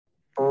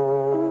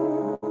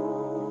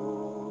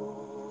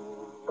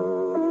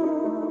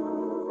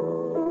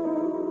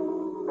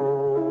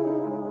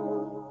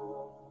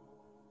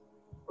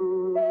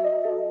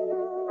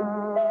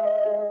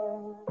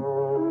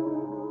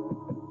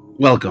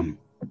Welcome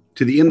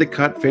to the In the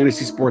Cut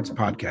Fantasy Sports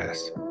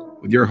Podcast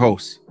with your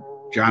hosts,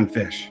 John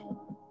Fish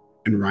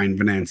and Ryan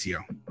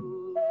Venancio.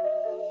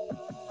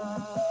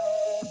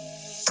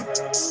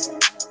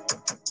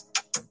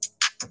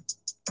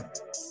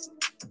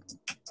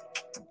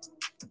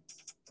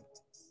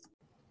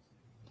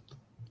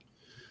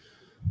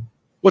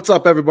 What's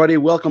up, everybody?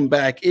 Welcome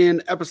back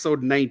in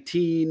episode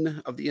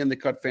 19 of the In the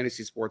Cut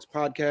Fantasy Sports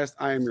Podcast.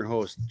 I am your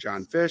host,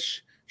 John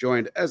Fish,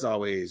 joined as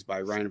always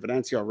by Ryan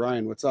Venancio.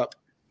 Ryan, what's up?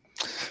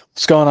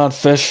 What's going on,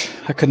 Fish?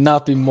 I could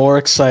not be more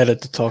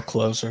excited to talk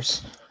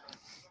closers.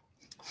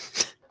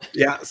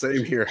 Yeah,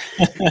 same here.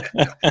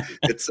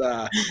 It's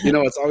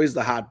it's always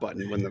the hot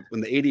button when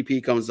the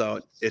ADP comes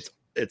out.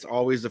 It's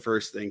always the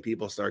first thing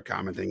people start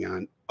commenting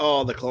on.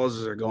 Oh, the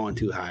closers are going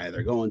too high.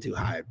 They're going too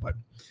high. But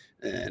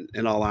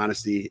in all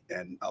honesty,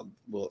 and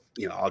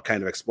I'll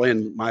kind of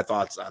explain my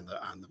thoughts on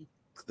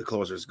the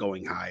closers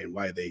going high and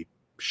why they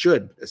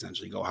should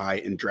essentially go high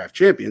in draft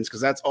champions,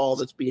 because that's all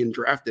that's being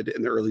drafted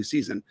in the early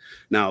season.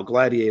 Now,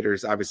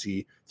 Gladiators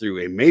obviously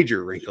threw a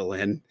major wrinkle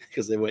in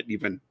because they went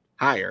even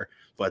higher,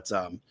 but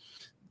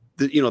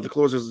the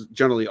closers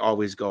generally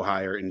always go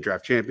higher in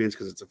draft champions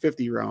because it's a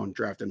 50-round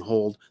draft and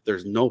hold.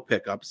 There's no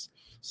pickups.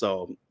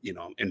 So,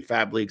 in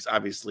Fab Leagues,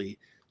 obviously,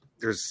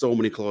 there's so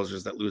many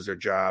closers that lose their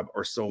job,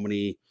 or so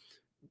many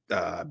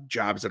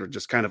jobs that are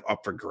just kind of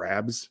up for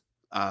grabs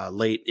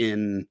late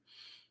in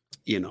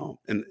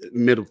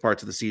middle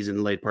parts of the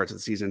season, late parts of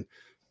the season.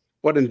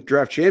 But in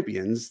draft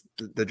champions,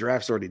 the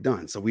draft's already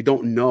done. So we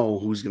don't know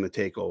who's going to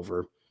take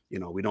over.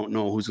 We don't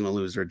know who's going to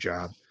lose their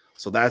job.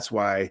 So that's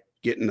why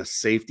getting a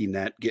safety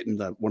net, getting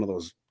one of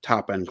those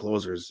top end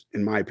closers,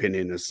 in my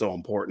opinion, is so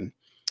important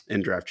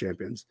in draft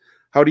champions.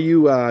 How do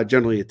you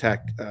generally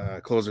attack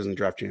closers in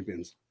draft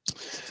champions?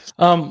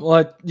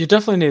 Well, you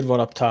definitely need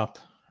one up top,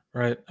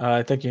 right?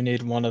 I think you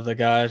need one of the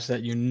guys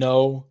that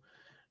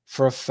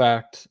for a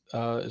fact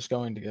is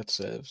going to get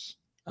saves.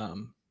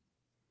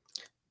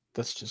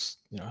 That's just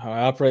how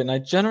I operate, and I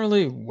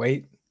generally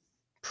wait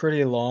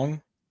pretty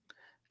long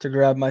to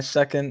grab my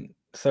second,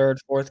 third,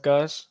 fourth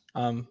guys.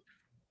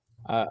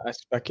 I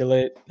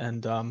speculate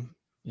and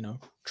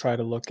try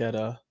to look at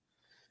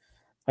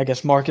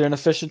market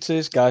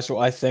inefficiencies, guys who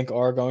I think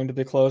are going to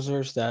be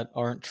closers that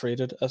aren't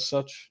treated as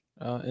such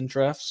in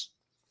drafts.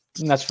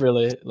 And that's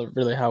really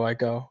how I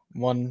go.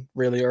 One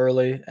really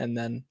early, and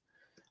then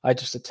I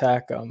just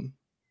attack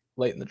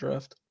late in the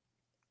draft.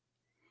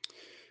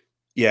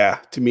 Yeah,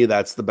 to me,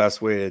 that's the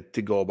best way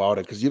to go about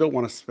it, because you don't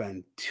want to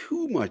spend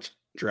too much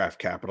draft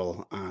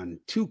capital on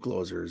two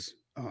closers.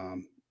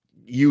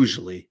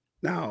 Usually,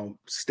 now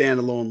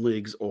standalone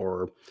leagues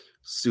or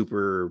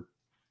super,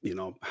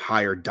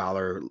 higher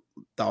dollar,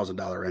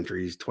 $1,000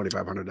 entries,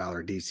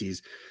 $2,500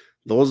 DCs,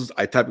 those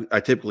I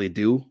typically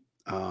do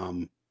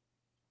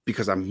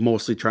because I'm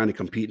mostly trying to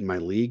compete in my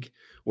league.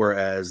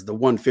 Whereas the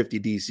 150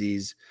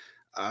 DCs,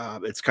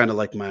 it's kind of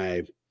like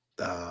my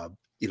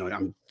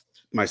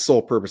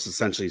sole purpose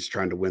essentially is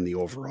trying to win the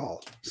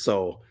overall.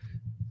 So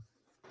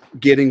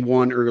getting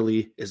one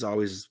early is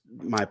always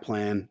my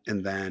plan.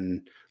 And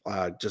then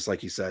just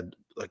like you said,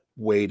 like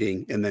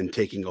waiting and then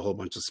taking a whole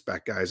bunch of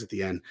spec guys at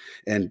the end.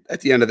 And at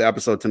the end of the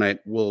episode tonight,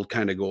 we'll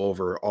kind of go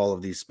over all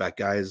of these spec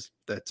guys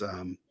that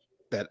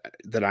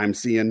I'm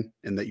seeing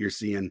and that you're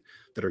seeing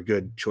that are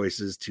good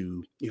choices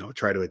to,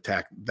 try to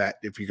attack that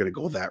if you're going to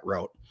go that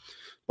route.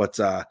 But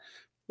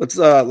let's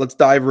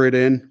dive right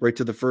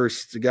to the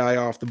first guy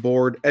off the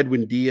board,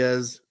 Edwin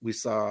Diaz. We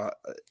saw,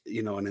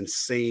 an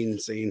insane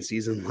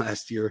season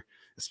last year,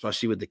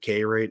 especially with the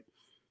K rate.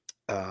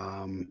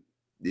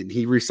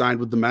 He re-signed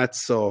with the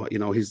Mets, so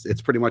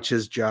it's pretty much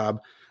his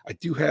job. I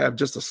do have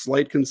just a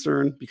slight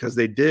concern because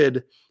they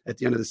did at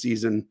the end of the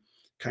season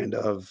kind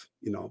of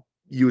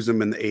use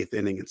him in the 8th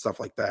inning and stuff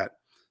like that.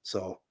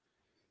 So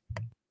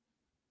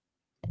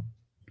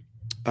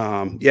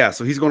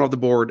so he's going off the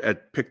board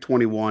at pick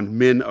 21,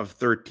 min of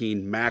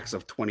 13, max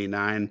of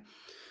 29.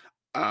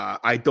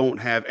 I don't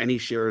have any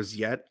shares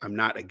yet. I'm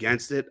not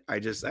against it. I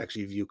just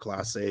actually view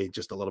Class A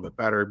just a little bit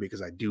better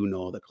because I do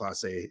know that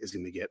Class A is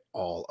going to get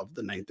all of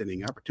the 9th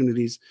inning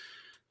opportunities,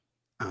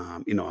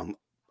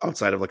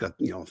 outside of like a,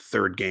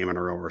 third game in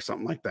a row or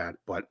something like that.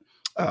 But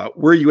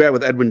where are you at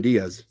with Edwin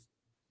Diaz?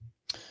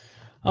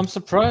 I'm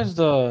surprised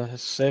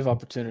his save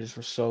opportunities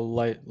were so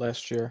light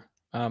last year.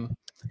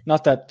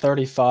 Not that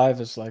 35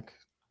 is like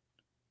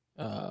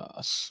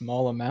a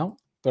small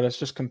amount, but it's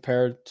just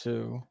compared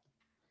to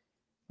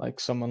like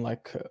someone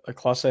like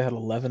Clase had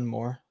 11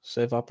 more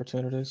save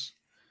opportunities.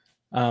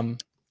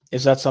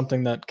 Is that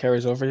something that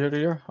carries over year to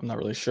year? I'm not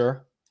really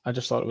sure. I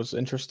just thought it was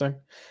interesting.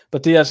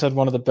 But Diaz had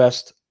one of the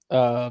best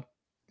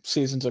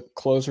seasons of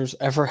closers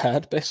ever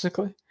had,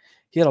 basically.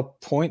 He had a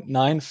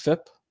 0.9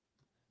 FIP.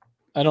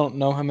 I don't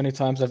know how many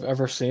times I've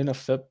ever seen a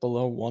FIP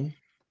below 1.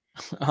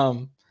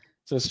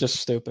 So it's just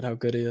stupid how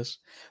good he is.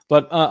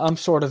 But I'm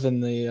sort of in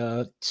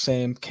the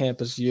same camp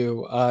as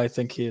you. I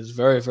think he is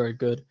very, very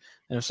good.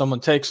 And if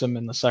someone takes him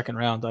in the second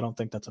round, I don't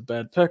think that's a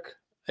bad pick.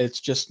 It's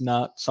just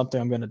not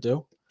something I'm going to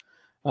do.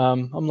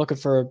 I'm looking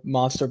for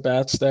monster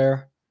bats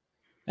there.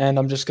 and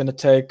I'm just going to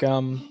take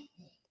one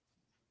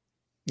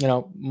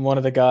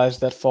of the guys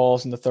that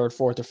falls in the 3rd,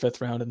 4th, or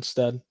 5th round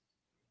instead.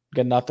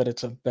 Again, not that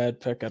it's a bad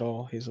pick at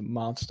all. He's a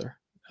monster.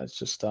 It's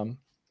just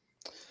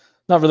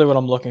not really what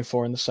I'm looking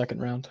for in the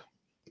 2nd round.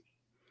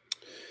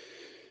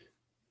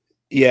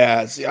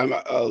 Yeah, see, I'm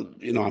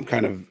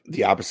kind of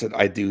the opposite.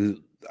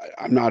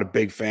 I'm not a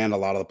big fan of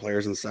a lot of the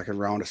players in the 2nd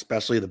round,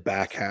 especially the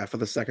back half of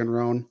the 2nd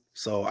round.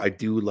 So I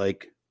do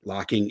like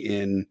locking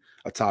in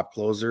a top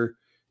closer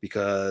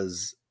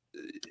because,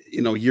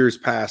 years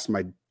past,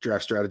 my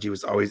draft strategy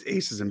was always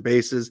aces and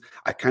bases.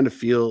 I kind of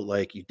feel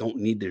like you don't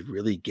need to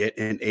really get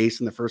an ace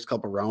in the first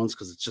couple rounds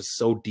because it's just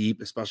so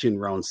deep, especially in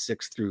rounds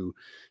 6 through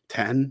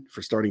 10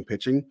 for starting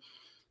pitching.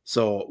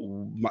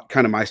 So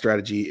my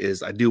strategy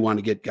is I do want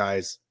to get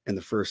guys in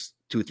the first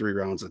 2-3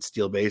 rounds that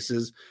steal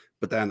bases,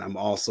 but then I'm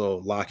also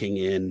locking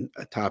in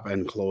a top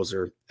end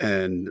closer.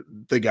 And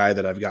the guy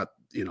that I've got,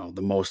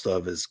 the most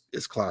of is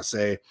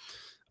Clase.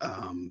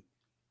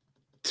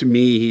 To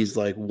me, he's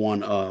like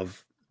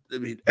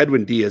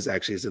Edwin Diaz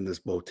actually is in this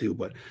boat too,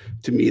 but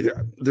to me,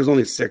 there's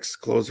only 6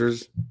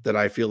 closers that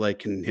I feel like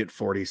can hit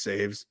 40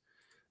 saves.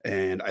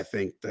 And I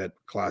think that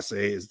Clase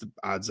is the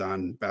odds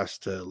on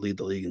best to lead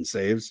the league in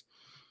saves.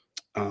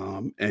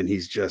 And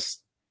he's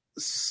just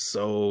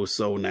so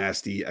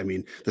nasty. I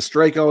mean, the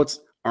strikeouts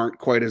aren't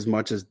quite as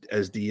much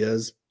as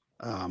Diaz.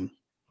 I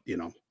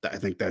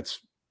think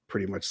that's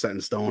pretty much set in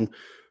stone.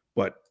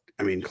 But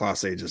I mean,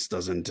 Clase just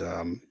doesn't.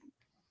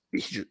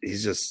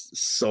 He's just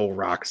so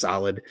rock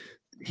solid.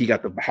 He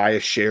got the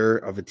highest share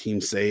of a team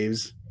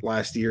saves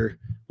last year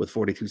with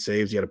 42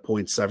 saves. He had a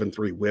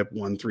 .73 WHIP,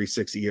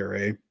 1.36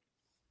 ERA.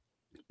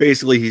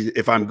 Basically,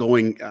 if I'm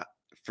going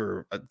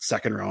for a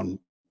 2nd round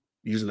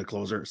using a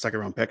closer, 2nd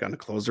round pick on a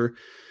closer,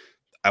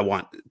 I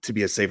want to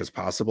be as safe as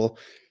possible.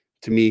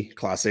 To me,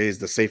 Clase is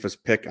the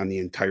safest pick on the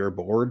entire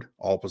board,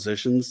 all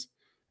positions,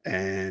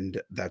 and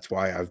that's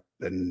why I've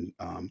been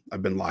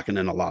locking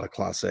in a lot of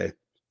Clase.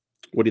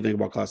 What do you think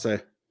about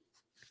Clase?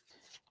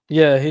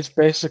 Yeah, he's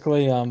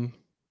basically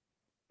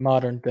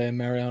modern day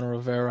Mariano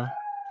Rivera,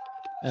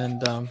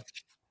 and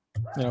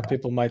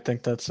people might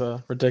think that's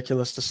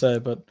ridiculous to say,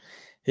 but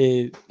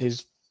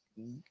he's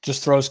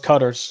just throws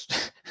cutters,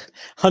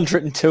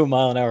 102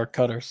 mile an hour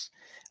cutters.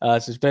 So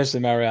it's basically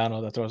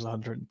Mariano that throws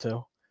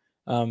 102.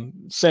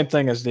 Same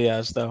thing as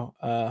Diaz, though.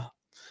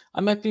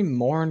 I might be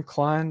more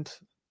inclined.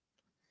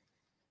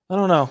 I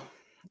don't know.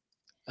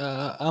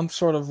 I'm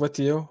sort of with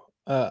you.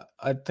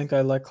 I think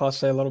I like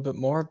Clase a little bit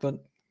more,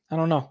 but I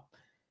don't know.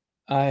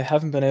 I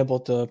haven't been able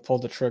to pull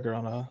the trigger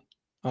on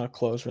a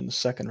closer in the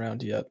 2nd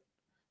round yet.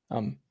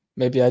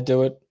 Maybe I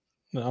do it.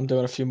 I'm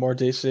doing a few more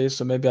DCs,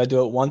 so maybe I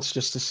do it once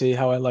just to see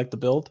how I like the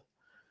build.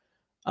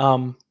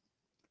 But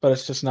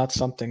it's just not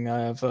something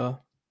I have been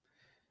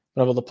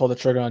able to pull the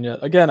trigger on yet.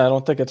 Again, I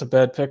don't think it's a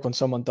bad pick when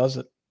someone does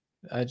it.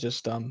 I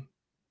just, I'm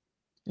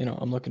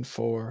looking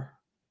for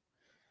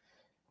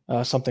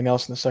something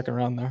else in the 2nd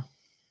round there.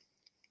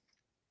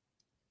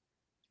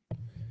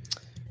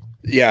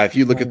 Yeah, if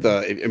you look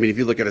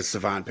at his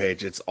Savant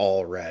page, it's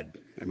all red.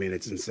 I mean,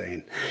 it's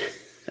insane.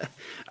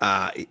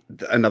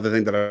 Another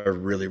thing that I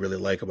really, really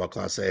like about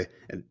Clase,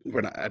 and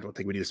I don't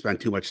think we need to spend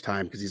too much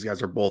time because these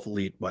guys are both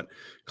elite, but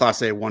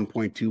Clase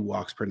 1.2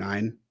 walks per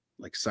 9,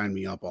 like sign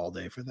me up all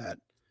day for that.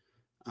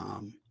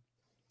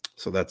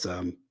 So that's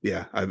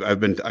I've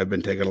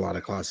been taking a lot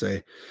of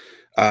Clase.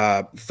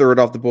 3rd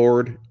off the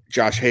board,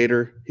 Josh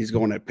Hader. He's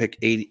going at pick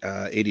 80,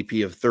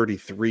 ADP of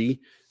 33,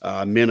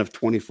 min of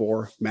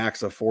 24,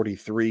 max of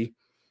 43.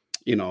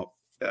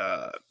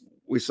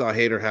 We saw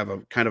Hader have a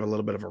kind of a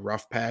little bit of a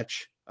rough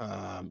patch,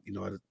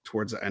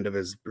 towards the end of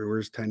his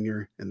Brewers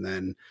tenure, and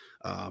then,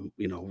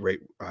 right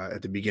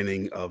at the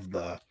beginning of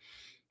the,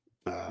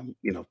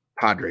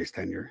 Padres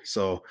tenure.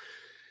 So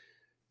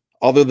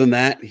other than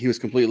that, he was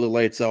completely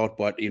lights out,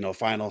 but,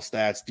 final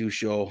stats do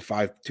show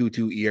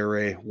 5.22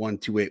 ERA,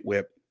 1.28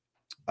 WHIP.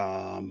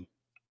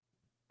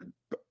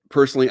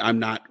 Personally, I'm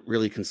not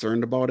really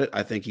concerned about it.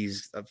 I think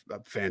he's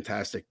a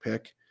fantastic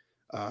pick.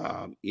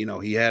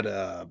 He had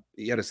a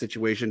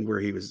situation where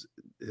he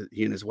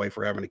and his wife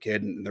were having a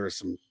kid, and there was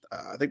some,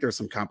 I think there were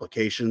some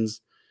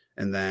complications.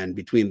 And then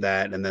between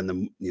that and then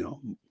the,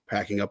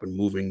 packing up and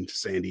moving to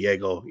San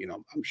Diego,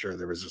 I'm sure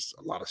there was just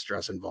a lot of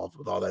stress involved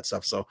with all that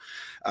stuff. So,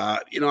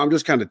 I'm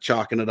just kind of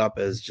chalking it up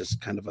as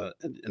just kind of an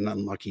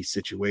unlucky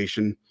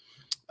situation.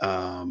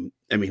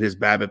 His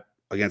BABIP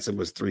against him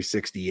was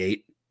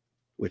 368,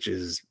 which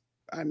is,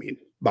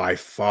 by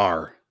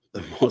far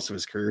the most of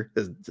his career.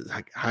 His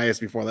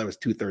highest before that was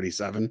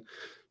 237.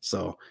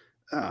 So,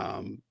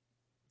 I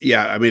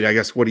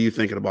guess what are you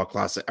thinking about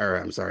about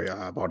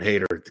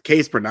Hader? The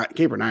K per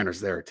 9ers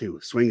there too.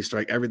 Swing,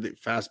 strike, everything,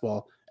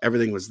 fastball,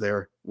 everything was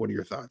there. What are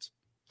your thoughts?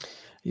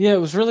 Yeah,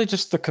 it was really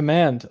just the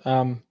command.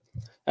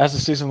 As the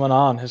season went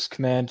on, his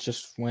command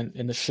just went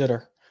in the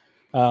shitter.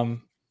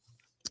 On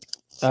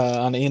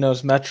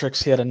Eno's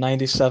metrics, he had a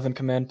 97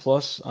 command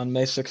plus on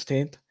May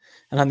 16th.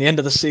 And on the end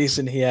of the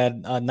season, he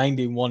had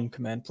 91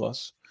 command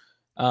plus.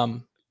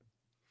 And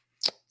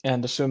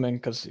assuming,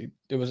 because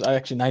it was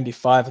actually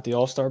 95 at the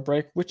All-Star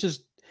break, which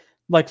is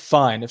like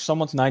fine. If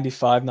someone's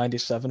 95,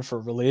 97 for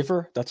a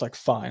reliever, that's like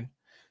fine.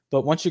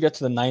 But once you get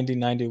to the 90,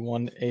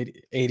 91,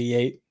 80,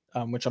 88,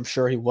 which I'm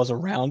sure he was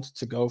around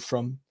to go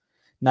from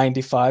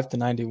 95 to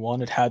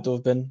 91, it had to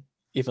have been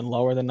even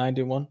lower than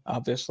 91,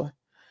 obviously.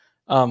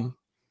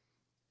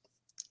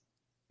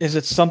 Is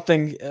it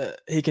something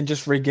he can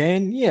just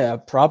regain? Yeah,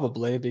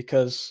 probably,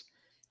 because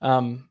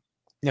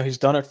he's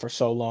done it for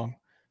so long.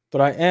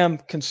 But I am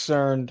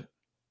concerned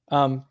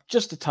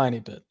just a tiny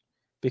bit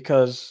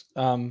because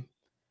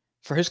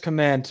for his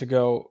command to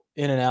go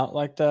in and out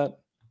like that,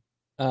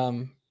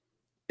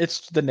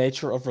 it's the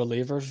nature of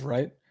relievers,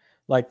 right?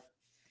 Like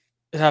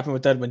it happened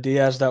with Edwin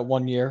Diaz that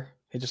one year.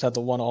 He just had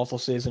the one awful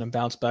season and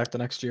bounced back the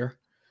next year.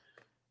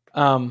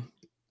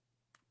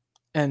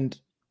 And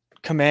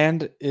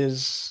command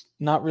is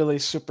not really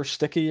super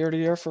sticky year to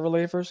year for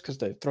relievers because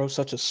they throw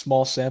such a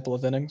small sample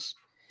of innings,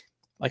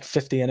 like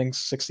 50 innings,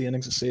 60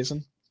 innings a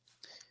season.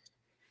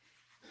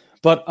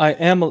 But I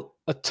am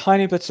a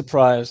tiny bit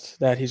surprised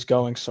that he's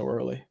going so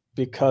early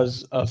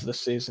because of the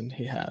season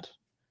he had.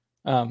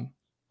 And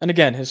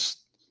again, his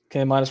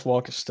K-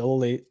 walk is still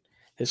elite.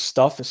 His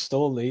stuff is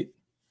still elite.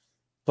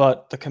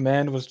 But the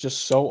command was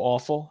just so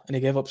awful, and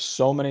he gave up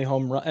so many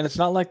home runs. And it's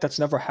not like that's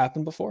never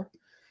happened before.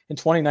 In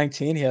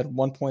 2019, he had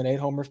 1.8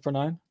 homers per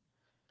nine.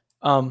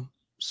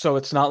 So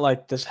it's not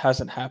like this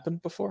hasn't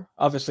happened before.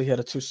 Obviously, he had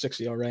a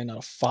 2.60 ERA, not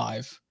a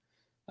 5,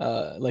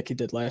 like he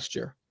did last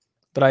year.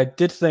 But I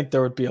did think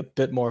there would be a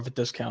bit more of a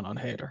discount on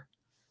Hader.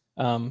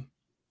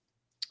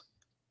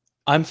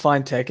 I'm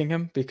fine taking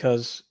him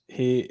because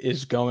he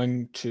is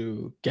going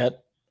to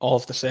get all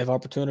of the save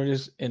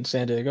opportunities in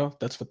San Diego.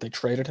 That's what they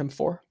traded him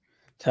for,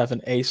 to have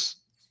an ace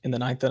in the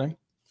ninth inning.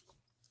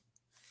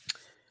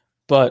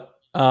 But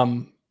I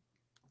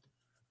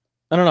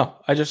don't know.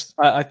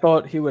 I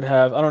thought he would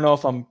have. I don't know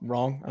if I'm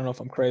wrong. I don't know if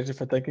I'm crazy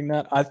for thinking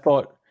that. I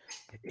thought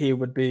he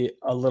would be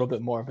a little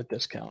bit more of a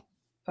discount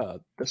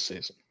this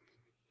season.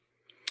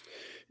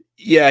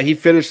 Yeah, he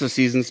finished the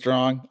season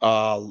strong.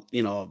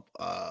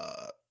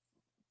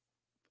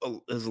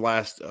 His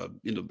last,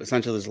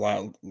 essentially his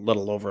last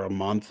little over a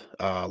month,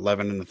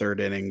 11 in the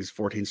third innings,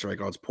 14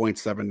 strikeouts,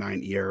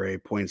 0.79 ERA,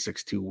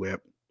 0.62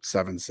 WHIP,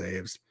 7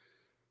 saves,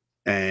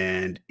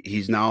 and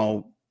he's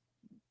now,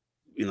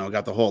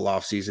 got the whole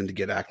offseason to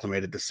get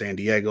acclimated to San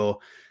Diego.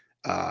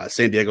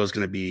 San Diego is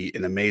going to be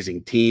an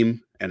amazing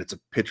team, and it's a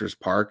pitcher's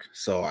park.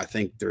 So I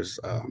think there's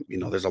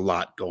a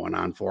lot going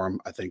on for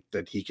him. I think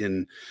that he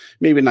can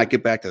maybe not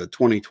get back to the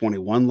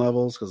 2021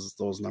 levels because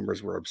those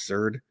numbers were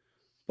absurd,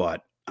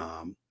 but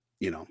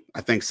I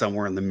think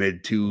somewhere in the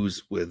mid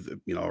 2s with,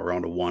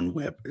 around a 1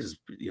 WHIP is,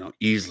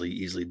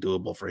 easily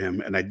doable for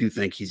him. And I do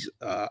think he's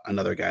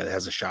another guy that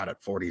has a shot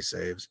at 40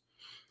 saves.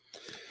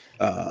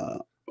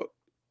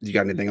 You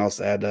got anything else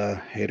to add,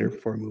 Hader,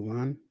 before we move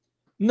on?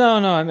 No.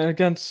 I mean,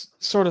 again,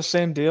 sort of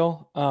same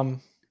deal. I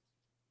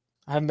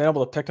haven't been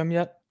able to pick him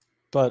yet,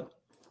 but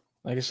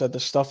like I said, the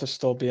stuff is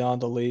still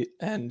beyond elite,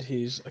 and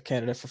he's a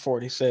candidate for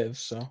 40 saves.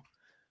 So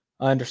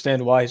I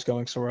understand why he's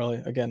going so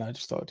early. Again, I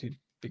just thought he'd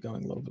be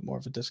going a little bit more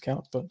of a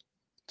discount, but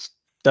it's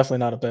definitely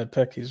not a bad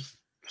pick. He's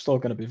still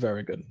going to be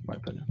very good, in my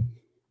opinion.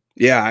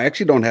 Yeah, I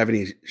actually don't have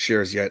any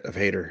shares yet of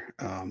Hader.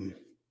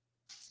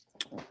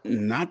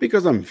 Not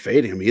because I'm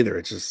fading him either.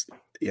 It's just,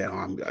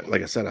 I'm,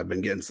 like I said, I've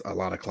been getting a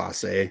lot of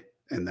Class A.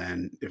 And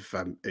then if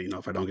I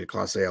don't get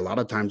Class A, a lot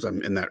of times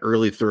I'm in that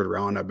early third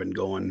round. I've been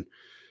going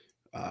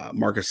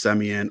Marcus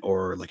Semien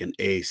or like an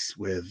ace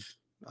with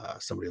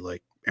somebody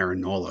like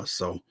Aaron Nola.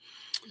 So,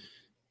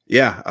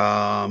 yeah,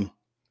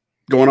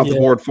 going off the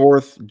board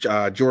fourth,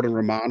 Jordan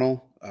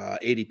Romano,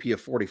 ADP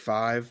of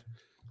 45.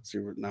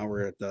 So now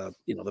we're at the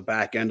the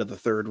back end of the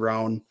third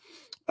round.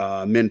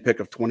 Min pick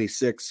of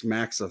 26,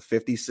 max of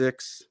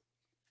 56.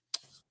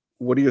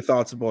 What are your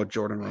thoughts about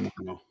Jordan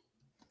Romano?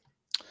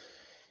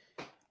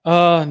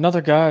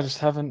 Another guy I just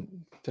haven't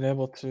been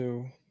able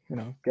to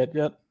get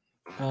yet.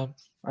 I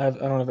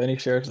don't have any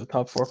shares of the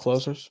top 4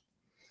 closers.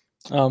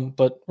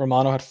 But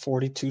Romano had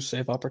 42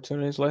 save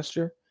opportunities last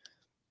year,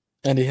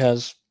 and he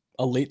has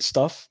elite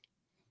stuff.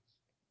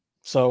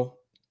 So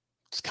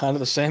it's kind of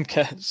the same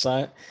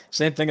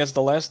thing as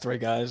the last 3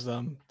 guys.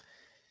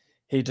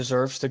 He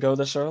deserves to go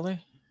this early.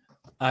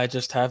 I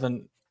just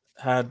haven't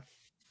had a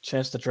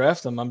chance to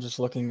draft him. I'm just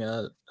looking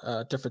at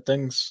different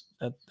things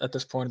at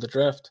this point of the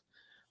draft.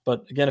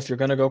 But again, if you're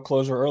going to go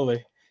closer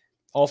early,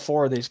 all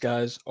 4 of these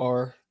guys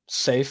are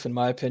safe, in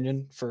my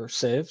opinion, for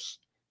saves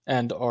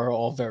and are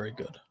all very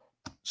good.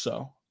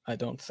 So I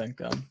don't think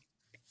you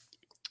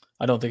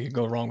can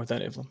go wrong with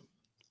any of them.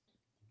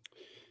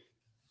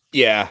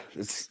 Yeah,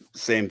 it's the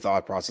same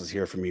thought process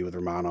here for me with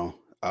Romano.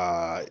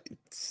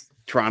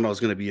 Toronto is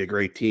going to be a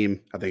great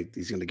team. I think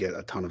he's going to get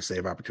a ton of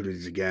save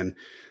opportunities again.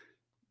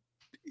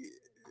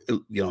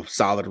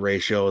 Solid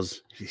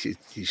ratios.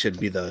 He should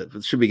be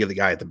the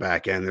guy at the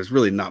back end. There's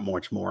really not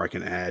much more I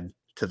can add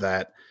to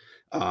that.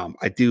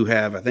 I do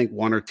have, I think,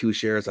 1 or 2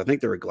 shares. I think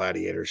there were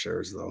Gladiator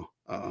shares though.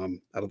 I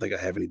don't think I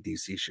have any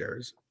DC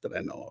shares that I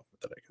know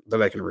of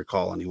that I can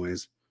recall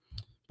anyways.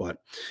 But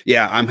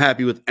yeah, I'm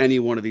happy with any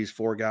one of these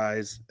 4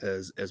 guys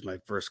as my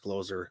first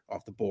closer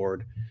off the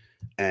board.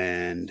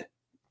 And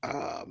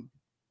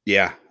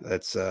yeah,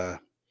 that's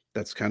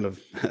kind of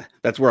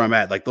that's where I'm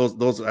at. Like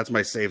those that's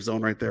my safe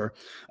zone right there.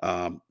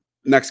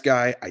 Next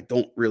guy, I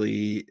don't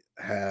really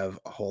have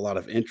a whole lot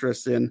of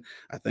interest in.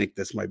 I think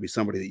this might be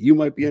somebody that you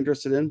might be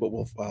interested in, but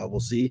we'll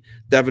see.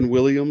 Devin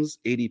Williams,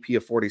 ADP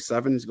of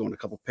 47. He's going a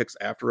couple picks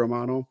after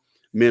Romano.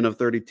 Min of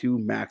 32,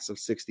 max of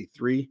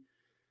 63.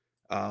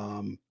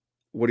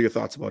 What are your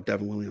thoughts about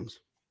Devin Williams?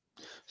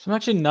 So I'm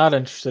actually not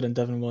interested in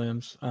Devin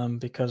Williams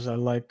because I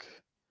like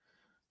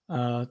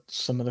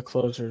some of the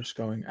closers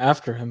going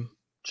after him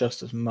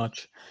just as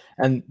much.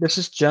 And this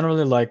is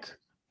generally like,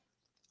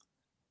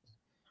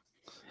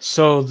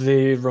 so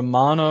the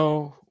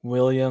Romano,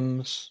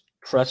 Williams,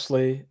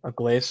 Presley,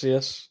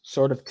 Iglesias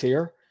sort of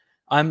tier,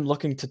 I'm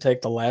looking to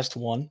take the last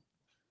one.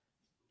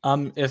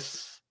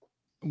 If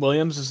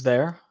Williams is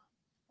there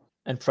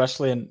and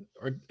Presley and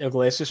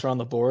Iglesias are on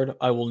the board,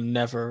 I will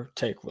never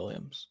take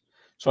Williams.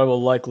 So I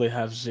will likely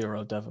have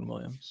 0 Devin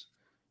Williams.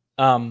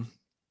 Am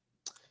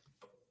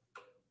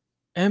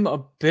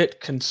a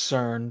bit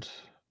concerned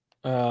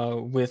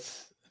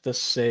with the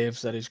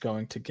saves that he's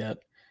going to get,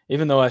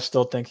 even though I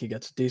still think he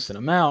gets a decent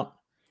amount.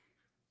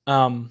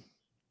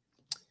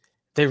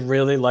 They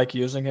really like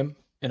using him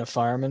in a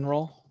fireman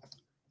role.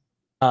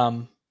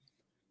 And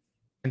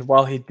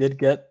while he did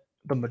get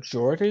the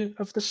majority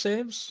of the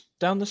saves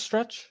down the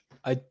stretch,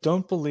 I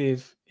don't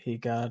believe he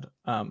got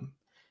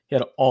he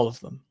had all of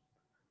them.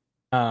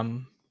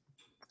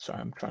 Sorry,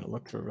 I'm trying to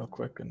look through real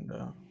quick and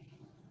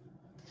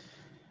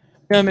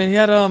yeah, I mean he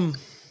had a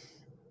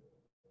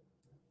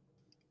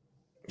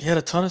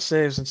ton of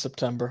saves in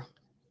September.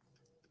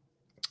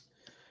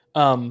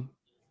 And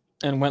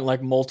went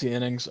like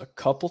multi-innings a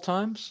couple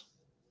times.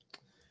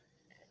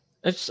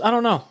 I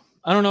don't know.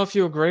 I don't know if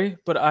you agree,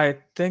 but I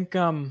think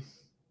I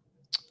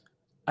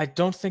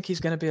don't think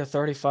he's going to be a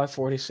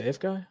 35-40 save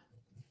guy.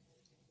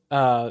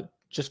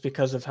 Just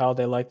because of how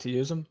they like to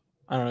use him.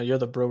 I don't know. You're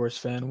the Brewers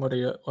fan. What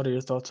are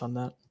your thoughts on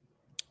that?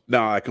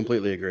 No, I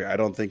completely agree. I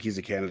don't think he's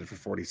a candidate for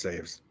 40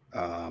 saves.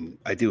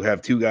 I do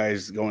have 2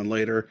 guys going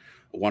later.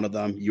 One of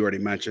them you already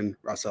mentioned,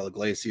 Raisel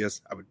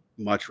Iglesias. I would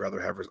much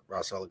rather have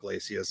Raisel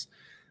Iglesias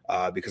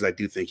because I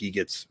do think he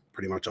gets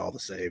pretty much all the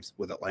saves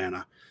with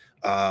Atlanta.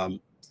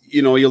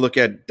 You look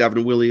at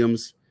Devin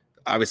Williams,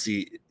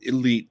 obviously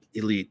elite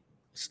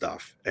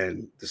stuff,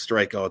 and the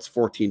strikeouts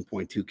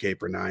 14.2 K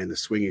per 9, the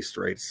swinging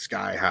straight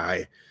sky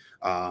high.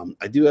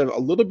 I do have a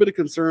little bit of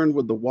concern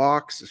with the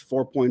walks.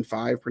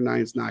 4.5 per 9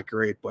 is not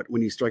great, but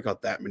when you strike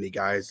out that many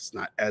guys, it's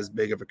not as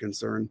big of a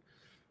concern.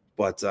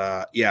 But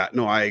yeah,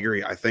 no, I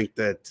agree. I think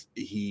that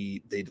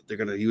they're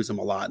going to use him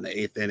a lot in the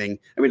 8th inning.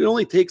 I mean, it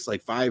only takes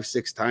like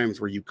 5-6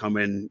 times where you come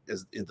in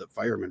as in the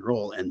fireman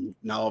role, and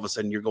now all of a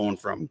sudden you're going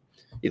from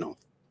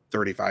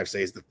 35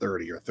 saves to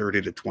 30 or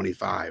 30 to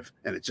 25,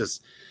 and it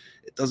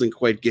doesn't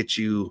quite get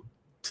you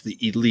to the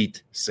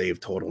elite save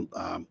total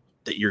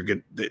that you're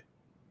good. That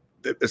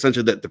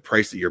essentially that the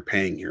price that you're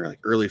paying here, like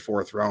early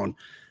 4th round,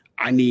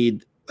 I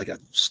need like a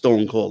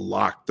stone cold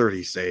lock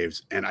 30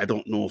 saves, and I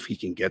don't know if he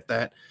can get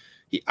that.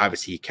 He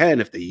obviously can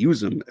if they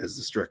use him as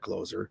the strict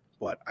closer,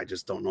 but I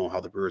just don't know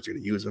how the Brewers are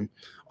going to use him.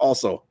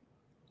 Also,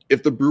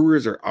 if the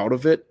Brewers are out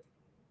of it,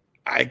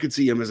 I could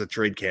see him as a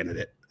trade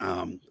candidate.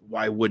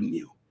 Why wouldn't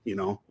you?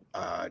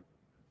 The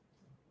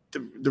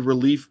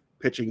relief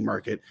pitching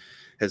market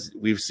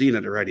we've seen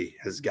it already,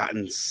 has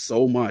gotten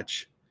so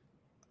much.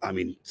 I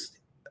mean,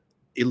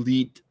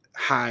 elite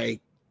high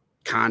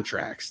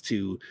contracts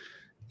to,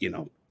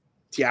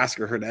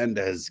 Teoscar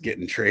Hernandez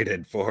getting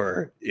traded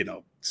for,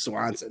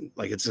 Swanson.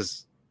 Like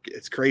it's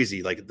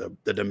crazy. Like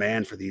the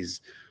demand for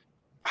these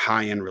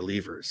high end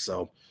relievers.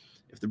 So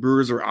if the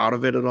Brewers are out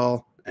of it at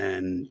all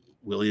and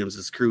Williams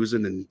is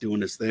cruising and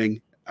doing his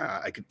thing,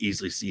 I could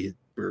easily see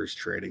Brewers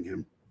trading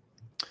him.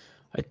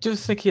 I do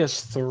think he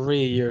has 3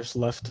 years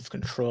left of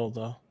control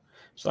though.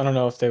 So I don't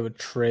know if they would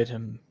trade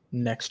him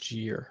next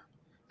year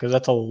because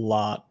that's a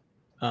lot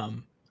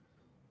to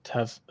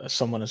have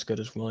someone as good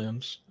as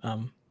Williams.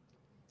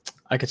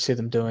 I could see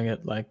them doing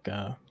it like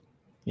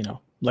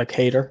like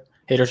Hader.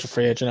 Hader's a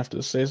free agent after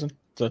the season,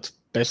 so that's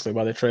basically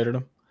why they traded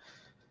him.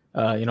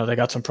 They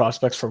got some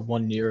prospects for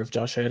 1 year of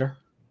Josh Hader.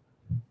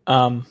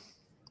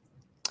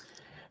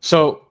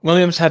 So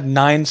Williams had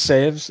 9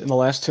 saves in the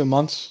last 2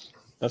 months.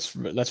 That's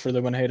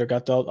really when Hader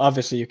got dealt.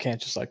 Obviously, you can't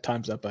just like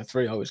times that by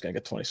 3. Oh, he's gonna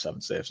get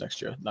 27 saves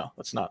next year. No,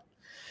 that's not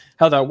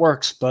how that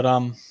works. But I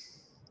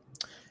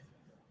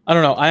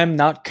don't know. I am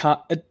not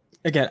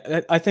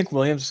again. I think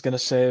Williams is gonna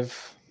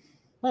save.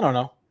 I don't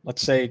know.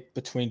 Let's say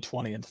between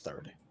 20 and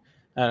 30.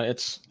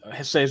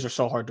 His saves are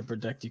so hard to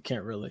predict. You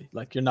can't really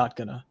you're not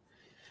gonna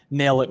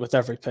nail it with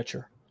every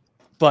pitcher.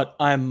 But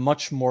I'm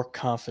much more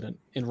confident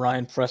in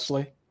Ryan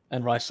Presley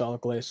and Raisel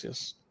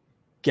Iglesias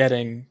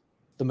getting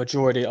the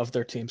majority of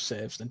their team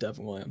saves than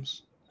Devin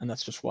Williams, and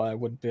that's just why I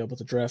wouldn't be able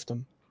to draft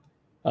him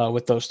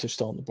with those 2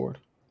 still on the board.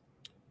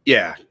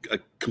 Yeah, I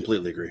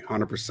completely agree,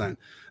 100%.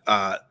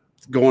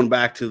 going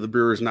back to the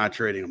Brewers not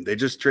trading him, they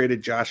just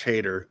traded Josh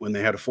Hader when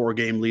they had a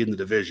 4-game lead in the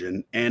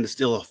division and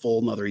still a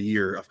full another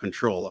year of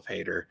control of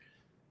Hader.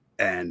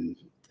 And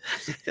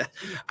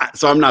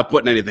so I'm not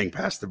putting anything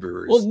past the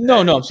Brewers. Well,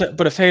 no.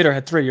 But if Hader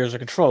had 3 years of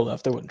control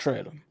left, they wouldn't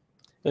trade him.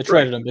 They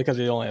traded him because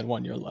he only had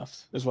 1 year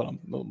left, is what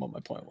my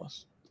point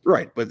was.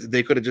 Right, but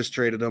they could have just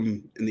traded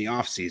him in the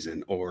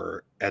offseason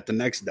or at the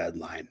next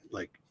deadline.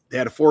 Like, they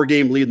had a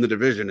 4-game lead in the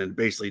division, and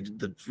basically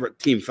the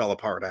team fell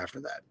apart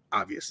after that,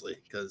 obviously,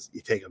 because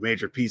you take a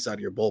major piece out of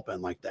your bullpen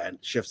like that,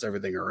 it shifts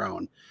everything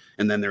around,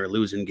 and then they're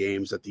losing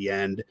games at the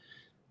end.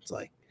 It's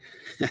like,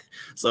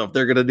 so if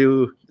they're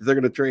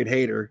gonna trade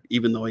Hader,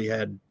 even though he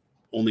had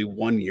only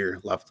 1 year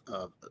left,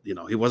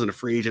 he wasn't a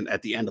free agent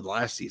at the end of the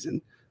last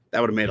season. That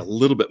would have made a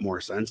little bit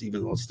more sense,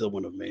 even though it still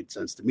wouldn't have made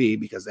sense to me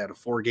because they had a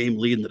 4-game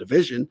lead in the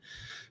division.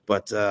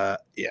 But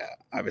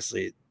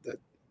obviously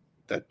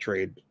that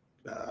trade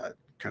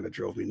kind of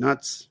drove me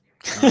nuts.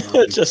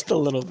 Just a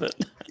little bit.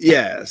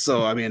 Yeah.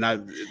 So, I mean,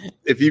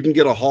 if you can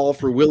get a haul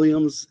for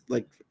Williams,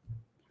 and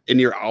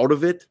you're out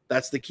of it,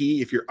 that's the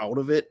key. If you're out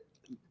of it,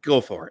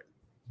 go for it.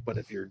 But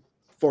if you're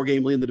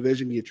 4-game lead in the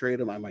division, you trade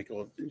him, I might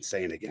go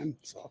insane again.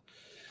 So,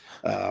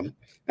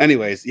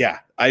 anyways, yeah,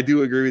 I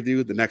do agree with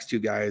you. The next two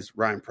guys,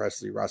 Ryan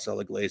Pressly,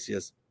 Raisel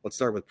Iglesias. Let's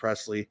start with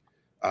Pressly.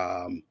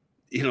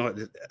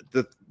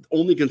 The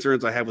only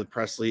concerns I have with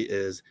Pressly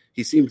is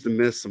he seems to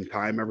miss some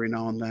time every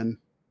now and then.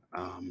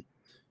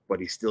 But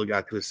he still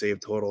got to a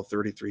save total,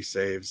 33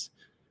 saves.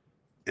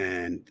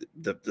 And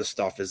the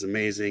stuff is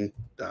amazing.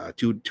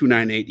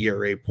 2.98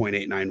 ERA,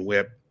 0.89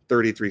 whip,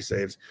 33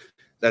 saves.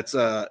 That's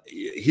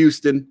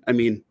Houston. I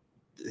mean,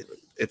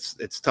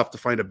 it's tough to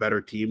find a better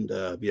team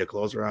to be a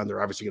closer on.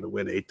 They're obviously going to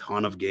win a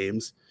ton of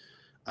games.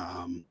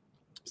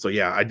 So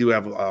yeah, I do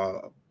have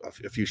a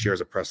few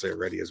shares of Pressly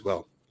already as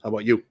well. How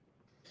about you?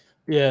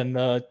 Yeah, and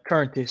the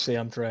current DC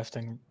I'm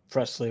drafting,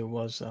 Pressly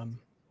was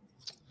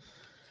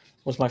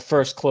my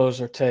first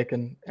closer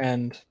taken,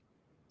 and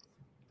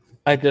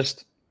I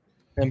just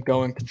am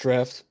going to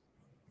draft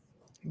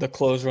the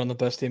closer on the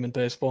best team in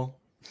baseball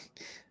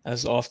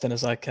as often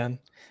as I can,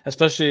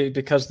 especially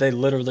because they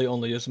literally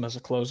only use him as a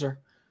closer.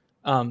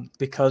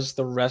 Because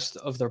the rest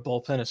of their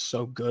bullpen is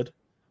so good,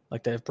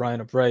 like they have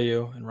Brian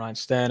Abreu and Ryan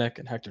Stanek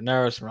and Hector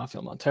Neris and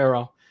Rafael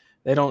Montero,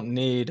 they don't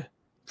need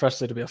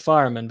Pressly to be a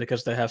fireman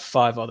because they have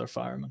 5 other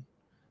firemen.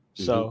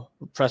 Mm-hmm. So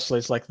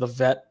Pressly's like the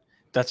vet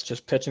that's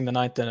just pitching the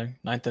 9th inning.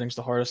 9th inning's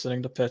the hardest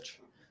inning to pitch.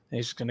 And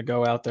he's going to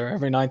go out there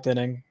every 9th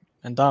inning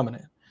and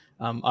dominate.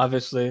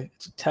 Obviously,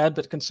 it's a tad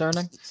bit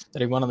concerning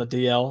that he went on the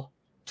DL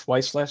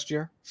twice last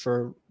year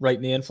for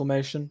right knee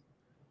inflammation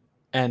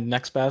and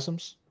neck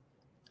spasms.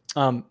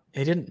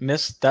 He didn't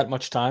miss that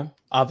much time.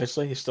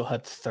 Obviously, he still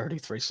had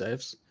 33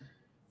 saves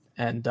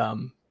and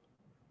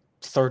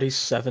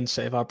 37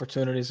 save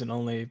opportunities and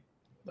only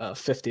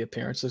 50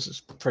 appearances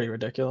is pretty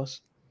ridiculous.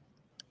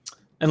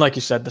 And like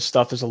you said, the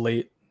stuff is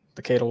elite.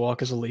 The K to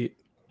walk is elite.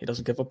 He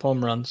doesn't give up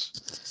home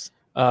runs.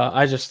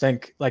 I just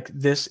think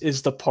this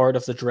is the part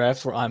of the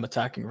draft where I'm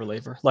attacking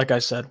reliever. Like I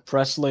said,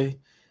 Pressly,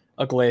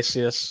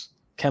 Iglesias,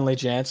 Kenley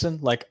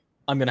Jansen.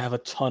 I'm going to have a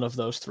ton of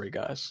those 3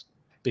 guys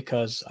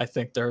because I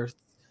think they're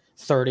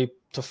 30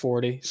 to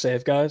 40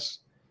 save guys,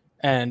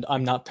 and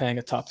I'm not paying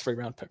a top 3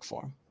 round pick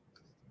for them.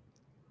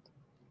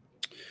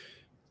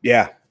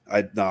 Yeah,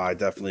 I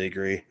definitely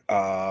agree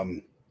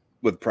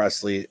with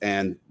Pressly,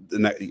 and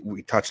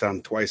we touched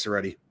on twice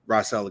already.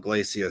 Raisel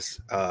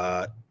Iglesias.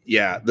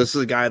 This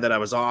is a guy that I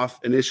was off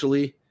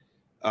initially,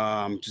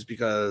 just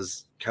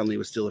because Kenley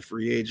was still a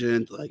free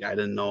agent. I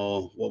didn't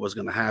know what was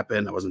going to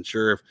happen. I wasn't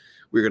sure if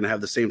we were going to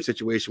have the same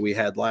situation we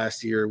had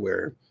last year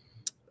where,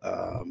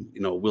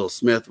 Will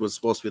Smith was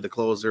supposed to be the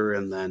closer,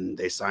 and then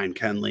they signed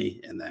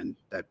Kenley, and then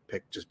that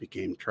pick just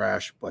became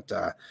trash. But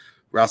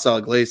Raisel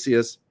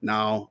Iglesias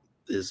now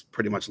is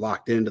pretty much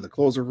locked into the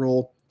closer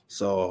role.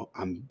 So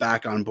I'm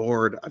back on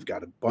board. I've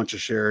got a bunch of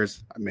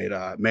shares. I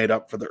made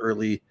up for the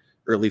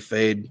early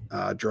fade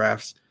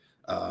drafts.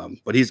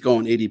 But he's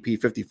going ADP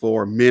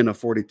 54, min of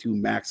 42,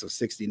 max of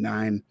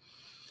 69.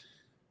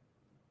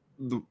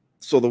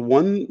 So the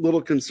one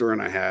little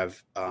concern I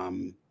have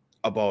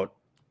about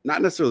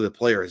not necessarily the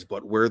players,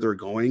 but where they're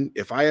going.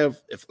 If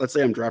let's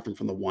say I'm drafting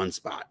from the 1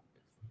 spot,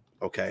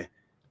 okay,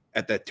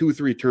 at that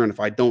 2-3 turn, if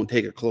I don't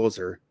take a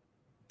closer,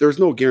 there's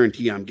no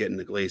guarantee I'm getting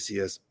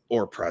Iglesias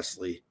or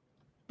Pressly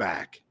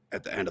back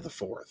at the end of the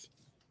 4th.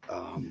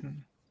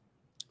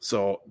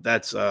 So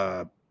that's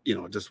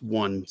just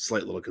one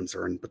slight little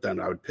concern, but then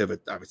I would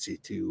pivot obviously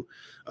to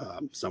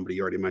somebody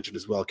you already mentioned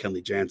as well,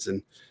 Kenley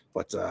Jansen,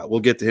 but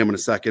we'll get to him in a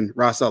second.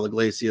 Raisel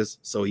Iglesias.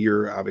 So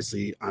you're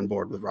obviously on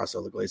board with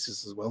Raisel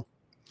Iglesias as well.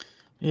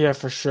 Yeah,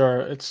 for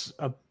sure. It's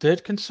a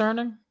bit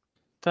concerning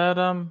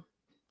that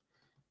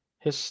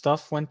his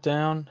stuff went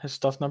down. His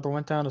stuff number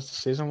went down as the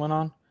season went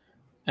on,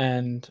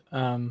 and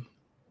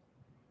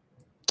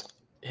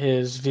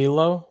his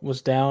velo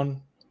was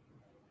down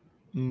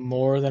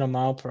more than a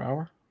mile per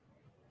hour.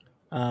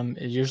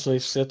 It usually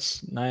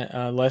sits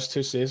last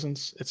 2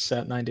 seasons. It's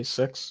at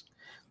 96.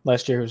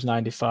 Last year it was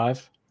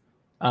 95.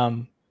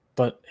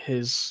 But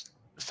his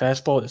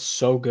fastball is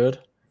so good,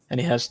 and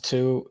he has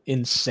two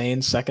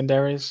insane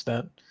secondaries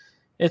that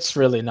it's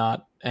really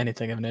not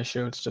anything of an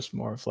issue. It's just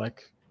more of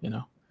like,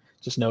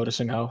 just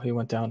noticing how he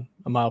went down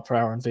a mile per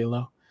hour in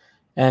velo.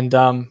 And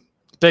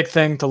big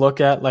thing to look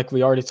at, like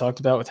we already talked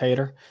about with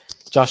Hader,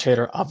 Josh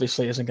Hader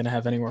obviously isn't going to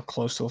have anywhere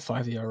close to a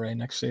 5 ERA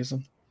next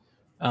season.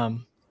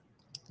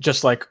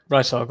 Just like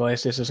Raisel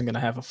Iglesias isn't going to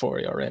have a 4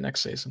 ERA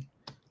next season.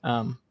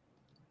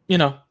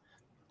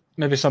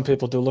 Maybe some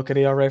people do look at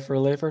ERA for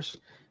relievers.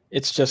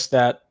 It's just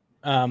that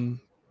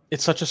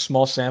it's such a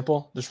small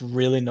sample. There's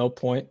really no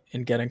point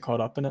in getting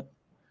caught up in it.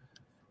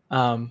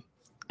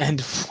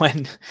 And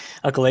when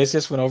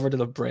Iglesias went over to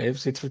the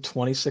Braves, he threw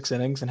 26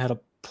 innings and had a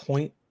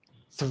 .3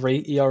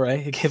 ERA.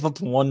 He gave up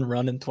 1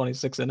 run in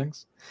 26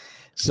 innings.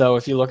 So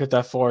if you look at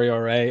that 4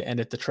 ERA and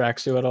it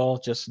detracts you at all,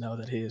 just know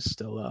that he is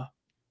still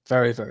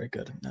very, very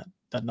good. And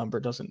that number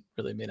doesn't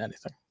really mean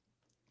anything.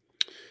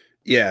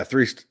 Yeah,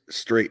 3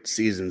 straight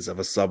seasons of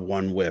a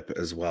sub-1 whip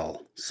as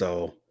well.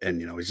 So, and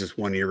he's just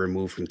 1 year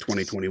removed from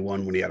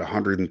 2021 when he had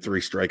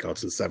 103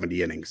 strikeouts and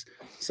 70 innings.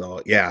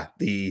 So, yeah,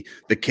 the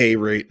K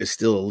rate is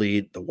still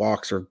elite. The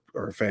walks are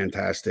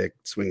fantastic.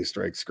 Swinging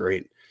strikes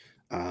great.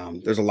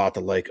 There's a lot to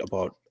like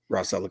about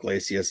Raisel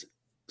Iglesias.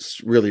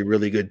 Really,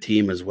 really good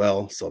team as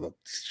well. So that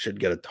should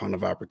get a ton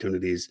of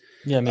opportunities.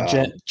 Yeah, I mean,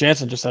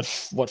 Jansen just had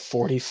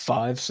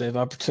 45 save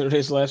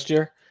opportunities last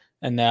year.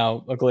 And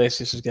now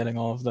Iglesias is getting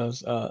all of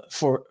those.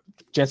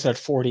 Jansen had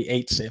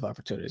 48 save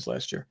opportunities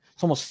last year.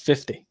 It's almost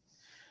 50.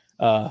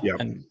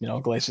 And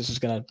Iglesias is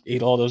going to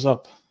eat all those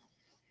up.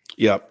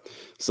 Yep.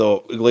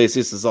 So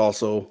Iglesias is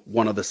also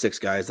one of the 6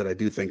 guys that I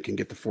do think can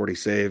get to 40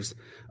 saves.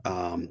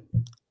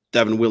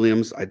 Devin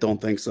Williams, I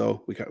don't think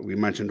so. We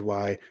mentioned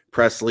why.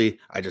 Presley,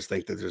 I just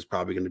think that there's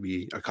probably going to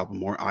be a couple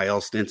more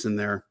IL stints in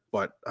there,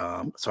 but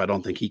so I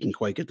don't think he can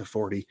quite get to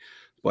 40.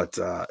 But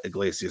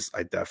Iglesias,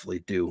 I definitely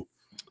do.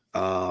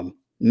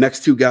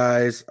 Next 2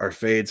 guys are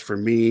fades for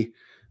me.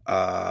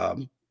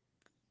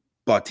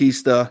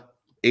 Bautista,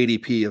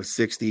 ADP of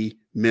 60,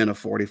 min of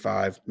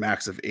 45,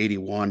 max of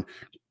 81.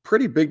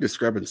 Pretty big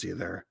discrepancy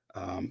there.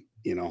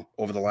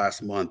 Over the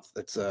last month,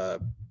 it's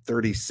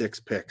 36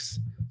 picks.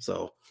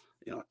 So,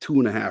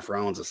 2.5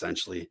 rounds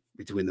essentially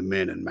between the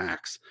min and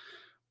max.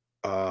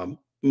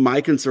 My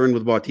concern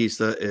with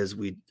Bautista is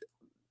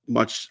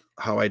much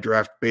how I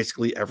draft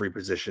basically every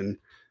position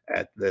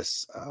at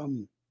this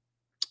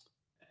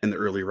in the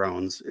early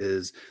rounds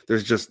is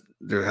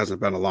there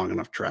hasn't been a long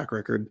enough track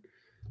record.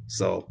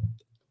 So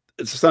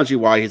it's essentially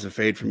why he's a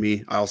fade for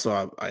me. I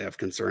have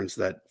concerns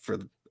that for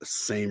the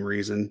same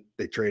reason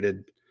they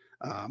traded,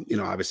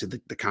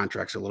 obviously the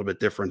contracts are a little bit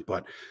different,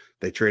 but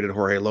they traded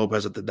Jorge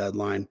Lopez at the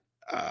deadline.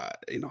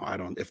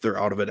 If they're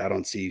out of it, I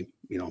don't see,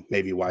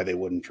 maybe why they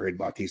wouldn't trade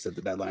Bautista at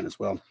the deadline as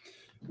well.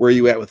 Where are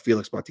you at with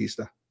Felix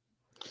Bautista?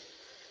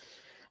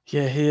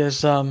 Yeah, he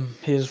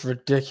is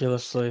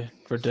ridiculously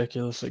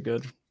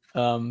good.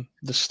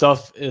 The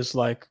stuff is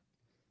like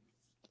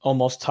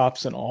almost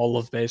tops in all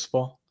of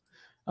baseball.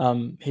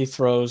 He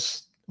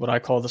throws what I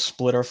call the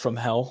splitter from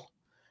hell.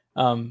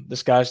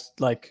 This guy's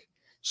like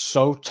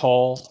so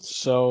tall,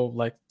 so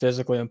like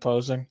physically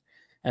imposing,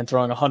 and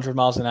throwing 100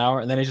 miles an hour,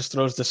 and then he just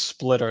throws this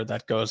splitter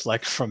that goes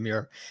like from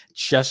your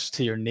chest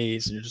to your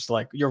knees, and you're just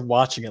like, you're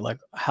watching it like,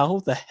 how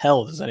the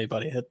hell does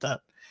anybody hit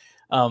that?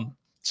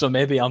 So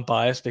maybe I'm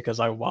biased because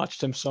I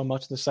watched him so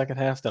much in the second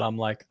half that I'm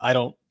like, I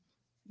don't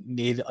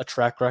need a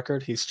track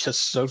record. He's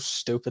just so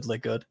stupidly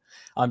good.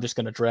 I'm just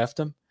going to draft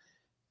him.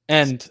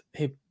 And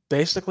he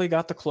basically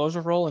got the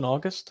closer role in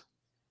August,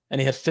 and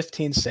he had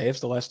 15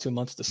 saves the last 2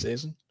 months of the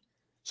season.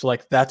 So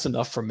like, that's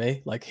enough for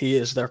me. Like, he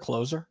is their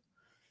closer.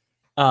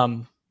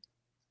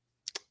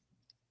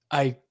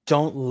 I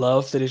don't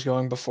love that he's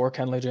going before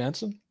Kenley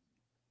Jansen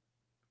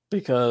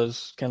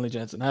because Kenley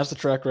Jansen has the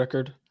track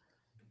record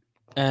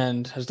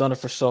and has done it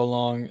for so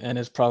long and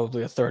is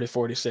probably a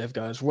 30-40 save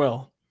guy as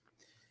well.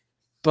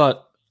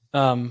 But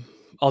I'll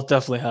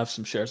definitely have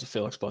some shares of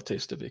Felix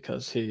Bautista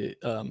because he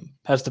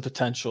has the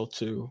potential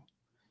to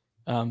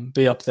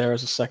be up there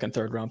as a second,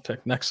 third round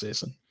pick next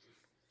season.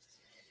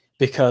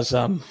 Because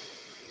the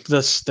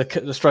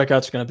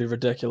strikeouts are going to be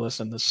ridiculous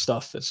and the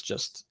stuff is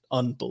just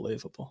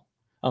unbelievable.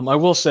 I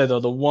will say though,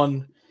 the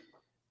one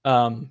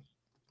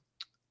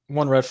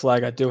red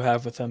flag I do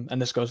have with him,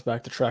 and this goes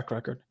back to track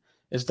record,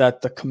 is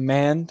that the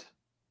command,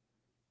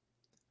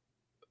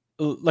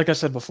 like I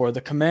said before, the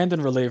command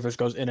in relievers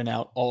goes in and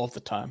out all of the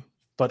time.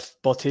 But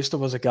Bautista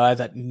was a guy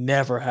that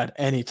never had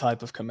any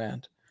type of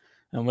command.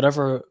 And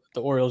whatever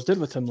the Orioles did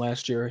with him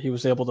last year, he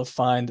was able to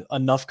find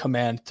enough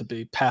command to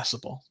be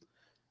passable.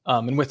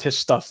 And with his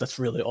stuff, that's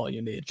really all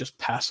you need, just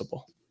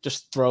passable.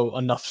 Just throw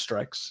enough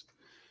strikes.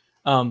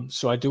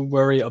 So I do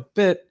worry a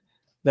bit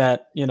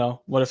that,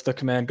 what if the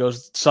command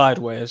goes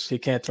sideways? He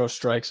can't throw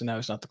strikes and now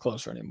he's not the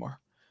closer anymore.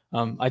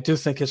 I do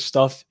think his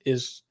stuff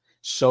is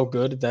so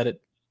good that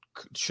it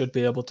should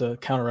be able to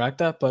counteract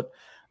that, but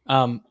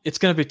it's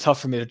going to be tough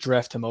for me to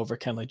draft him over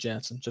Kenley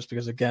Jansen just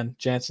because, again,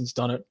 Jansen's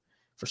done it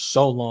for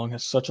so long,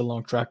 has such a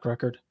long track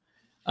record.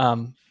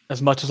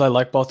 As much as I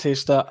like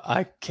Bautista,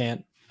 I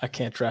can't I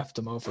can't draft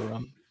him over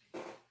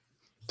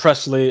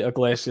Presley,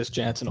 Iglesias,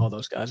 Jansen, all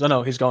those guys. I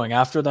know he's going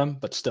after them,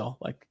 but still,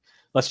 like,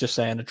 let's just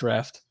say in a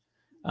draft,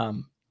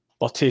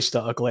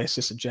 Bautista,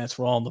 Iglesias, and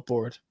Jansen were all on the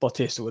board.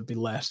 Bautista would be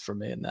last for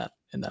me in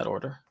that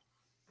order.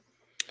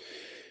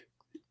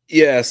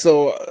 Yeah,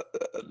 so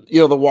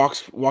the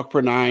walk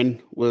per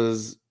 9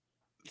 was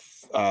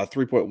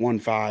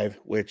 3.15,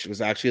 which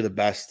was actually the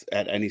best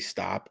at any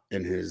stop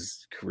in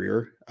his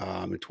career.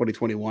 In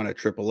 2021 at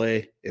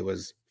AAA, it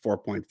was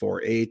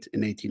 4.48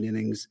 in 18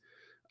 innings,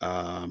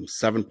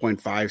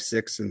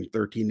 7.56 in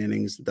 13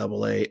 innings,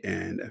 AA,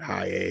 and at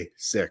high A,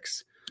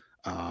 6.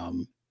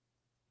 The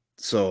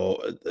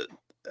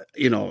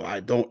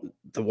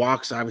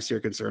walks obviously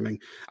are concerning.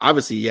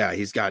 Obviously, yeah,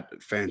 he's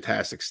got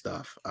fantastic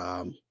stuff.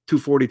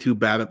 242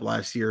 BABIP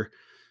last year,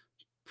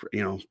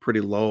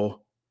 pretty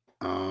low.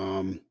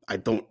 I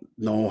don't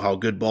know how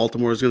good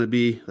Baltimore is going to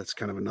be. That's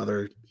kind of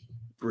another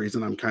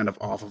reason I'm kind of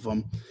off of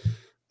him.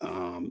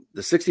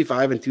 The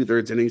 65 and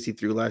 2/3 innings he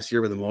threw last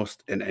year were the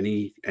most in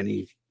any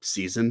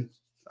season.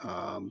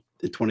 In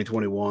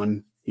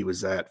 2021, he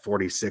was at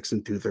 46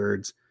 and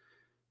 2/3.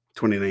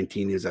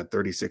 2019, he was at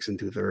 36 and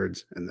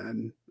 2/3, and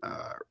then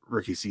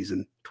rookie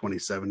season,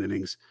 27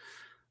 innings.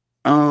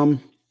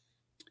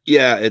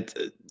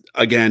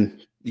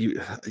 Again,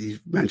 you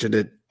mentioned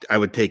it. I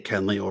would take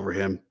Kenley over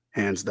him,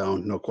 hands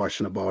down, no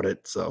question about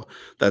it. So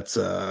that's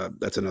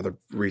another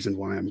reason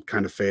why I'm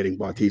kind of fading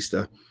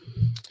Bautista.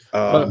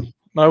 But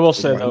I will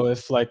say though,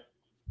 if like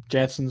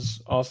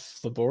Jansen's off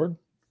the board,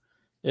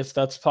 if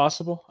that's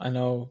possible, I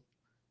know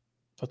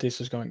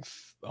Bautista's going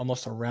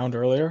almost a round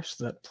earlier,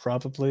 so that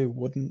probably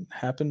wouldn't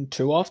happen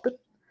too often.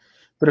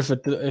 But if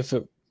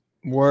it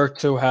were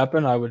to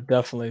happen, I would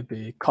definitely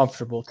be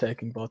comfortable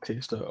taking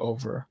Bautista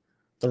over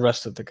the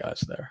rest of the guys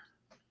there.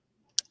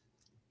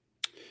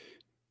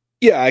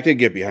 Yeah, I could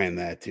get behind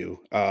that too.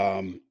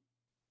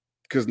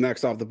 Because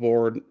next off the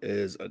board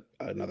is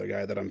another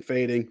guy that I'm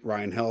fading,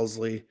 Ryan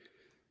Helsley.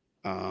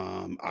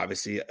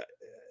 Obviously,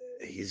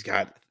 he's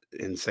got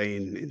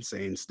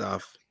insane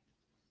stuff.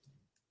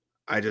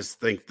 I just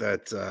think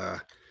that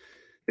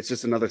it's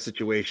just another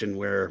situation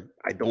where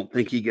I don't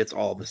think he gets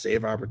all the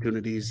save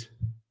opportunities.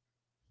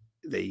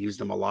 They used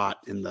him a lot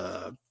in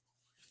the,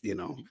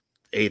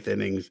 8th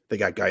innings. They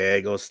got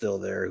Gallegos still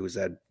there, who's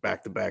had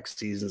back-to-back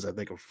seasons, I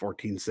think, of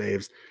 14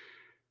 saves.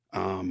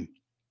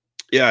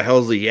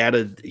 Helsley, he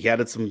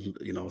added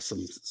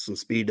some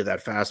speed to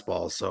that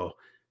fastball, so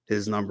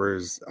his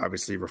numbers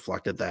obviously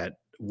reflected that.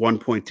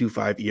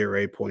 1.25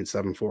 ERA,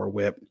 0.74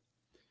 WHIP.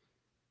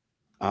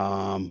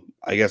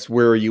 I guess,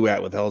 where are you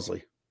at with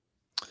Helsley?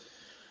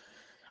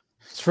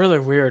 It's really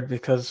weird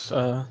because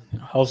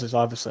Helsley's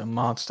obviously a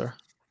monster.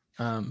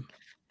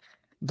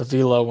 The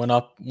velo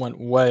went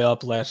way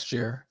up last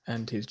year,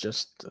 and he's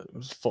just it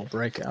was a full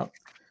breakout.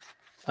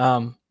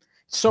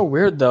 It's so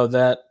weird though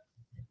that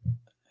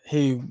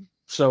it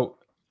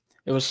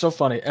was so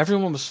funny.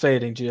 Everyone was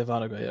fading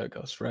Giovanni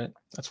Gallegos, right?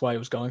 That's why he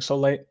was going so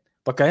late.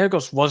 But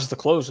Gallegos was the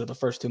closer the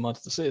first 2 months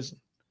of the season.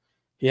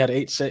 He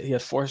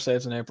had 4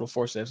 saves in April,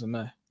 4 saves in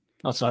May.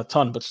 No, it's not a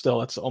ton, but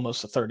still, it's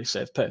almost a 30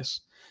 save pace.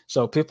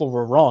 So people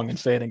were wrong in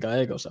fading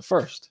Gallegos at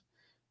first,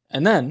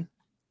 and then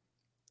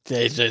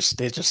they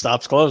just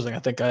stopped closing. I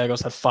think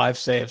Gallegos had 5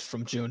 saves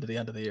from June to the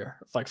end of the year,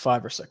 like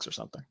 5 or 6 or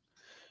something.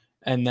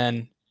 And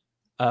then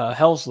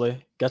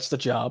Helsley gets the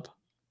job,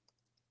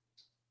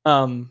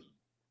 and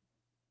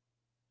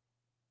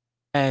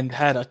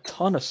had a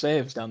ton of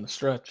saves down the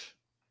stretch.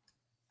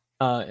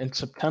 In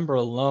September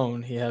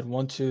alone, he had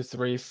 1, 2,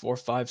 3, 4,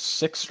 5,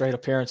 6 straight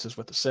appearances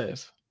with a save.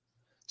 So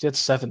he had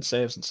 7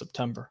 saves in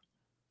September.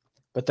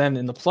 But then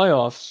in the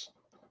playoffs,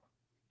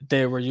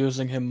 they were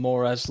using him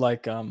more as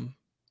like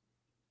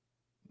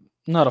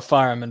not a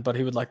fireman, but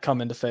he would like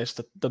come in to face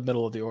the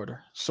middle of the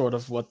order, sort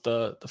of what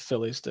the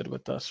Phillies did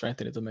with Sir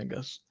Anthony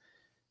Dominguez.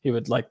 He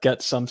would like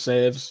get some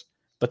saves,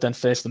 but then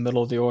face the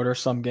middle of the order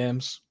some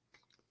games.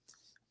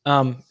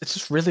 It's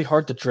just really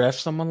hard to draft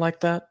someone like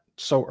that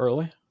so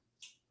early.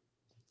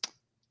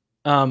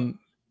 But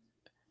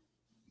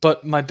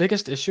my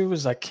biggest issue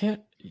is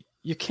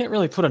you can't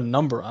really put a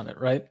number on it,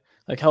 right?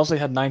 Like Helsley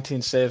had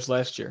 19 saves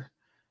last year.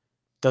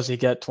 Does he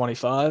get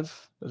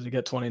 25? Does he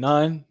get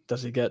 29?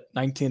 Does he get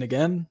 19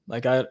 again?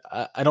 Like I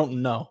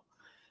don't know.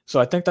 So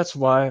I think that's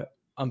why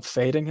I'm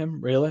fading him,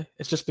 really.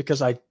 It's just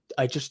because I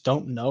just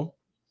don't know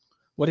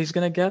what he's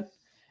going to get,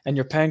 and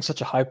you're paying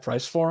such a high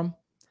price for him.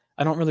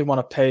 I don't really want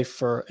to pay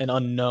for an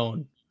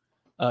unknown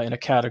in a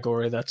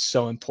category that's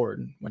so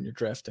important when you're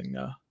drafting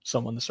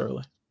someone this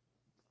early.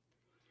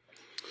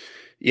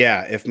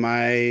 Yeah, if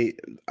my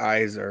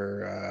eyes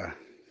are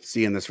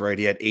seeing this right,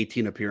 he had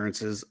 18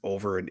 appearances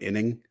over an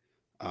inning.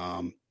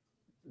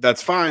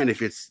 That's fine if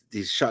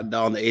he's shutting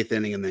down the 8th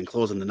inning and then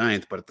closing the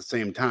 9th. But at the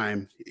same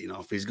time,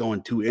 if he's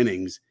going 2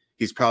 innings,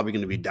 he's probably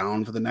going to be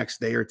down for the next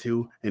day or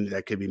two, and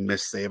that could be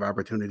missed save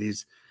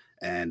opportunities.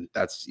 And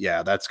that's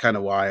kind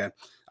of why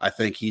I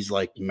think he's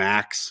like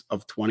max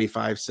of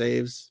 25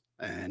 saves.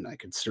 And I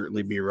could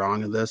certainly be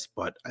wrong in this,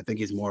 but I think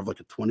he's more of like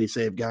a 20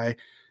 save guy.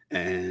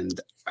 And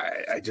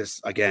I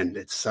just, again,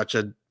 it's such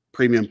a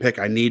premium pick.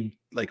 I need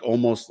like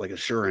almost like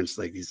assurance,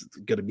 like he's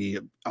going to be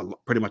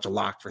pretty much a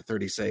lock for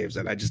 30 saves,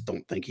 and I just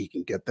don't think he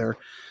can get there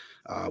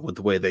with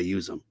the way they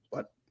use him.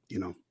 But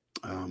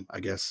I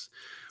guess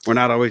we're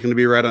not always going to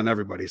be right on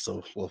everybody,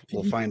 so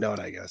we'll find out,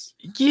 I guess.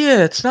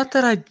 Yeah, it's not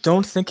that I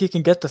don't think he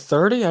can get to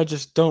 30. I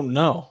just don't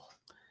know.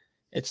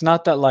 It's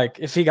not that, like,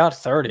 if he got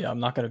 30, I'm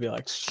not going to be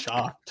like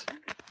shocked.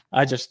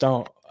 I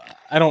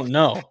don't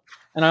know.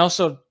 And I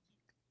also,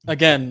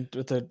 again,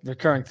 with the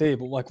recurring theme,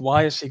 like,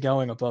 why is he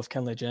going above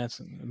Kenley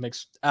Jansen? It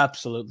makes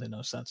absolutely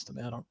no sense to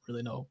me. I don't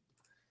really know.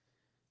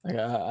 Like,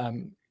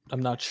 I'm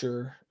not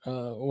sure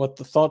what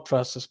the thought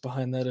process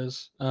behind that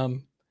is.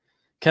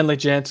 Kenley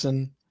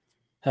Jansen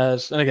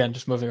has, and again,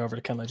 just moving over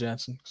to Kenley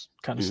Jansen,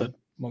 kind of said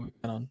when we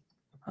went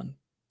on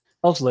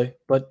Helsley,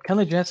 but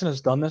Kenley Jansen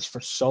has done this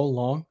for so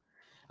long.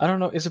 I don't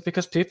know. Is it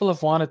because people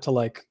have wanted to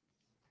like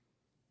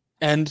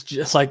end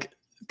just like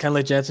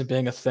Kenley Jansen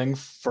being a thing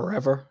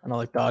forever? I know,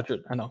 like Dodger.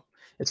 I know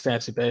it's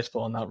fantasy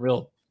baseball and not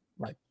real.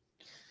 Like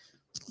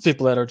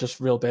people that are just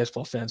real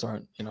baseball fans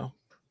aren't,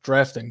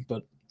 drafting.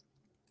 But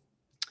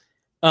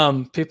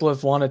people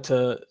have wanted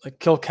to like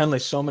kill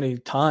Kenley so many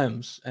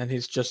times, and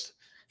he's just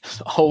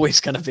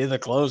always going to be the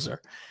closer.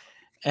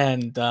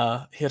 And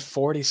he had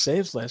 40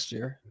 saves last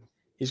year.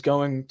 He's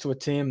going to a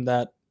team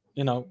that,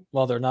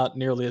 while they're not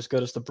nearly as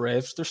good as the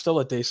Braves, they're still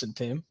a decent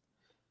team.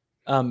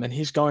 And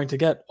he's going to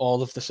get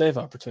all of the save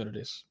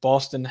opportunities.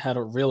 Boston had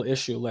a real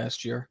issue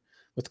last year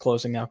with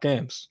closing out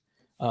games,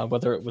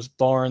 whether it was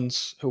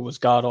Barnes, who was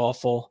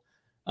god-awful.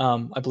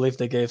 I believe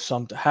they gave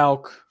some to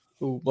Houck,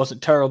 who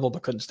wasn't terrible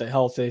but couldn't stay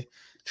healthy.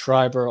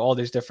 Schreiber, all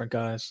these different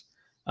guys.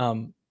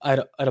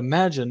 I'd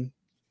imagine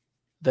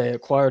they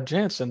acquired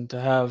Jansen to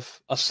have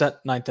a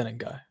set ninth inning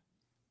guy.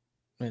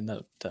 I mean,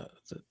 that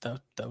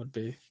would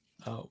be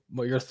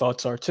what your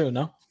thoughts are too,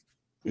 no?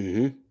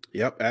 Mm-hmm.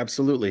 Yep,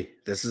 absolutely.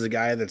 This is a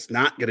guy that's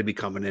not going to be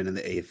coming in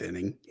the 8th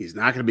inning. He's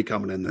not going to be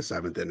coming in the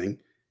 7th inning.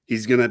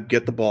 He's going to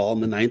get the ball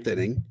in the 9th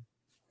inning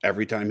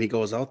every time he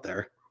goes out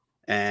there.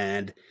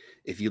 And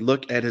if you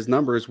look at his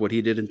numbers, what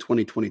he did in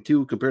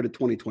 2022 compared to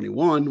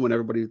 2021, when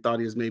everybody thought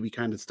he was maybe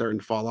kind of starting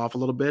to fall off a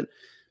little bit,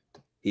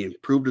 he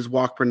improved his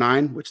walk per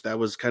 9, which that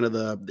was kind of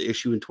the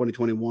issue in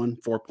 2021,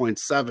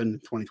 4.7 in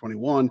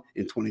 2021.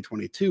 In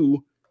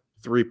 2022,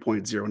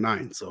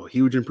 3.09. So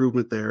huge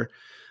improvement there.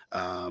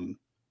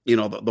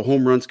 The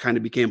home runs kind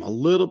of became a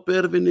little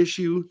bit of an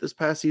issue this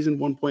past season,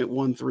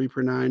 1.13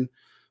 per 9.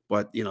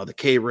 But, the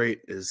K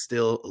rate is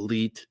still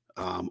elite,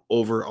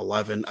 over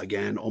 11,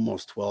 again,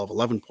 almost 12,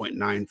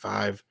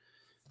 11.95.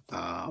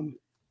 The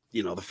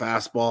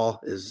fastball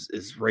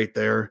is right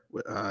there,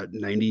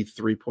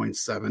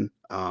 93.7.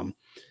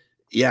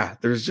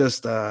 There's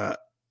just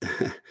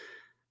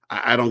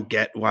I don't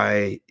get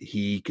why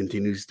he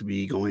continues to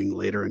be going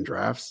later in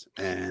drafts,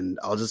 and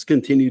I'll just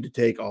continue to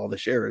take all the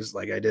shares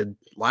like I did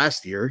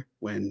last year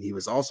when he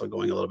was also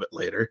going a little bit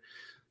later.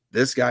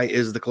 This guy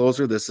is the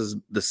closer. This is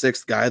the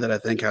 6th guy that I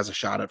think has a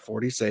shot at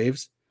 40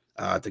 saves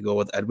to go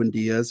with Edwin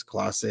Diaz,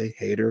 Clase,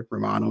 Hader,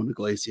 Romano, and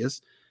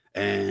Iglesias.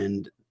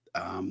 And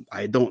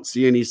I don't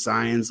see any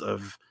signs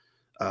of,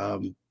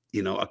 a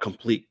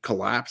complete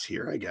collapse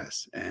here, I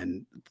guess.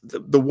 And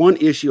the one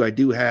issue I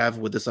do have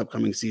with this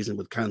upcoming season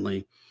with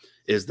Kenley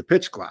is the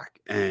pitch clock,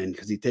 and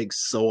because he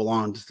takes so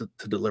long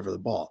to deliver the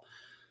ball.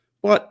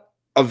 But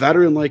a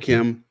veteran like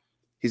him,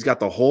 he's got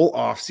the whole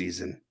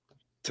offseason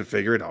to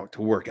figure it out,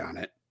 to work on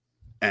it.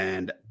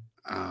 And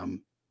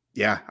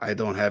I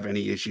don't have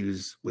any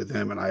issues with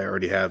him, and I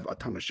already have a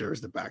ton of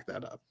shares to back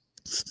that up.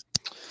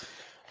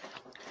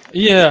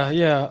 Yeah.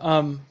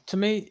 To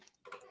me,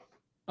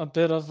 a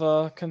bit of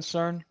a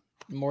concern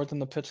more than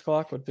the pitch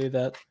clock would be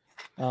that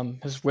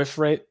his whiff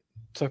rate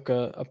took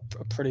a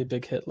pretty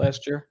big hit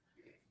last year.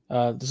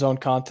 The zone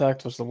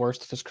contact was the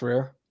worst of his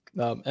career,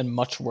 and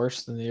much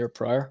worse than the year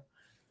prior.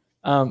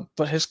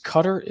 But his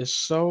cutter is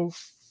so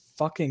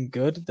fucking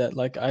good that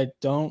like I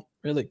don't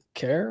really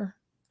care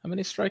how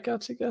many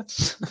strikeouts he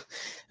gets.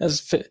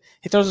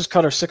 He throws his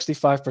cutter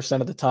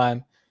 65% of the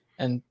time,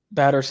 and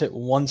batters hit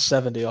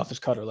 170 off his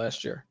cutter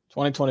last year.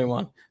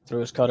 2021 threw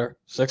his cutter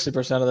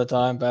 60% of the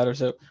time. Batters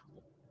hit,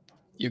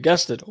 you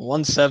guessed it,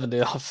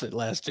 170 off it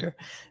last year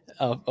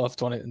of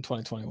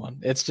 2021.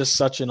 It's just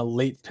such an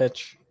elite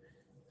pitch.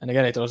 And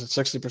again, he throws it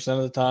 60%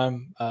 of the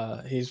time.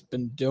 He's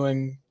been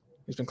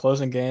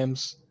closing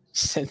games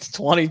since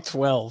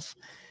 2012.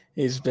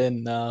 He's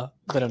been an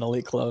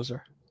elite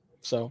closer.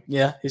 So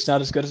yeah, he's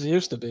not as good as he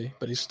used to be,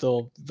 but he's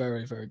still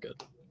very, very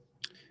good.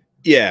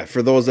 Yeah,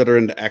 for those that are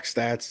into X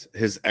stats,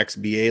 his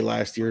XBA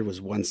last year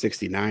was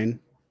 169.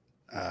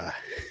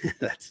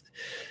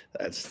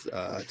 That's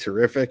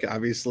terrific,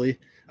 obviously.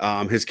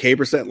 His K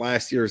percent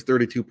last year is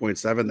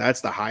 32.7.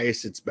 That's the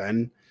highest it's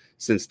been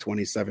since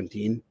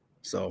 2017.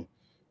 So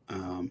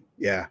I'm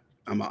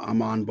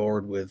on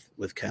board with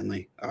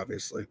Kenley,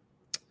 obviously.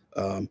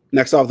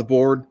 Next off the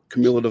board,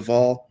 Camilo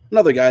Doval,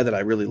 another guy that I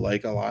really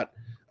like a lot.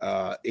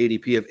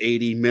 ADP of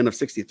 80, min of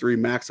 63,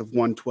 max of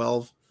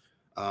 112.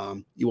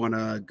 You want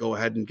to go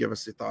ahead and give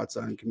us your thoughts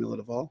on Camilo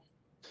Doval?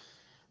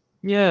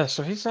 Yeah,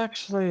 so he's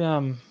actually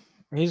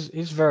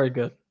He's very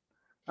good.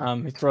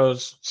 He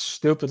throws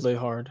stupidly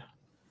hard.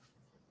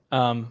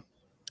 Um,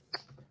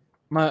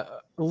 my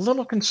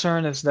little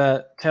concern is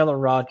that Taylor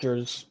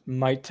Rogers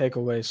might take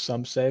away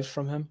some saves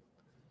from him.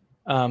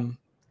 Um,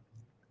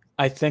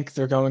 I think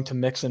they're going to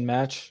mix and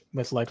match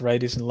with like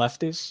righties and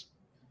lefties.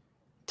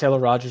 Taylor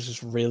Rogers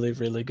is really,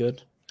 really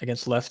good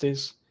against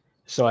lefties.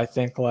 So I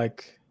think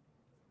like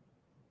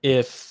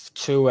if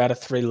 2 out of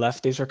 3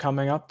 lefties are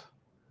coming up,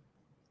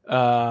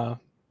 uh,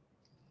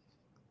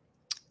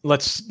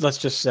 let's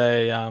just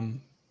say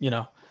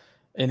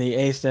in the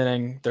 8th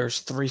inning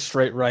there's 3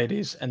 straight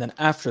righties, and then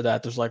after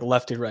that there's like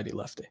lefty, righty,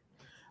 lefty.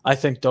 I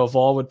think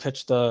Doval would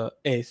pitch the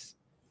 8th,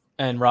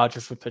 and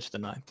Rogers would pitch the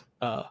 9th.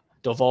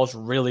 Doval's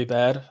really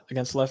bad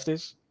against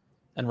lefties,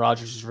 and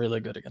Rogers is really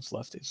good against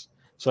lefties.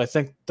 So I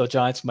think the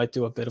Giants might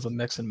do a bit of a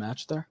mix and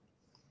match there.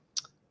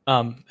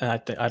 And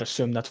I'd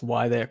assume that's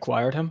why they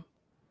acquired him.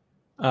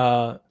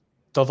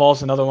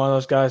 Doval's another one of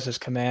those guys. His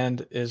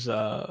command is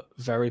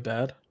very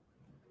bad.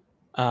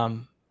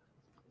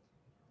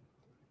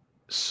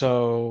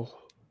 So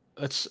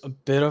it's a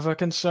bit of a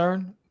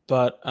concern,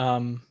 but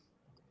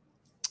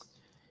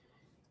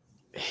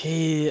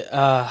he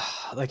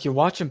like you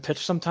watch him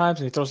pitch sometimes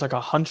and he throws like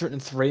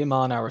 103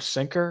 mile an hour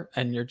sinker,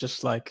 and you're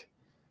just like,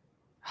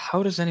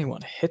 how does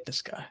anyone hit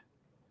this guy?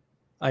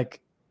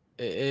 Like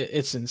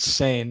it's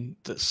insane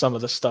that some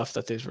of the stuff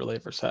that these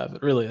relievers have.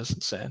 It really is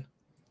insane.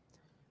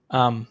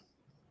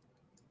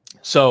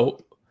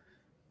 So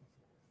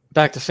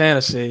back to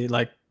fantasy,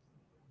 like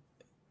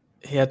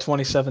he had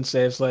 27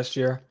 saves last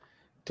year.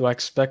 Do I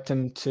expect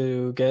him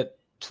to get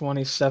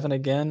 27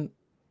 again?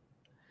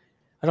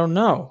 I don't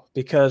know,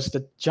 because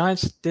the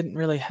Giants didn't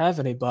really have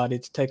anybody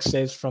to take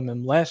saves from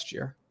him last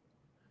year.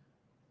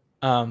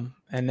 And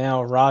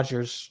now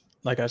Rogers,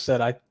 like I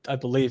said, I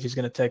believe he's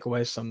going to take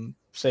away some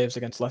saves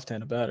against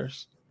left-handed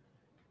batters.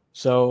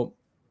 So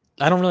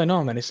I don't really know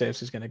how many saves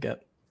he's going to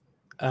get.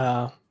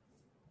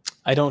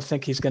 I don't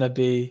think he's going to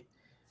be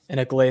an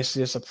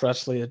Iglesias, a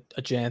Presley,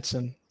 a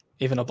Jansen,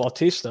 even a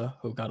Bautista,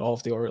 who got all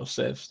of the Orioles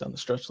saves down the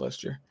stretch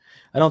last year.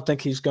 I don't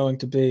think he's going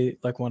to be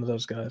like one of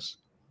those guys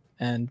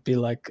and be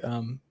like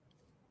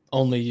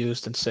only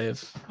used in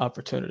save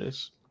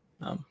opportunities.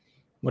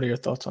 What are your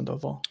thoughts on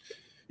Doval?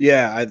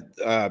 Yeah,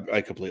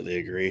 I completely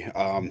agree.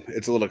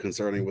 It's a little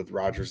concerning with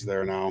Rogers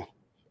there now.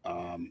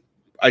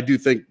 I do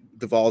think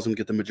Doval's going to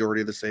get the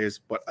majority of the saves,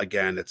 but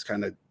again, it's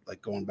kind of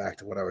like going back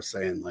to what I was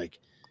saying. Like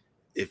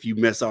if you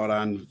miss out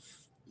on,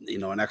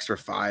 an extra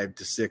 5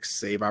 to 6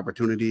 save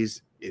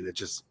opportunities,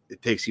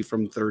 it takes you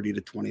from 30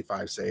 to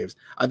 25 saves.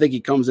 I think he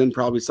comes in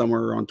probably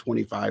somewhere around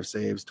 25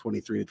 saves,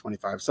 23 to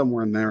 25,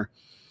 somewhere in there.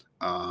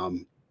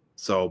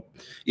 So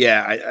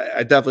yeah,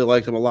 I definitely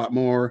liked him a lot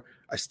more.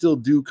 I still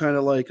do kind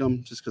of like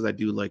him just because I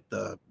do like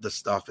the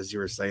stuff, as you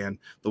were saying.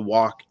 The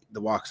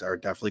walks are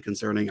definitely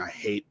concerning. I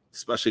hate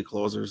especially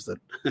closers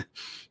that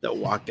that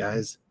walk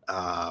guys.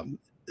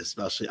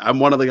 Especially, I'm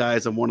one of the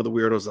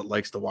weirdos that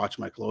likes to watch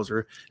my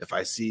closer. If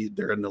I see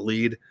they're in the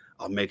lead,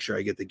 I'll make sure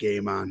I get the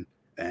game on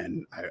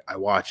and I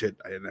watch it.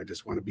 And I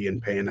just want to be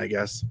in pain, I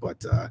guess.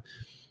 But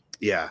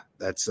yeah,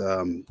 that's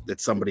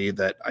somebody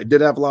that I did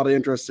have a lot of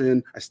interest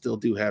in. I still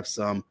do have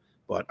some,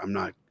 but I'm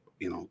not,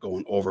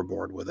 going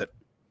overboard with it.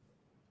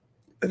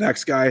 The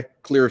next guy,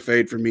 clear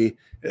fade for me.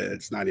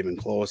 It's not even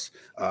close.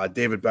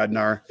 David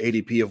Bednar,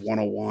 ADP of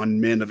 101,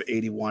 min of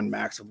 81,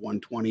 max of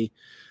 120.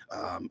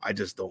 I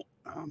just don't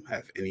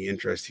have any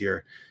interest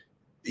here.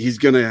 He's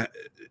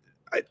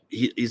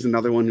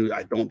another one who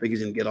I don't think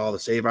he's going to get all the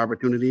save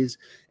opportunities.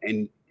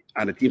 And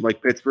on a team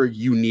like Pittsburgh,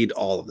 you need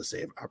all of the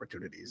save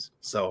opportunities.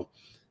 So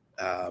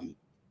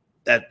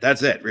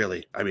that's it,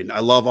 really. I mean, I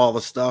love all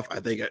the stuff. I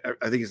think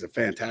he's a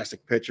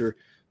fantastic pitcher.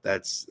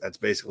 That's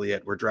basically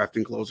it. We're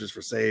drafting closers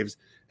for saves,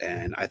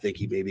 and I think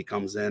he maybe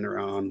comes in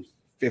around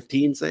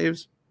 15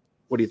 saves.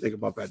 What do you think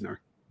about Bednar?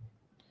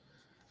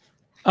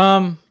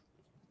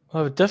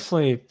 I would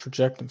definitely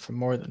project him for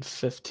more than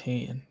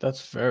 15.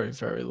 That's very,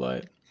 very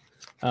light.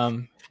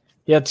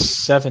 He had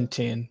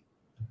 17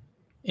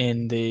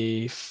 in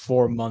the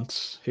 4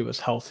 months he was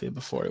healthy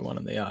before he went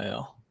in the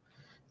IL.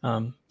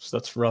 So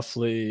that's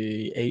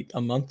roughly 8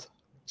 a month.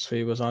 So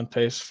he was on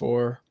pace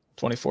for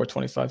 24,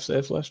 25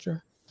 saves last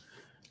year.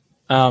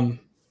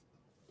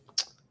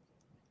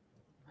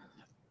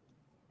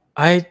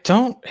 I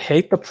don't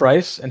hate the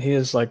price, and he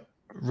is like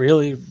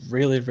really,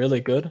 really,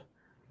 really good.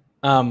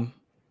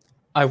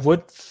 I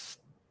would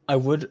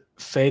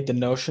fade the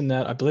notion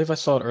that I believe I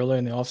saw it earlier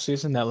in the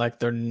offseason that like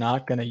they're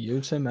not going to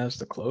use him as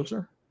the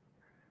closer,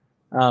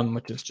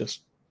 which is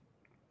just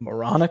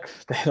moronic.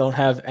 They don't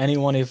have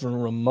anyone even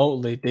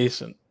remotely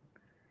decent.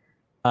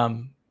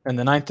 And the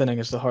 9th inning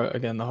is the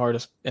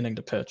hardest inning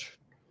to pitch.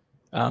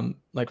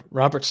 Like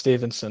Robert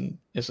Stevenson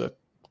is a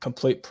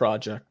complete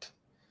project.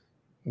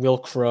 Will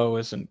Crow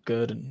isn't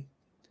good, and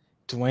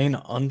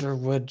Dwayne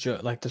Underwood,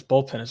 like this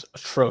bullpen is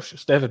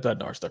atrocious. David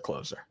Bednar's their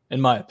closer,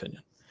 in my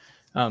opinion.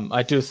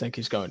 I do think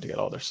he's going to get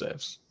all their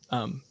saves.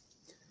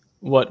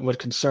 What would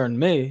concern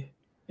me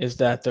is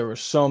that there were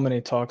so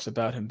many talks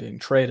about him being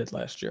traded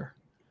last year,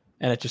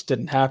 and it just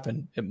didn't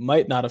happen. It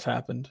might not have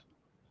happened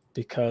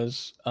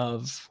because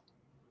of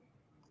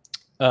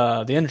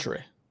the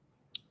injury.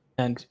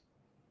 And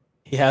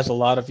he has a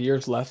lot of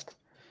years left,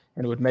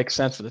 and it would make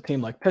sense for the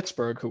team like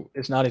Pittsburgh, who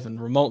is not even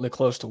remotely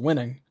close to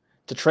winning,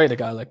 to trade a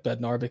guy like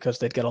Bednar because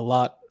they'd get a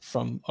lot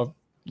from a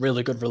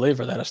really good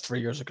reliever that has 3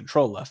 years of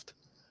control left.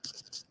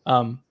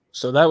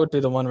 So that would be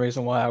the one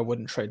reason why I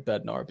wouldn't trade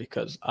Bednar,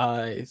 because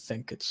I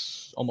think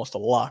it's almost a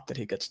lock that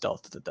he gets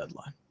dealt at the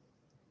deadline.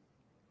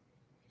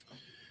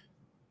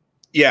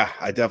 Yeah,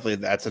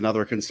 that's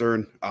another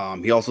concern.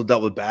 He also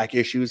dealt with back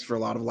issues for a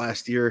lot of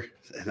last year,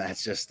 and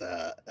that's just,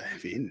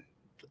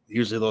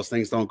 usually those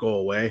things don't go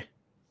away.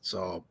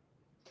 So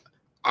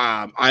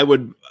I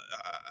would,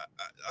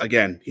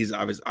 again, he's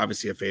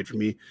obviously a fade for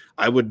me.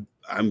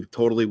 I'm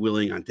totally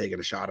willing on taking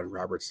a shot on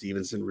Robert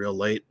Stevenson real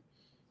late.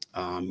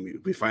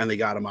 We finally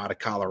got him out of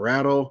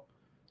Colorado,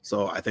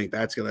 so I think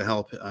that's going to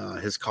help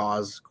his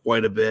cause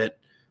quite a bit.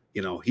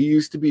 He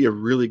used to be a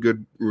really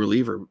good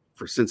reliever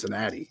for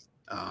Cincinnati.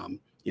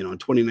 In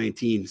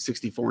 2019,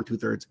 64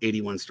 2/3,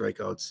 81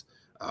 strikeouts,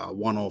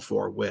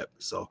 104 whip.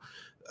 So,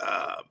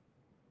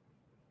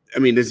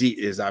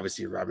 is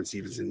obviously Robert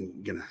Stevenson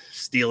going to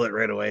steal it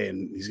right away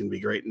and he's going to be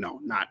great? No,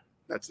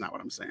 that's not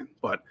what I'm saying.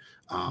 But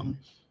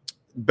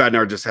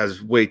Bednar just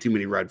has way too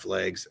many red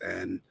flags,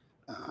 and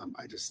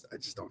I just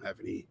don't have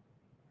any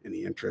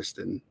interest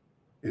in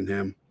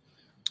him.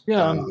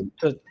 Yeah,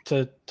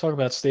 to talk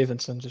about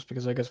Stevenson, just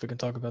because I guess we can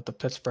talk about the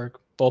Pittsburgh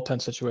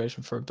bullpen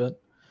situation for a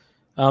bit.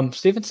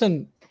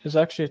 Stevenson is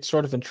actually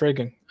sort of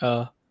intriguing.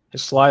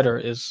 His slider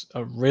is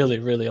a really,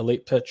 really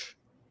elite pitch.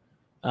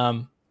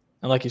 And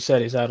like you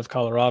said, he's out of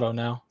Colorado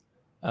now.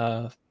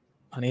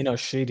 On Eno's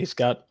sheet, he's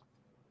got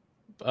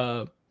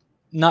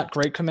not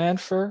great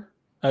command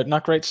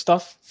not great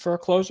stuff for a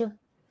closer,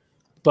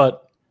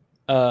 but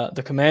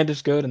the command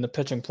is good and the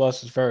pitching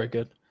plus is very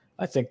good.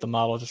 I think the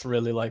model just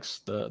really likes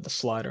the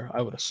slider,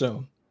 I would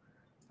assume.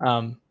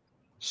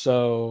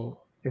 So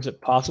is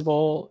it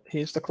possible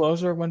he's the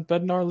closer when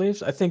Bednar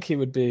leaves? I think he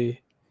would be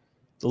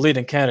the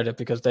leading candidate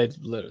because they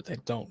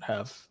don't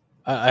have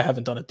 – I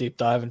haven't done a deep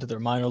dive into their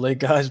minor league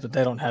guys, but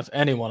they don't have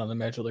anyone on the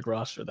major league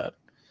roster that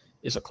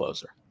is a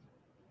closer.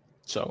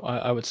 So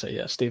I would say,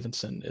 yeah,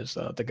 Stevenson is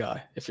the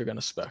guy if you're going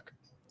to spec.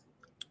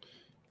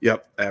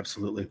 Yep,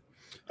 absolutely.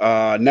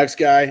 Next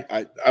guy,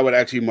 I would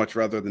actually much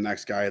rather the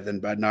next guy than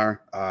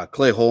Bednar.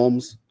 Clay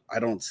Holmes. I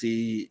don't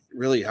see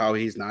really how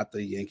he's not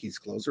the Yankees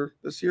closer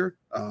this year.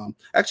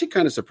 Actually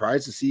kind of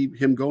surprised to see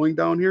him going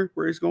down here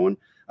where he's going.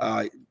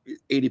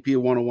 ADP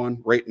of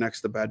 101, right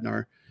next to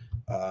Bednar.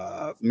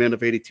 Min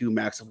of 82,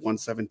 max of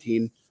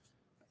 117.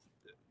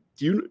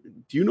 Do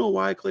you know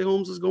why Clay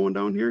Holmes is going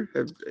down here?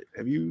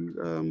 Have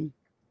you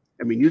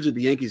usually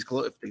the Yankees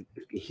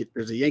if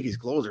there's a Yankees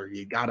closer,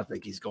 you got to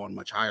think he's going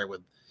much higher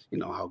with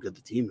how good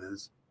the team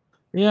is.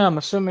 Yeah, I'm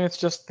assuming it's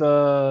just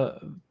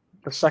the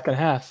second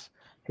half.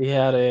 He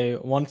had a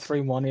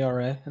 1.31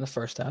 ERA in the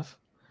first half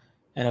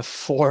and a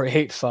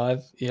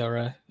 4.85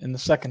 ERA in the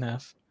second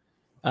half.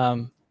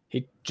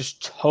 He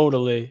just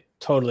totally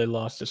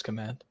lost his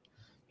command.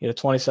 He had a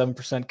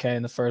 27% K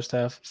in the first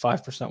half,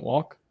 5%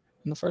 walk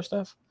in the first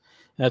half,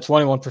 and a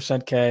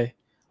 21% K,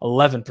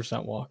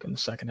 11% walk in the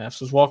second half.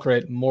 So his walk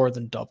rate more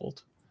than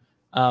doubled.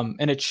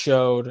 And it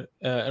showed,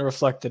 it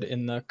reflected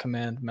in the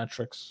command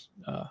metrics,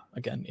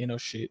 again,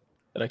 Eno's sheet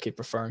that I keep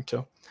referring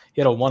to.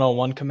 He had a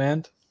 101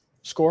 command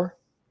score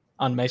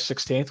on May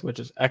 16th, which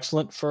is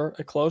excellent for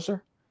a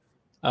closer.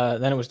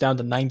 Then it was down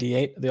to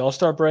 98 at the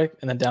All-Star break,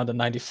 and then down to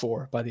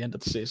 94 by the end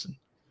of the season,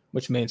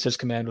 which means his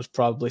command was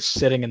probably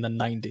sitting in the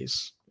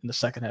 90s in the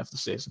second half of the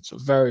season. So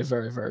very,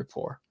 very, very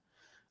poor.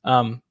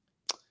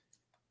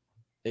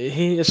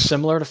 He is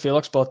similar to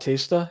Felix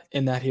Bautista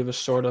in that he was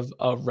sort of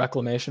a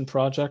reclamation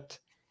project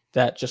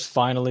that just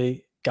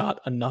finally got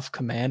enough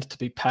command to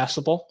be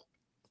passable.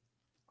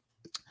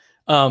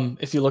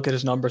 If you look at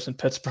his numbers in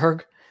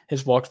Pittsburgh,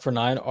 his walks per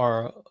nine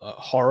are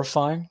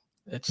horrifying.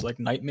 It's like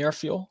nightmare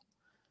fuel.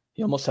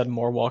 He almost had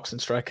more walks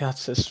and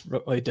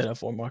strikeouts. He did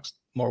have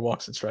more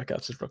walks and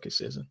strikeouts his rookie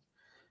season.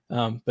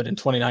 But in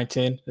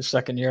 2019, his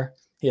second year,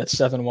 he had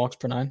 7 walks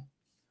per nine.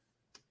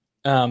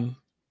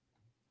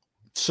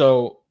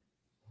 So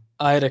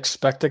I'd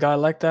expect a guy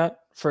like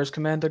that for his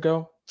command to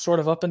go sort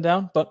of up and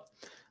down. But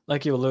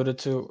like you alluded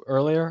to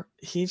earlier,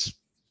 he's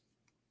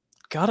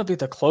got to be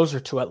the closer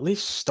to at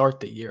least start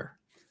the year.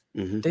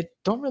 Mm-hmm. They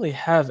don't really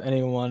have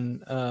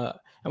anyone, and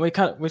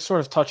we sort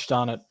of touched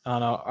on it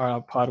on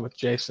our pod with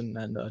Jason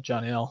and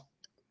Johnny L.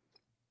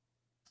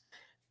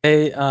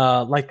 They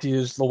like to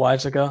use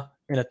Loaizaga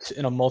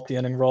in a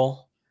multi-inning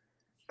role.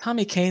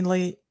 Tommy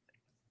Kahnle,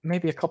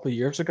 maybe a couple of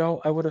years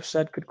ago, I would have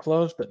said could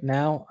close, but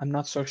now I'm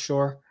not so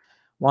sure.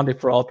 Wandy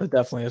Peralta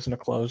definitely isn't a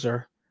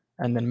closer.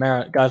 And then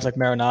guys like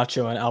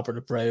Marinaccio and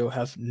Albert Abreu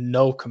have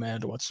no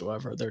command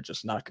whatsoever. They're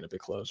just not going to be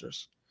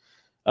closers.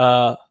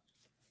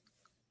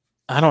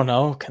 I don't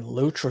know. Can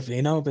Lou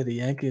Trevino be the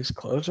Yankees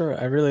closer?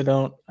 I really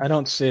don't. I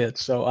don't see it.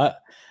 So I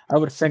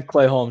would think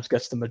Clay Holmes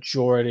gets the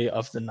majority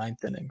of the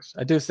ninth innings.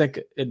 I do think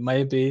it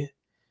may be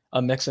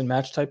a mix and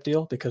match type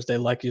deal because they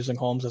like using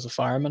Holmes as a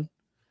fireman.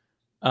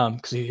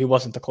 Because he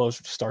wasn't the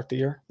closer to start the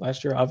year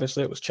last year.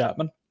 Obviously, it was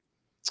Chapman.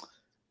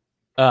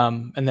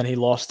 And then he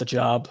lost the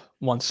job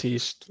once he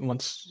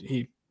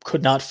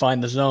could not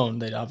find the zone.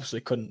 They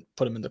obviously couldn't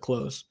put him in the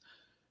close.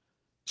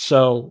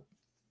 So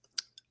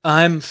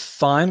I'm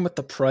fine with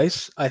the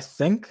price, I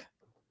think.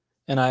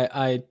 And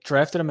I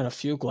drafted him in a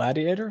few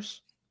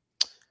gladiators.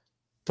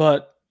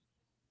 But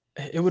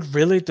it would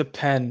really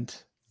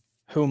depend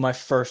who my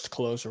first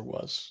closer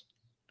was.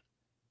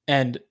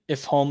 And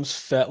if Holmes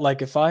felt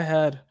like if I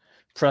had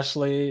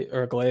Presley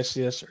or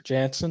Iglesias or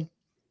Jansen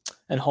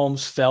and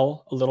Holmes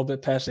fell a little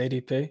bit past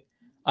ADP,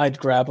 I'd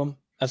grab him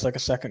as like a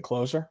second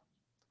closer.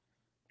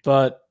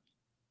 But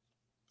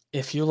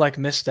if you like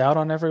missed out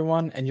on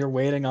everyone and you're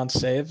waiting on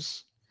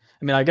saves,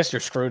 I mean, I guess you're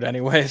screwed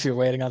anyway if you're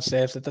waiting on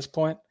saves at this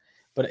point.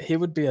 But he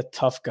would be a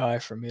tough guy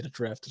for me to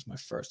draft as my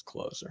first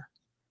closer.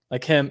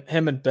 Like him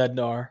and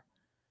Bednar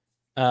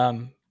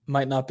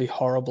might not be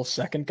horrible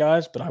second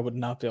guys, but I would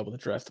not be able to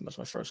draft him as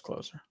my first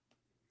closer.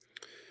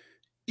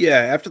 Yeah,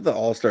 after the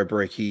All-Star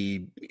break,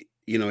 he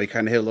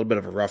kind of hit a little bit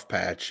of a rough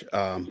patch.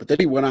 But then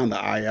he went on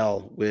the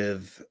IL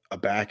with a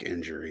back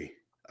injury.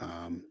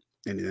 And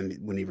then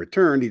when he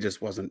returned, he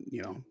just wasn't,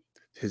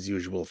 his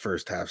usual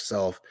first half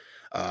self.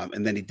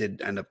 And then he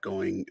did end up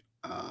going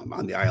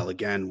on the IL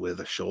again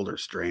with a shoulder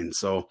strain.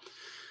 So,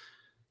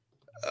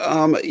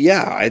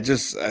 I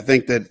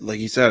think that, like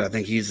you said, I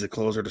think he's the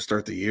closer to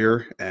start the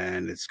year,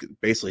 and it's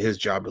basically his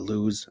job to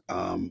lose.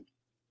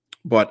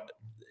 But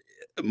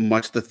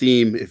much the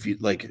theme, if you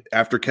like,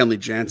 after Kenley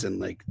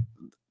Jansen,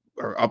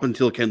 or up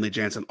until Kenley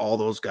Jansen, all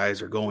those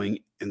guys are going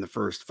in the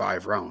first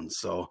 5 rounds.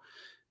 So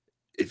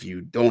if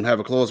you don't have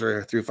a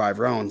closer through 5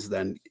 rounds,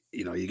 then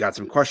you got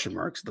some question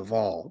marks.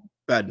 Duvall,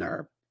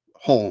 Bednar,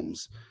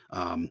 Holmes.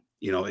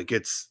 It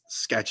gets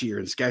sketchier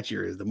and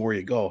sketchier the more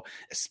you go,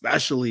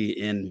 especially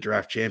in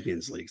draft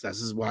champions leagues.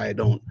 This is why I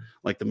don't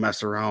like to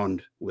mess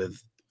around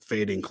with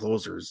fading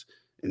closers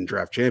in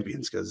draft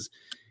champions, because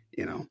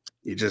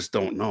you just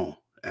don't know.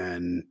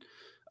 And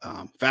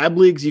fab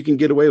leagues, you can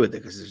get away with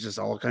it because there's just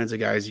all kinds of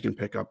guys you can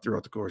pick up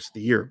throughout the course of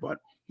the year, but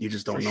you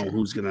just don't know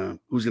who's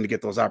gonna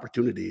get those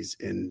opportunities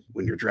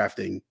when you're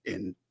drafting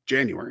in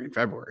January and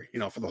February,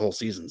 for the whole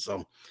season.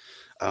 So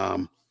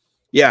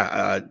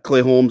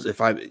Clay Holmes,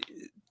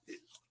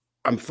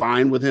 I'm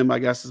fine with him, I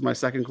guess, as my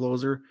second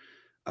closer.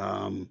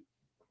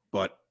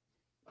 But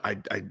I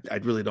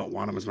really don't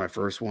want him as my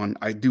first one.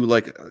 I do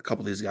like a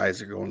couple of these guys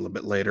that are going a little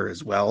bit later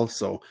as well.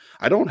 So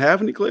I don't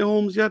have any Clay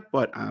Holmes yet,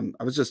 but I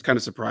was just kind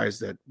of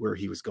surprised at where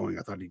he was going.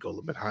 I thought he'd go a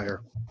little bit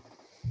higher.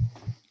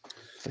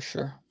 For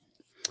sure.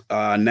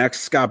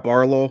 Next, Scott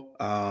Barlow,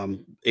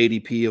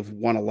 ADP of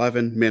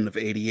 111, min of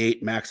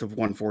 88, max of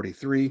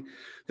 143.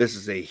 This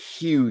is a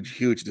huge,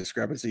 huge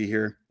discrepancy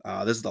here.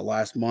 This is the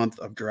last month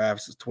of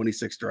drafts, it's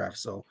 26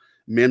 drafts. So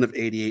min of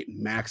 88,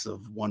 max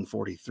of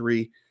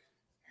 143.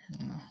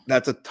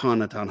 That's a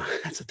ton of picks.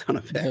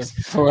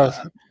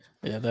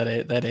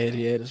 That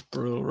 88 is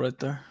brutal right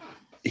there.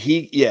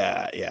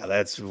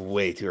 That's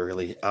way too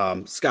early.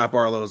 Scott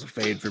Barlow is a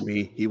fade for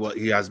me.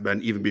 He has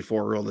been even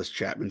before Aroldis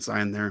Chapman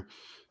signed there.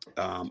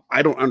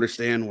 I don't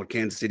understand what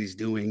Kansas City's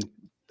doing.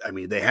 I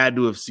mean, they had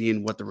to have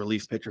seen what the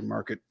relief pitcher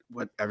market,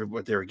 what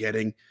they were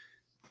getting.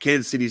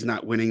 Kansas City's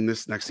not winning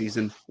this next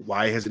season.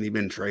 Why hasn't he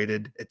been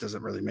traded? It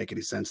doesn't really make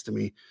any sense to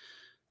me.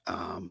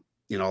 A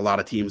lot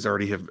of teams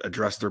already have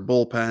addressed their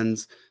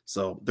bullpens,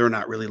 so they're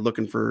not really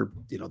looking for,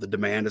 the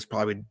demand is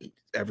probably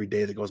every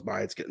day that goes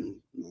by, it's getting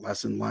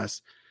less and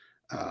less.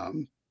 I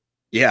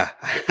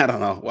don't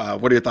know.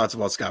 What are your thoughts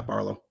about Scott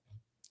Barlow?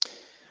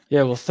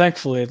 Yeah, well,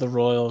 thankfully the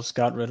Royals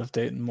got rid of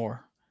Dayton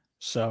Moore.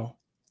 So,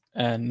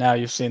 and now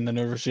you've seen the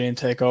new regime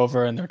take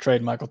over, and they're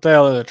trading Michael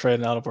Taylor, they're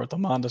trading Alberto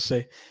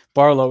Mondesi.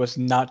 Barlow is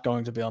not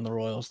going to be on the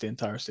Royals the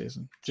entire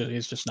season.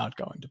 He's just not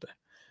going to be.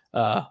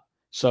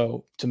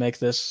 So to make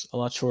this a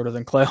lot shorter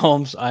than Clay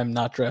Holmes, I'm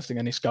not drafting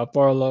any Scott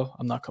Barlow.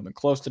 I'm not coming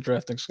close to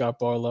drafting Scott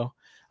Barlow.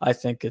 I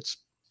think it's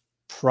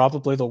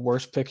probably the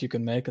worst pick you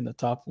can make in the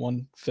top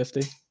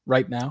 150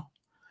 right now.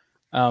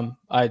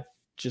 I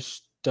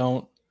just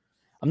don't.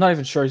 I'm not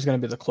even sure he's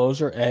going to be the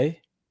closer, A,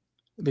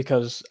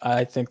 because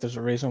I think there's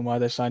a reason why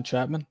they signed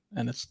Chapman,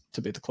 and it's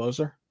to be the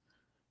closer.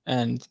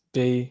 And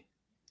B,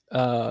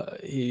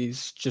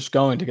 he's just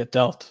going to get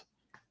dealt.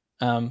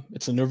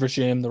 It's a new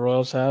regime the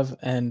Royals have,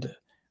 and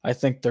I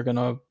think they're going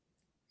to,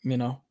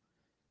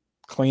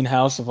 clean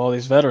house of all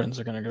these veterans.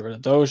 They're going to get rid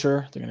of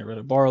Dozier. They're going to get rid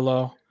of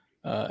Barlow.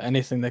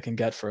 Anything they can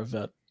get for a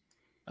vet,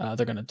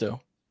 they're going to do.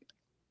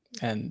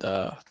 And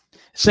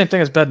same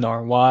thing as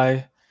Bednar.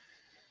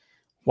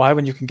 Why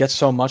when you can get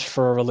so much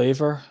for a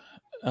reliever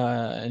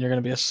and you're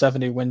going to be a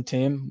 70-win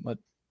team, but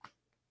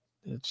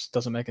it just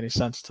doesn't make any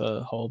sense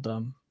to hold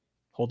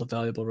a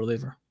valuable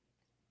reliever.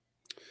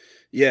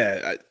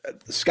 Yeah,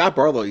 Scott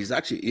Barlow, he's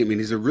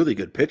a really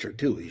good pitcher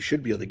too. He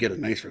should be able to get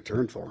a nice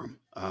return for him.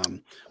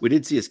 We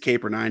did see his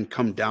K/9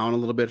 come down a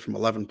little bit from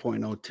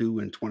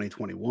 11.02 in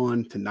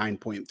 2021 to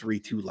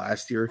 9.32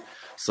 last year.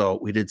 So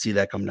we did see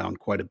that come down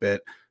quite a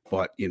bit.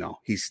 but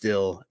he's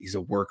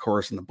a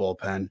workhorse in the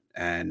bullpen,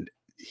 and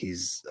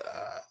he's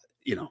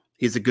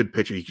he's a good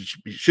pitcher. You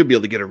should be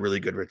able to get a really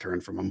good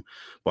return from him.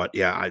 But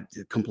yeah,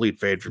 complete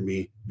fade for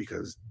me,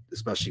 because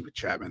especially with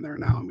Chapman there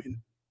now, I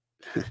mean,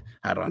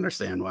 I don't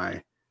understand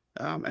why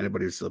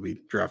anybody would still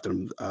be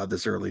drafting him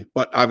this early.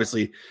 But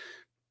obviously,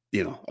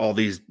 all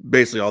these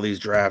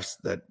drafts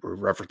that were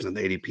referenced in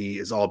the ADP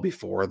is all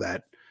before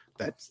that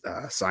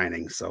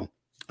signing. So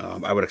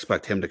I would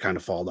expect him to kind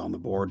of fall down the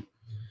board.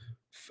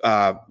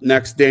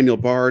 Next, Daniel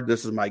Bard.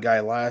 This is my guy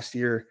last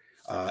year.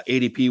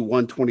 ADP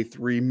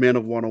 123, min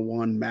of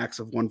 101, max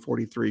of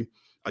 143.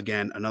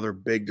 Again, another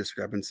big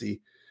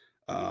discrepancy.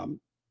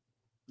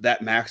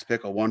 That max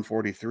pick of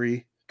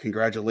 143.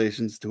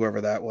 Congratulations to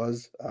whoever that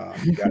was.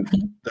 Got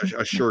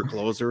a sure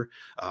closer.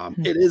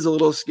 It is a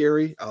little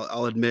scary,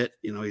 I'll admit.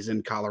 He's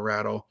in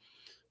Colorado,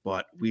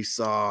 but we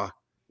saw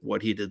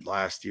what he did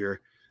last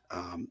year.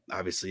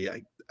 Obviously,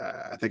 I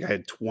think I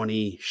had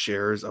 20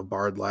 shares of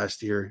Bard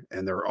last year,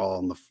 and they're all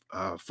in the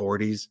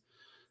 40s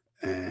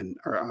and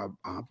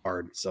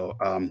Bard. So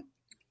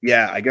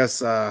yeah, I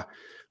guess I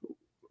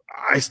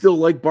still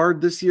like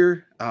Bard this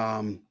year.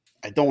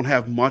 I don't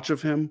have much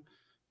of him,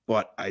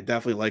 but I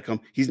definitely like him.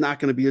 He's not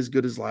going to be as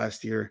good as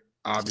last year,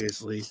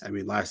 obviously. I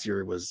mean, last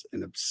year was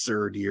an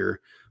absurd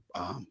year,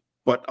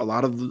 but a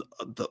lot of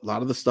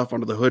the stuff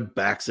under the hood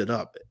backs it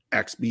up.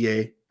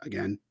 XBA,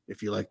 again,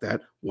 if you like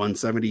that,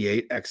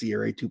 178,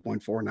 xERA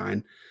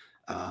 2.49.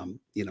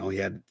 He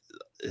had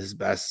his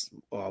best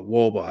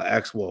WOBA,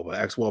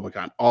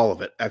 xWOBA, all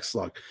of it,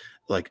 xSlug,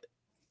 like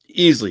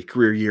easily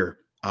career year.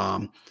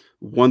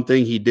 One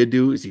thing he did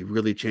do is he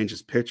really changed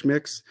his pitch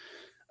mix.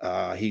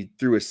 He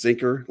threw a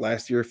sinker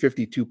last year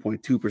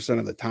 52.2%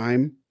 of the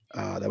time.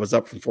 That was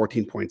up from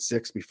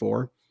 14.6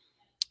 before.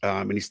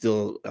 And he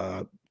still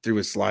threw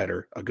his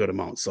slider a good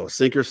amount. So a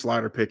sinker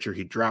slider pitcher.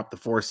 He dropped the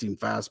four-seam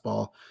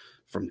fastball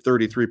from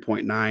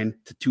 33.9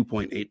 to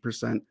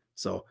 2.8%.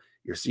 So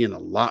you're seeing a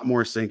lot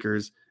more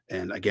sinkers.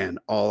 And again,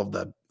 all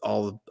the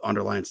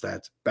underlying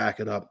stats back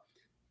it up.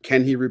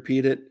 Can he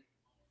repeat it?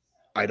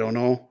 I don't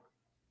know.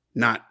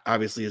 Not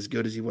obviously as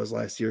good as he was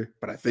last year,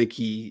 but I think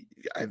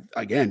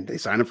they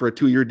signed him for a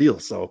 2-year deal.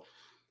 So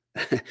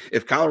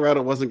if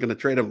Colorado wasn't going to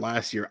trade him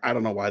last year, I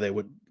don't know why they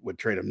would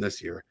trade him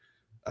this year.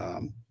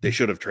 They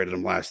should have traded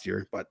him last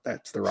year, but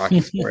that's the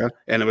Rockies for you.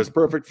 And it was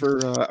perfect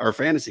for our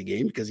fantasy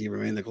game because he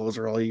remained the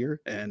closer all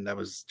year, and that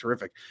was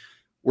terrific.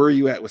 Where are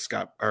you at with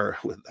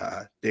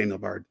Daniel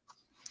Bard?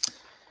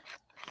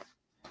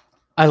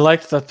 I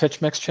liked the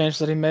pitch mix change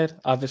that he made.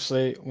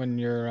 Obviously, when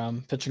you're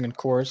pitching in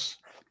course,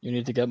 you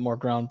need to get more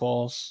ground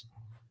balls,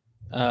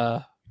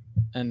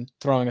 and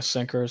throwing a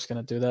sinker is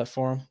going to do that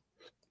for him.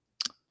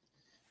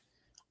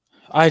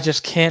 I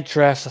just can't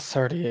draft a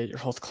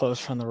 38-year-old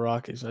closer from the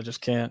Rockies. I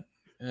just can't.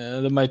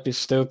 That might be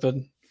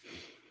stupid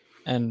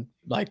and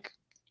like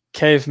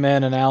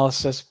caveman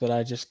analysis, but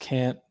I just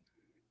can't.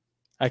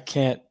 I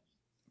can't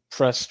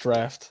press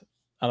draft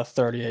on a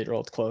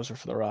 38-year-old closer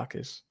for the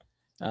Rockies.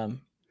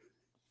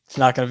 It's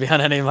not going to be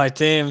on any of my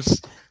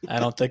teams. I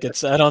don't think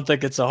it's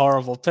a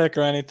horrible pick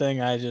or anything.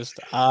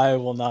 I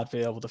will not be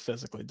able to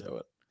physically do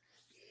it.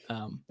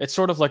 It's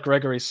sort of like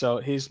Gregory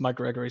Soto. He's my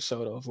Gregory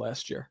Soto of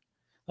last year.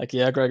 Like,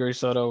 yeah, Gregory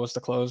Soto was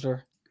the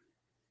closer,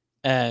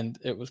 and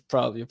it was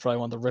you probably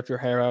wanted to rip your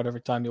hair out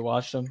every time you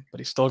watched him, but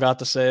he still got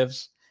the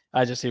saves.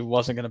 He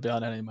wasn't going to be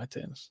on any of my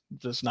teams.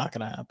 Just not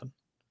going to happen.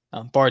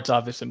 Bard's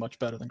obviously much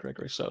better than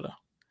Gregory Soto,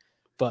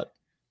 but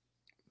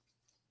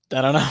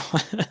I don't know.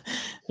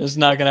 Just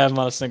not going to have him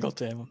on a single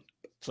team. I'm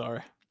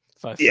sorry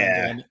if I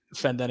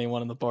offend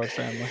anyone in the Bard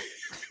family.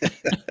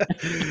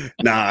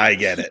 No, I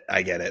get it.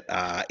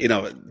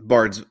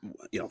 Bard's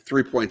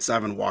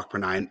 3.7 walk per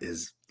 9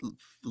 is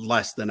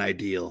less than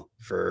ideal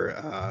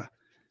for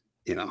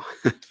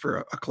for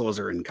a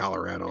closer in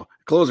Colorado.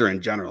 Closer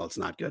in general, it's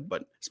not good,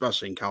 but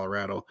especially in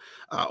Colorado,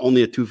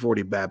 only a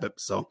 240 BABIP.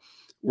 So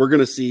we're going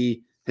to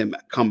see him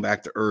come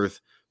back to earth,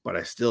 but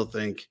I still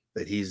think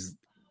that he's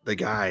the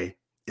guy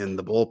in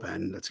the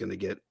bullpen that's going to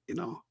get,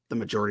 the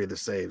majority of the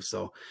saves.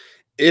 So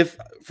if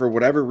for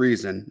whatever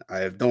reason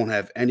I don't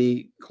have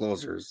any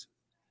closers,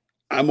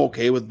 I'm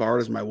okay with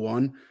Bard as my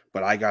one,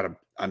 but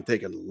I'm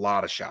taking a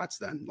lot of shots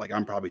then. Like,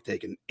 I'm probably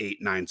taking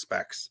 8-9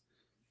 specs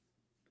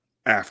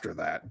after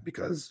that,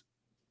 because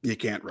you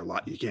can't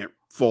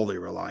fully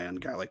rely on a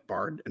guy like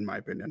Bard, in my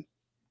opinion.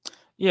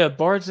 Yeah,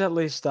 Bard's at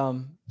least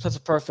that's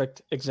a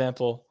perfect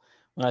example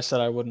when I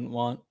said I wouldn't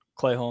want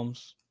Clay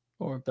Holmes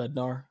or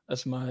Bednar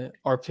as my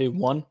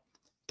RP1.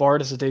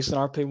 Bard is a decent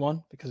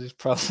RP1 because he's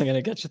probably going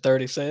to get you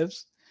 30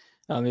 saves,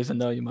 even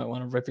though you might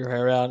want to rip your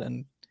hair out.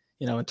 And,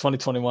 in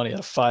 2021, he had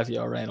a 5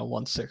 ERA and a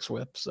 1.6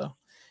 whip. So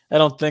I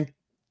don't think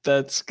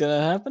that's going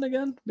to happen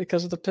again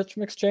because of the pitch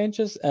mix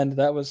changes. And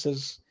that was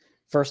his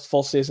first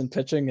full season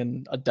pitching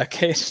in a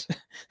decade.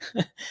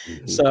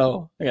 Mm-hmm.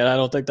 So, again, I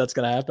don't think that's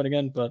going to happen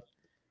again, but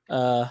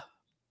the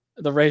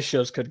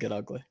ratios could get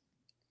ugly.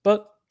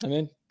 But,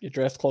 you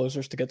draft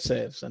closers to get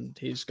saves, and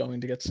he's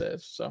going to get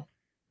saves. So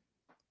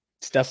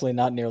it's definitely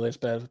not nearly as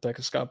bad as a pick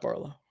of Scott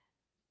Barlow.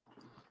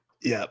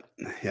 Yep.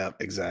 Yep.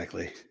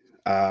 Exactly.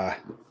 Uh,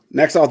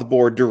 Next off the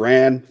board,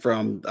 Duran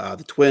from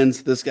the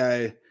Twins. This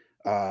guy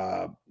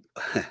uh,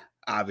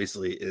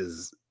 obviously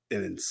is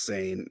an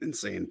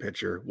insane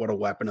pitcher. What a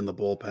weapon in the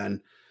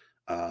bullpen.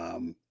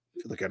 If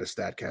you look at a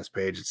StatCast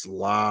page, it's a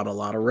lot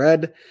of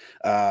red.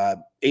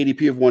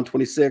 ADP of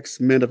 126,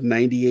 min of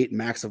 98,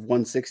 max of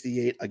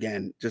 168.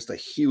 Again, just a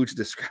huge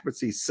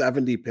discrepancy.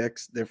 70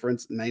 picks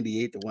difference,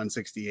 98 to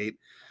 168.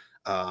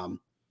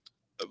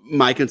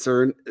 My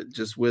concern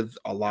just with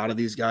a lot of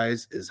these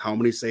guys is how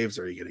many saves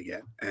are you going to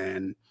get?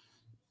 And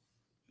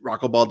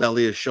Rocco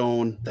Baldelli has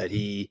shown that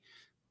he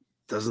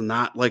does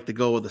not like to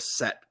go with a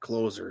set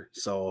closer.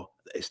 So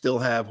they still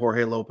have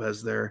Jorge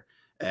Lopez there.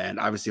 And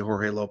obviously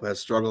Jorge Lopez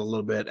struggled a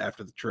little bit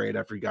after the trade,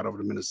 after he got over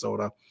to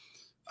Minnesota.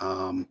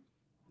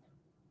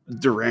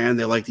 Duran,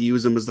 they like to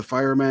use him as the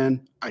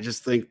fireman. I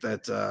just think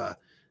that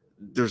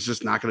there's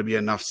just not going to be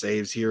enough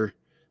saves here.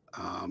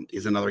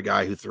 He's another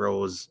guy who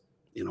throws,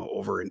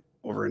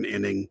 over an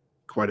inning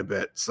quite a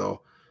bit.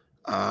 So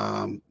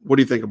what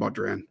do you think about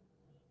Duran?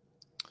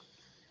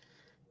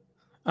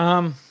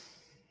 I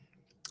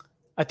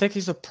think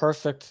he's a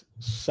perfect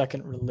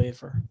second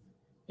reliever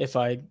if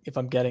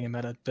I'm getting him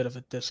at a bit of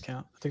a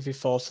discount. I think if he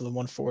falls to the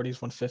 140s,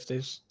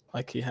 150s,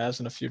 like he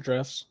has in a few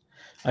drafts,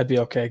 I'd be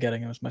okay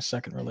getting him as my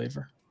second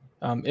reliever.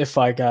 If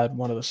I got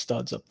one of the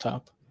studs up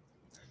top.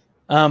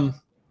 Again,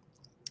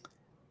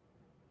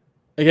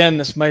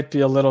 this might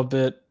be a little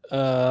bit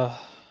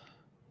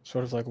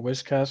sort of like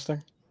wish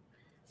casting,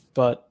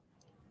 but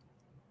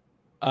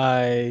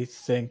I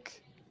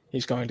think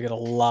he's going to get a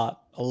lot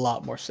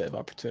more save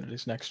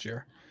opportunities next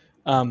year.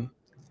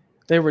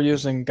 They were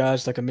using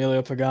guys like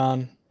Emilio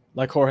Pagan,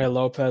 like Jorge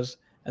Lopez,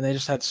 and they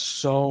just had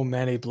so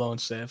many blown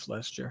saves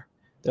last year.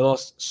 They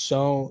lost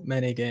so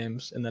many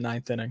games in the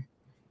ninth inning.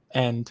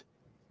 And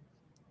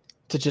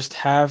to just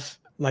have,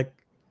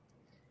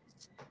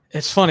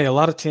 it's funny, a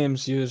lot of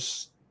teams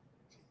use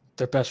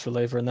their best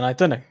reliever in the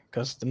ninth inning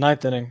because the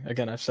ninth inning,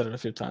 again, I've said it a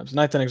few times, the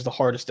ninth inning is the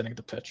hardest inning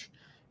to pitch.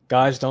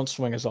 Guys don't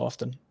swing as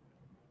often.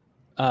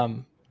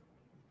 And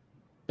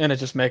it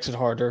just makes it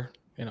harder.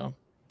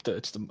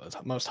 It's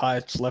the most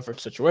highest leverage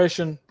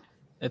situation.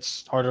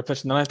 It's harder to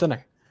pitch in the ninth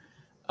inning.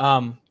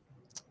 And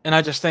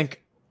I just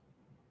think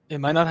it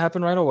might not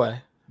happen right away.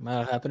 It might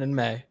not happen in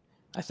May.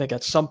 I think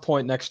at some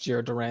point next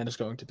year, Duran is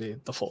going to be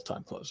the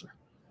full-time closer.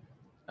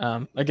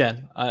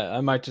 Again,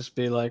 I might just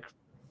be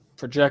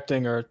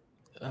projecting or,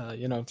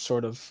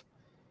 sort of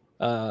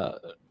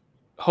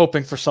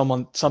hoping for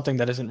something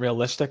that isn't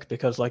realistic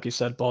because, like you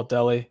said,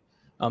 Baldelli,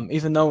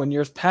 even though in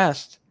years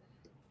past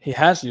he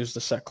has used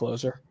a set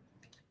closer,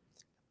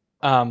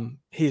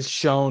 he's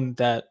shown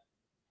that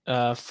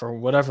for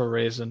whatever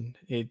reason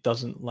he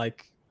doesn't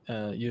like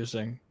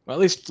using, well,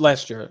 at least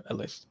last year,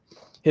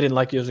 he didn't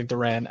like using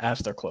Duran as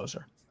their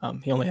closer.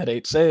 He only had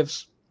 8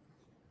 saves.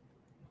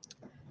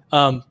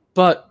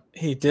 But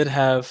he did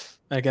have,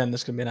 again,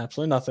 this could mean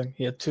absolutely nothing.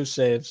 He had 2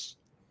 saves.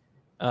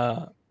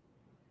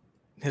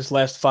 His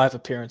last 5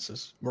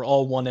 appearances were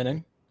all 1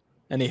 inning,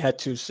 and he had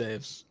 2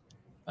 saves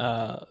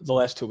the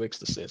last 2 weeks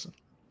of the season.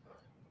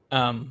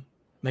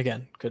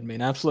 Again, could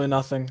mean absolutely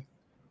nothing.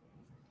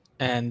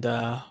 And,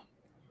 sorry,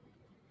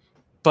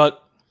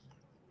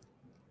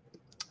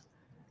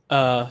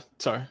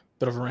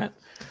 bit of a rant.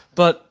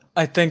 But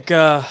I think,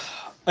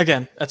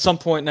 again, at some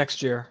point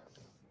next year,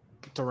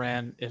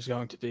 Duran is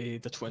going to be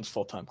the Twins'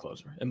 full-time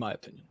closer, in my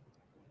opinion.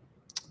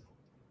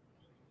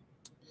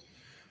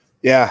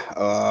 Yeah,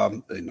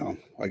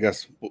 I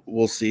guess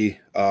we'll see.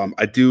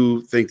 I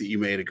do think that you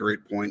made a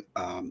great point.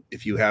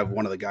 If you have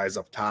one of the guys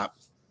up top,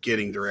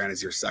 getting Duran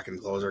as your second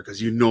closer,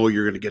 because you're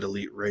going to get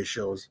elite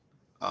ratios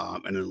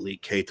and an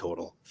elite K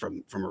total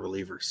from a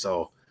reliever.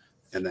 So,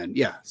 and then,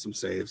 some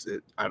saves.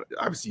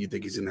 Obviously, you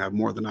think he's going to have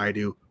more than I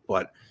do,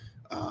 but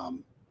I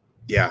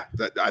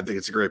think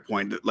it's a great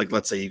point.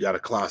 Let's say you got a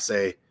Class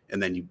A,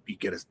 and then you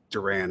get a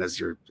Duran as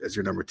your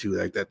number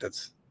 2.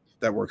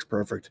 That works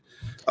perfect.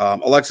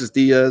 Alexis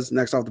Diaz,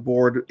 next off the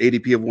board,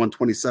 ADP of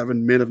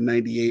 127, min of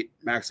 98,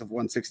 max of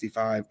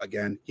 165.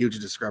 Again, huge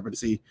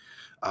discrepancy.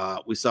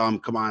 We saw him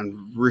come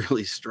on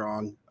really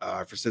strong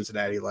for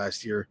Cincinnati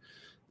last year.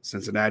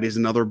 Cincinnati is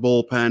another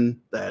bullpen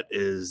that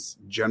is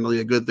generally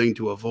a good thing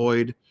to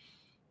avoid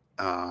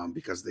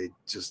because they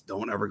just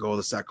don't ever go with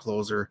a set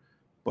closer.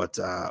 But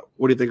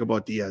what do you think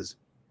about Diaz?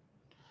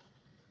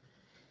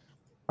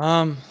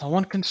 The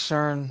one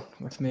concern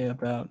with me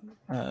about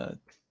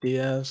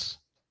Diaz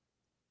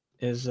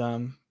is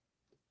I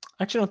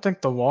actually don't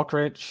think the walk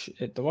rate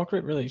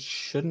really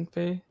shouldn't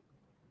be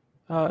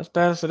as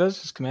bad as it is.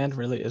 His command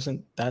really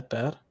isn't that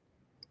bad.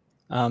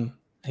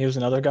 He was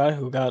another guy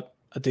who got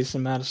a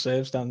decent amount of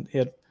saves. He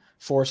had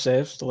 4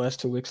 saves the last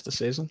 2 weeks of the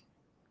season.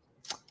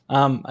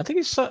 I think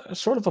he's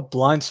sort of a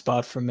blind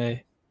spot for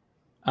me.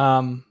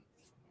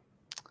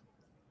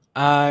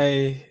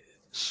 I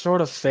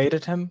sort of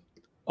faded him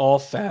all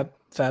fab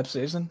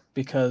season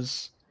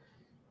because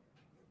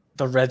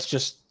the Reds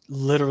just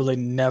literally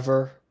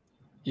never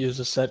use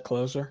a set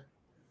closer,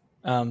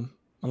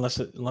 unless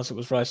it was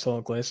Raisel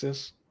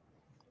Iglesias.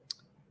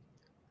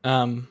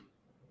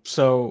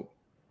 So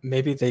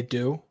maybe they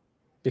do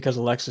because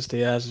Alexis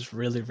Diaz is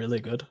really, really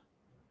good.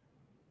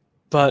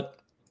 But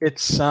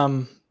it's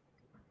too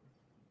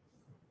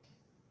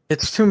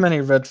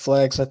many red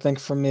flags, I think,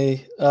 for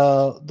me.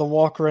 The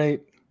walk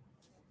rate,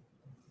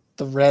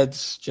 the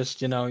Reds,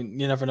 just, you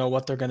never know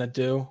what they're going to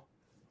do.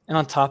 And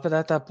on top of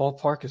that, that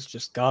ballpark is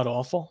just god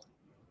awful.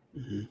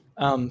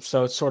 Mm-hmm.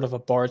 So it's sort of a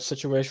barred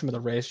situation where the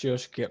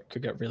ratios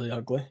could get really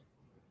ugly.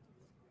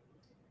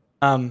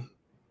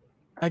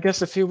 I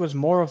guess if he was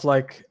more of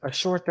like a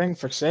sure thing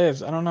for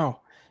saves, I don't know.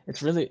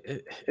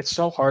 It's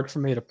so hard for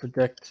me to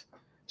predict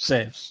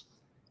saves.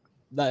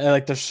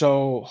 Like they're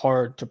so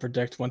hard to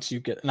predict once you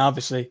get. And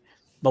obviously,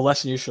 the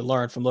lesson you should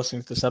learn from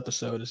listening to this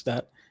episode is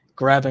that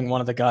grabbing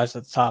one of the guys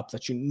at the top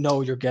that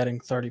you're getting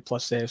 30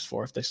 plus saves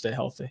for if they stay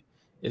healthy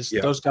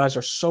those guys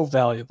are so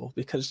valuable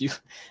because you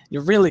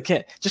really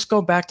can't just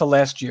go back to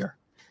last year.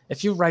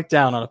 If you write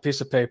down on a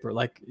piece of paper,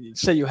 like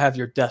say you have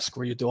your desk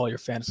where you do all your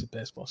fantasy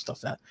baseball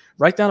stuff,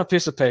 write down a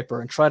piece of paper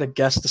and try to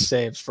guess the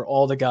saves for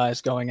all the guys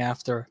going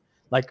after,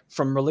 like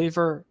from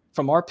reliever,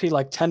 from RP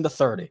like 10 to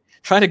 30.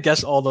 Try to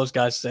guess all those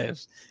guys'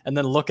 saves and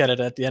then look at it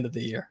at the end of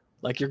the year.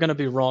 Like you're going to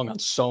be wrong on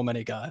so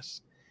many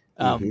guys.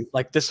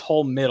 Like this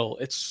whole middle,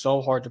 it's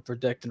so hard to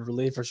predict, and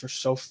relievers are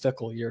so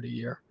fickle year to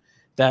year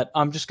that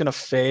I'm just going to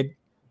fade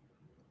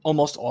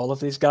almost all of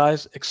these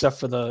guys except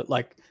for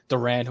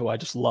Duran, who I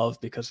just love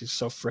because he's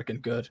so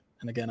freaking good.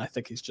 And again, I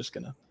think he's just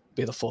going to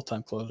be the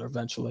full-time closer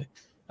eventually.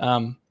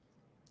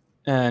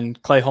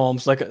 And Clay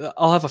Holmes, like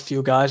I'll have a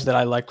few guys that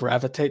I like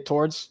gravitate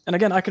towards. And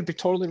again, I could be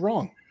totally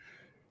wrong.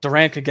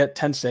 Duran could get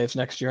 10 saves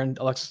next year and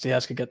Alexis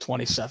Diaz could get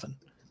 27.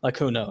 Like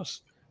who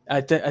knows?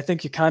 I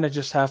think you kind of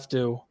just have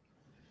to,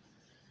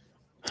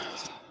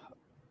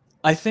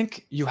 I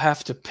think you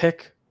have to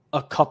pick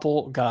a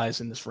couple guys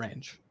in this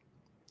range.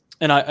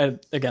 And I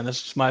again, this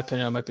is just my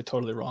opinion. I might be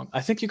totally wrong. I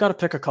think you got to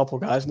pick a couple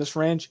guys in this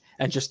range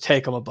and just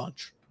take them a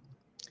bunch.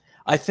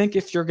 I think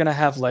if you're going to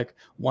have like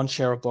 1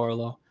 share of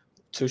Barlow,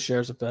 2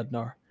 shares of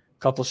Bednar,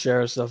 couple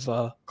shares of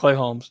Clay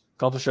Holmes,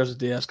 couple shares of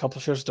Diaz,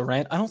 couple shares of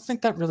Durant, I don't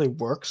think that really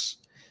works.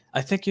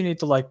 I think you need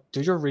to like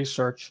do your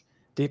research,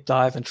 deep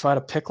dive, and try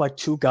to pick like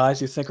 2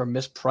 guys you think are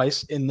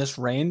mispriced in this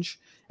range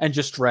and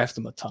just draft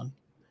them a ton.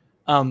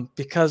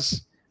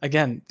 Because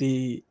again,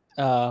 the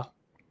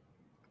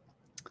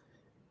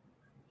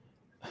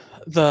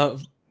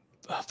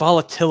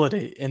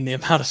volatility in the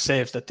amount of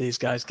saves that these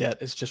guys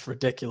get is just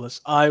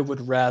ridiculous. I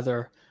would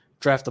rather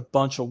draft a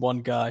bunch of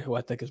one guy who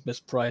I think is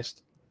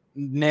mispriced,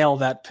 nail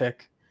that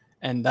pick,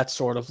 and that's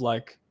sort of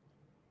like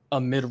a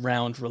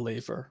mid-round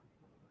reliever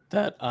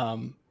that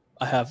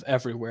I have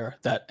everywhere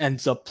that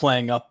ends up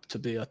playing up to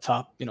be a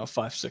top,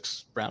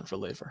 5-6 round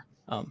reliever.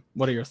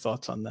 What are your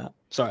thoughts on that?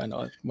 Sorry, I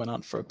know I went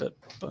on for a bit,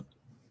 but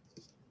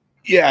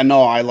yeah,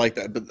 no, I like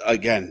that. But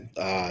again,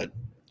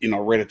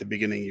 right at the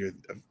beginning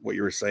of what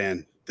you were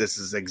saying, this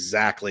is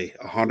exactly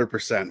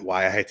 100%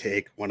 why I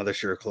take one of the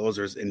sure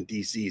closers in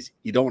DCs.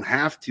 You don't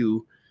have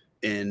to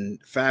in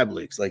Fab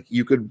Leagues. Like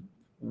you could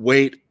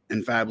wait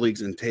in Fab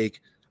Leagues and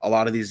take a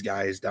lot of these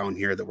guys down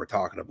here that we're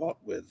talking about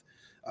with,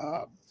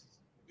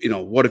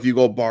 what if you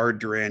go Bard,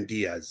 Duran,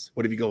 Diaz?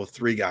 What if you go with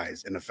 3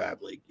 guys in a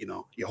Fab League?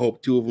 You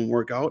hope 2 of them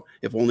work out.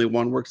 If only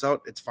 1 works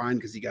out, it's fine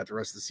because you got the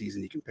rest of the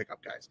season. You can pick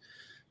up guys.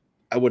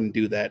 I wouldn't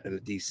do that in a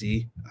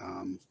DC.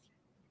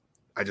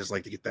 I just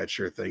like to get that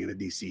sure thing in a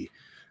DC.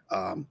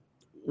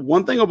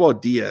 One thing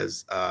about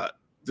Diaz,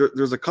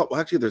 there's a couple,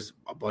 actually there's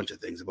a bunch of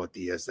things about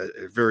Diaz that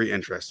are very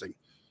interesting.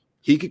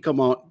 He could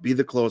come out, be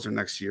the closer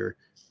next year,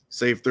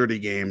 save 30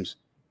 games,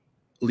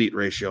 elite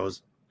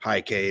ratios,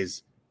 high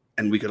Ks,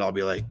 and we could all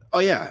be like, oh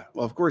yeah,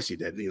 well, of course he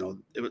did.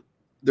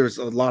 There's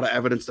a lot of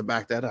evidence to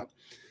back that up.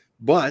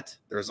 But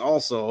there's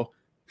also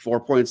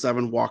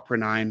 4.7 walk per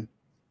 9,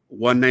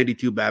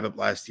 192 BABIP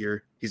last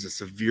year. He's a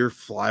severe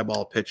fly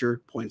ball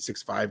pitcher,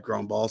 0.65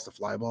 ground balls to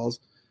fly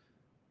balls.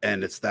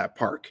 And it's that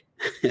park.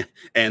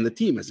 And the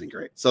team isn't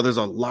great. So there's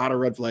a lot of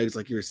red flags,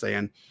 like you were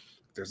saying.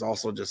 There's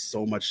also just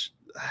so much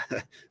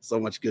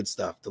good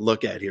stuff to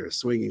look at here.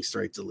 Swinging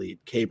strikes elite,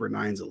 Caber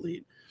 9's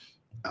elite.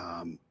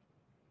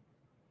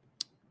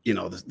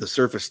 The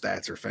surface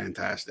stats are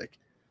fantastic.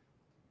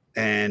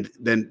 And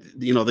then,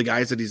 the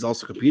guys that he's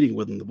also competing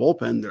with in the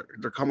bullpen,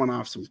 they're coming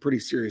off some pretty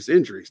serious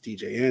injuries.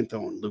 TJ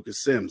Antone, Lucas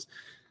Sims.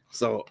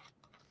 So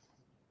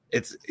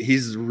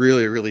he's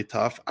really, really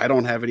tough. I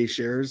don't have any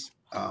shares.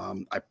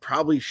 I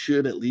probably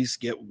should at least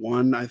get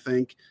 1, I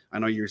think. I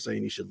know you're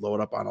saying you should load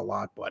up on a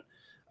lot, but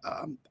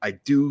I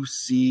do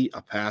see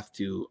a path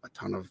to a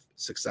ton of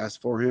success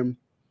for him.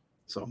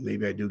 So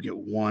maybe I do get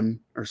 1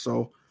 or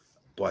so.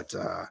 But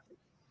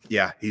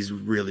yeah, he's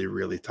really,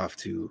 really tough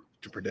to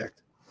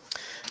predict.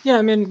 Yeah,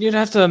 I mean, you'd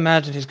have to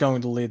imagine he's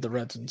going to lead the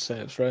Reds in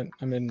saves, right?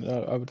 I mean,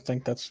 I would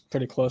think that's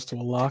pretty close to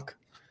a lock.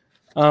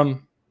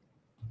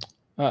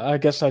 I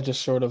guess I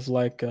just sort of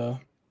like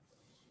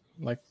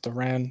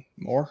Duran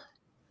more,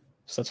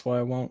 so that's why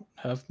I won't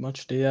have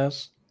much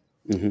Diaz.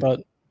 Mm-hmm.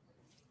 But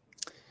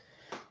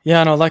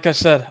yeah, no, like I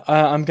said,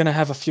 I'm gonna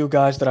have a few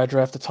guys that I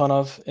draft a ton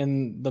of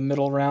in the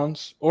middle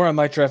rounds, or I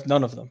might draft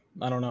none of them.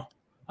 I don't know.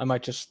 I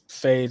might just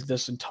fade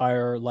this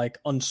entire like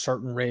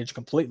uncertain range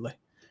completely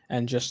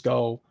and just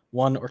go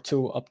 1 or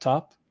 2 up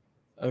top,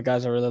 the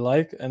guys I really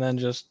like, and then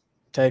just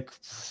take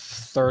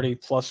 30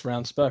 plus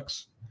round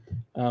specs.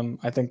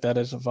 I think that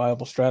is a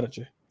viable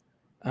strategy.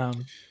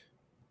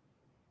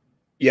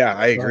 Yeah,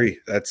 I agree.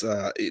 That's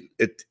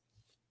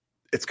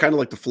it's kind of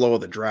like the flow of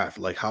the draft.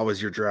 Like, how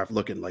is your draft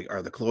looking? Like,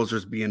 are the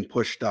closers being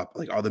pushed up?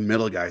 Like, are the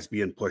middle guys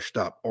being pushed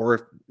up?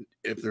 Or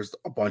if there's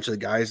a bunch of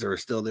guys that are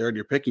still there and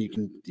you're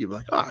picking, you're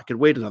like, oh, I could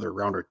wait another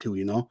round or two,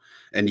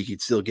 and you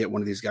could still get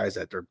one of these guys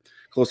that are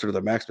closer to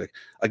the max pick.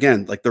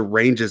 Again, like the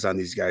ranges on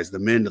these guys, the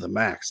min to the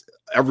max,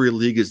 every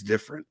league is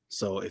different.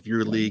 So if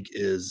your league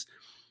is,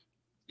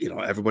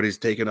 everybody's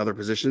taking other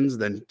positions,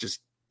 then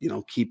just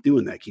keep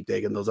doing that. Keep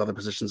taking those other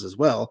positions as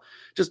well.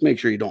 Just make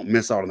sure you don't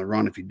miss out on the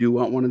run if you do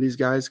want one of these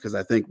guys, because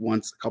I think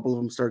once a couple of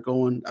them start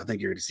going, I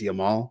think you're going to see them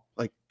all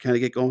like kind of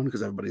get going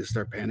because everybody will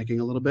start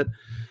panicking a little bit.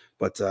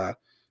 But a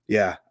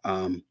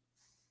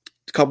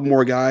couple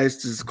more guys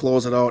to just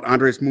close it out.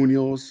 Andres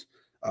Munoz,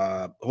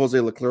 Jose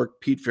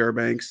Leclerc, Pete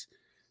Fairbanks.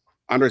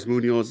 Andres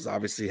Munoz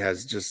obviously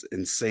has just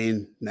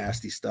insane,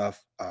 nasty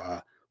stuff.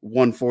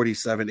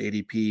 147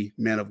 ADP,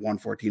 man of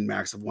 114,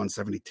 max of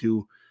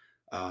 172.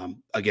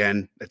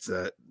 Again, it's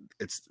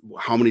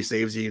how many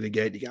saves are you going to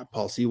get? You got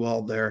Paul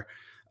Sewald there.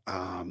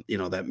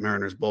 That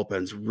Mariners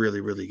bullpen's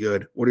really, really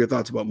good. What are your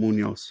thoughts about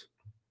Munoz?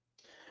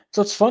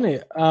 So it's funny.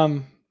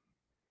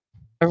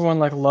 Everyone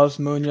like loves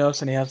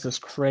Munoz, and he has this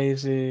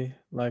crazy,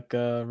 like,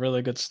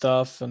 really good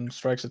stuff and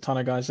strikes a ton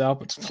of guys out.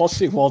 But Paul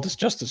Sewald is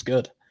just as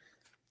good.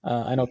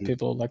 I know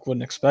people like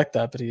wouldn't expect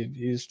that, but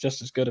he's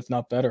just as good, if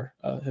not better.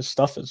 His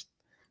stuff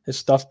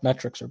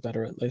metrics are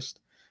better at least.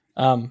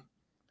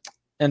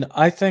 And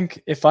I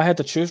think if I had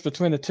to choose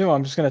between the two,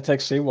 I'm just going to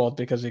take Sewald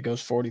because he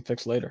goes 40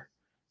 picks later.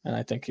 And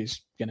I think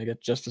he's going to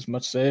get just as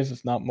much saves,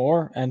 if not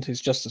more, and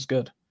he's just as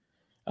good.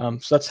 So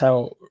that's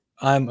how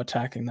I'm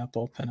attacking that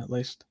bullpen, at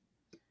least.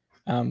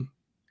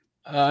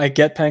 I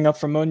get paying up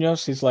for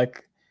Munoz. He's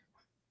like,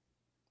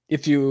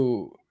 if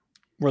you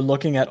were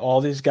looking at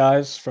all these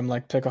guys from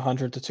like pick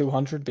 100 to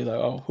 200, be like,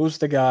 oh, who's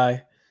the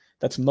guy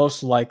that's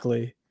most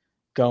likely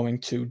going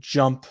to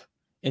jump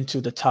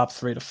into the top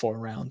 3 to 4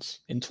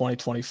 rounds in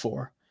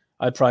 2024?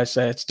 I'd probably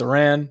say it's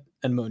Duran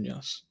and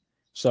Munoz.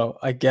 So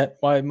I get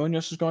why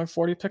Munoz is going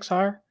 40 picks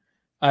higher.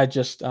 I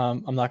just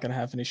I'm not going to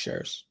have any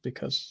shares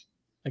because,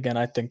 again,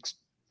 I think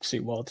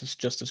Sewald is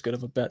just as good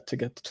of a bet to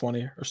get the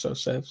 20 or so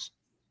saves.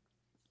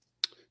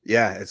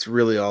 Yeah, it's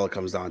really all it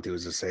comes down to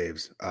is the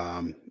saves.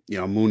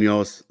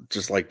 Munoz,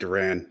 just like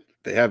Duran,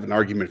 they have an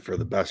argument for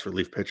the best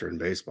relief pitcher in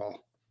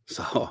baseball.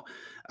 So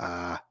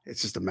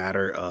it's just a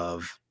matter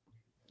of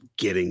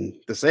getting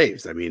the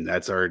saves. I mean,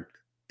 that's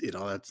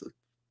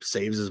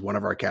saves is one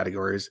of our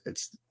categories.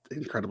 It's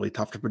incredibly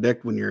tough to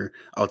predict when you're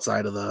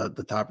outside of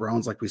the top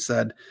rounds, like we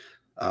said.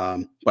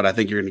 But I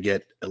think you're going to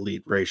get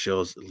elite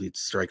ratios, elite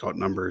strikeout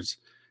numbers,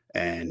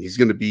 and he's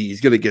going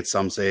to get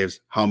some saves.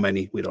 How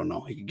many? We don't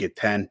know. He could get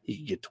 10, he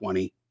could get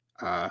 20.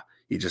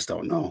 You just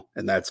don't know.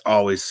 And that's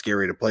always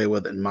scary to play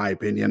with, in my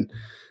opinion.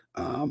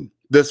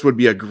 This would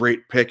be a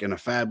great pick in a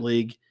fab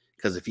league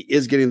because if he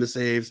is getting the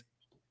saves,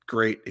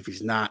 great. If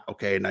he's not,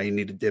 okay, now you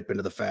need to dip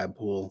into the fab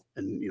pool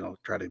and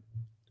try to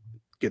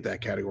get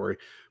that category.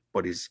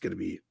 But he's going to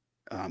be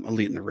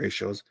elite in the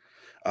ratios.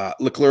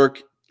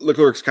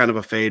 Leclerc's kind of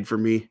a fade for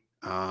me.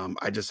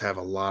 I just have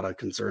a lot of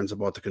concerns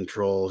about the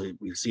control.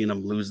 We've seen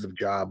him lose the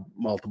job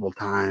multiple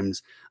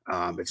times.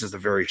 It's just a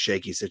very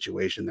shaky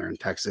situation there in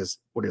Texas.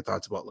 What are your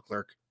thoughts about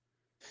Leclerc?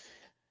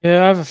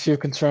 Yeah, I have a few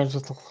concerns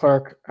with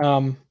Leclerc.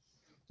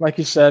 Like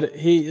you said,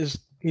 he's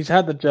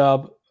had the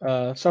job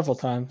several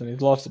times and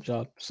he's lost the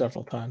job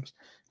several times.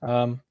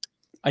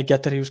 I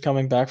get that he was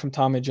coming back from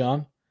Tommy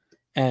John,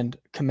 and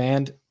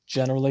command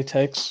generally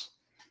takes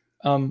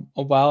a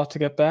while to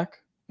get back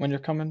when you're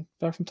coming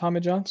back from Tommy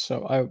John.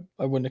 So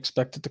I wouldn't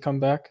expect it to come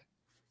back.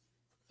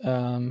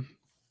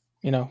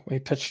 He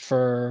pitched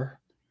for,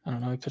 I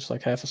don't know, he pitched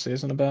like half a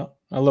season, about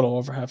a little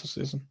over half a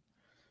season.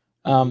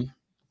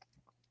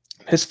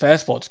 His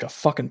fastball just got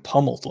fucking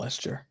pummeled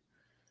last year.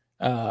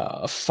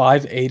 A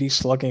 580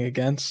 slugging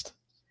against.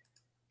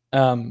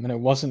 And it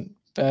wasn't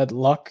bad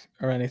luck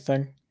or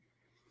anything.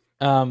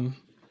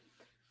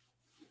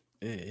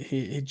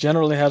 He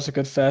generally has a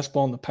good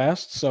fastball in the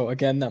past. So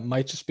again, that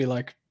might just be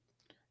like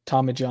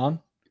Tommy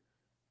John.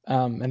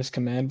 And his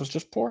command was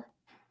just poor.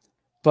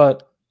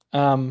 But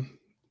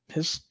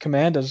his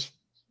command has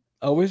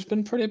always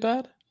been pretty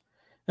bad.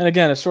 And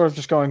again, it's sort of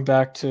just going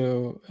back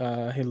to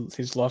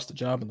he's lost the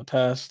job in the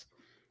past.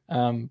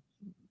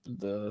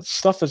 The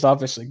stuff is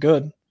obviously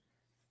good.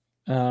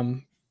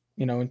 In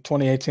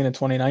 2018 and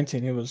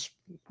 2019, he was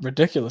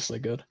ridiculously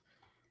good.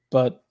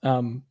 But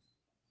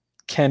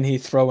can he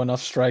throw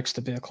enough strikes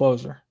to be a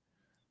closer?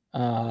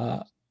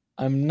 I'm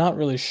not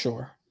really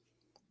sure.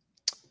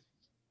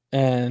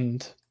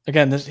 And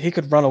again, he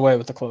could run away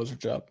with the closer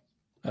job.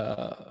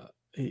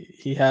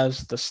 He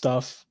has the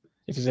stuff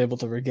if he's able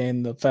to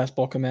regain the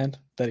fastball command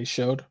that he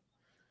showed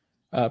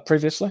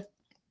previously.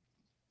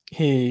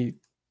 He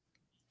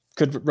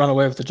could run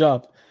away with the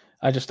job.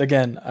 I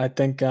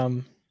think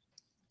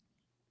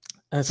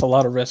it's a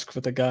lot of risk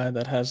with a guy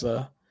that has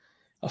a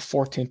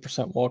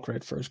 14% walk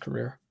rate for his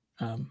career.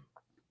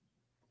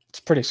 It's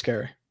pretty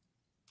scary.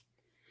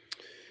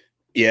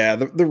 Yeah,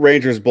 the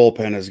Rangers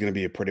bullpen is going to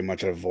be pretty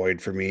much a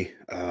void for me.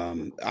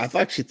 I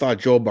actually thought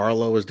Joe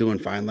Barlow was doing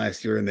fine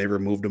last year, and they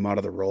removed him out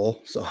of the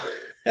role. So,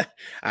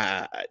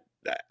 uh,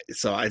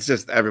 so it's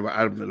just everybody.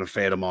 I've been a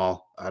fan of them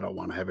all. I don't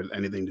want to have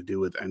anything to do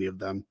with any of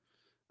them.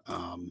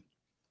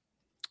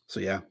 So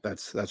yeah,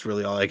 that's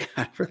really all I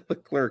got for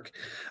Leclerc.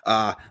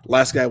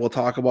 Last guy we'll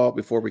talk about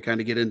before we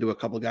kind of get into a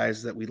couple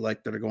guys that we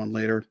like that are going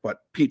later, but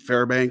Pete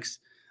Fairbanks.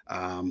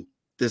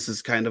 This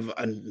is kind of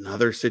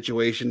another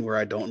situation where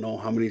I don't know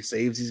how many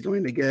saves he's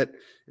going to get.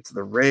 It's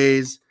the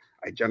Rays.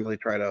 I generally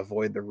try to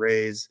avoid the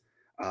Rays.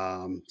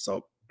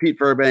 So Pete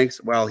Fairbanks,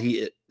 while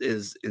he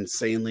is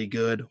insanely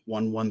good,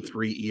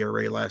 1.13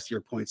 ERA last year,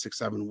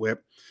 0.67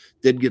 WHIP,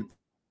 did get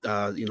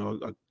a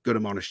good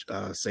amount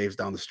of saves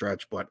down the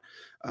stretch, but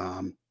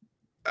I'm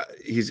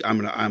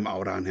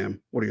out on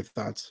him. What are your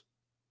thoughts?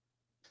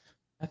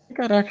 I think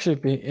I'd actually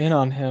be in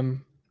on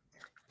him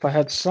if I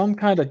had some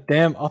kind of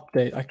damn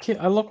update.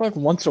 I look like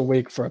once a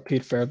week for a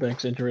Pete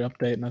Fairbanks injury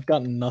update, and I've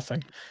gotten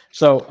nothing.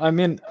 So I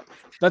mean,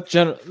 that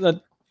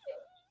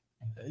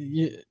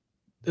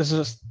is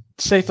a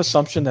safe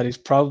assumption that he's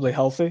probably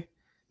healthy,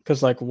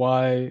 because like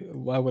why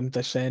wouldn't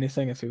they say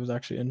anything if he was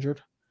actually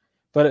injured?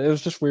 But it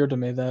was just weird to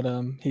me that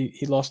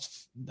he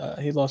lost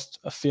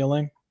a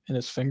feeling in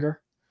his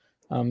finger.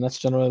 That's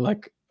generally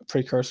like a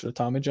precursor to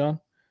Tommy John,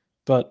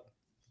 but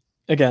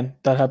again,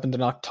 that happened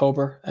in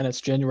October, and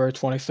it's January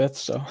 25th,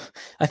 so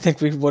I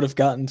think we would have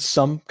gotten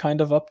some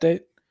kind of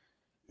update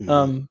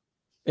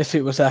if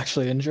he was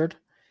actually injured.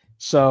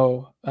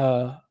 So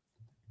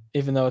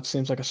even though it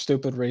seems like a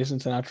stupid reason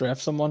to not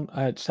draft someone,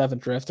 I just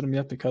haven't drafted him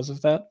yet because of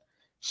that.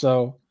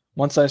 So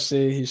once I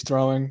see he's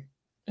throwing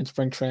in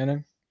spring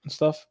training and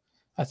stuff,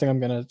 I think I'm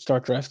going to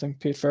start drafting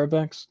Pete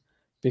Fairbanks,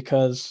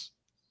 because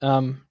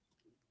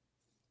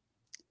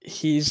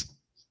he's,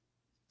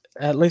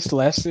 at least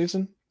last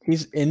season,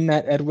 he's in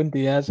that Edwin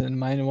Diaz and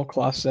Emmanuel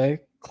Clase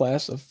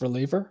class of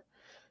reliever.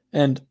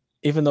 And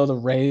even though the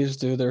Rays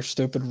do their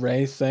stupid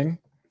Ray thing,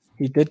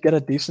 he did get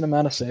a decent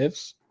amount of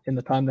saves in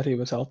the time that he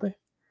was healthy.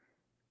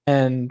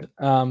 And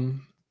I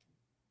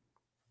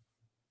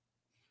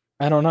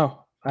don't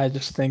know. I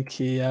just think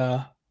he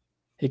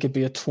could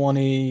be a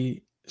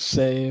 20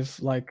 save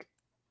like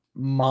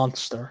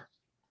monster.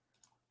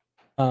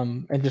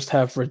 And just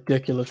have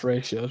ridiculous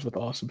ratios with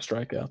awesome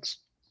strikeouts.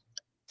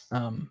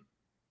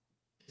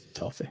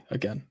 Healthy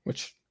again,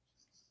 which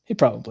he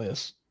probably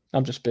is.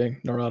 I'm just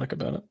being neurotic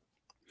about it.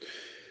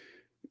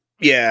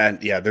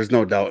 Yeah, there's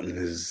no doubt in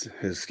his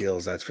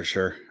skills, that's for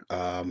sure.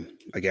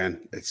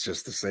 Again, it's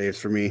just the saves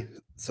for me,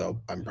 so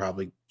I'm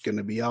probably going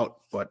to be out.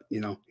 But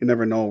you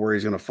never know where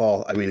he's going to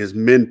fall. I mean, his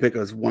min pick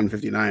is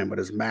 159, but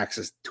his max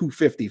is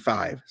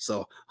 255,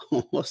 so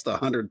almost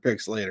 100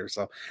 picks later.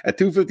 So at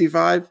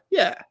 255,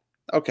 yeah,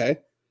 okay,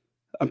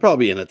 I'm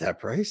probably in at that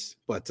price.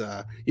 But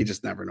you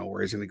just never know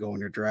where he's going to go in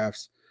your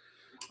drafts.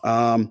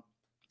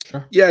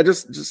 Sure. Yeah,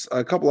 just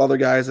a couple other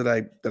guys that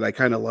I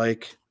kind of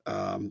like.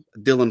 Dylan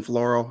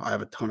Floro. I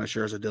have a ton of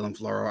shares of Dylan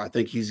Floro. I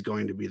think he's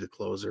going to be the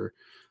closer,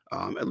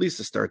 at least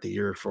to start the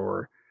year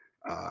for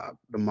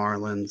the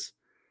Marlins.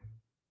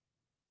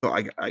 So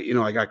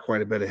I got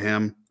quite a bit of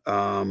him.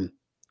 Carlos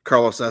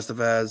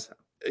Estevez.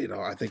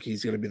 I think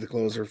he's going to be the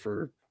closer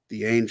for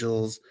the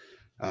Angels.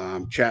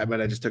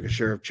 Chapman. I just took a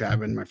share of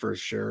Chapman, my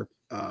first share.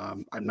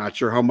 I'm not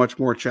sure how much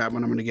more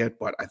Chapman I'm going to get,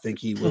 but I think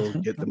he will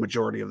get the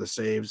majority of the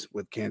saves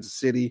with Kansas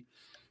City.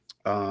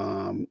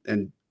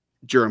 And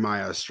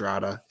Jeremiah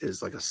Estrada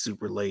is like a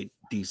super late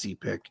DC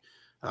pick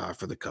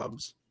for the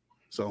Cubs.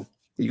 So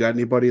you got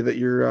anybody that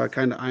you're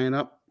kind of eyeing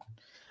up?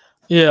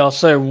 Yeah, I'll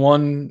say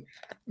one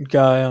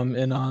guy I'm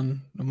in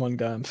on and one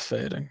guy I'm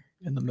fading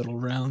in the middle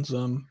rounds.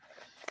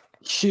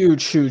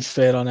 Huge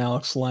fade on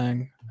Alex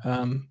Lang.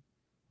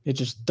 He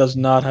just does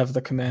not have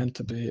the command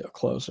to be a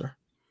closer.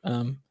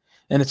 And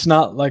it's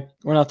not like,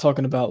 we're not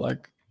talking about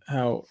like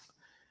how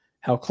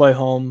Clay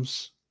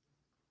Holmes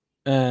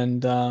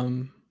and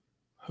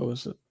who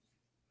was it?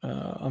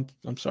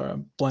 I'm sorry,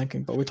 I'm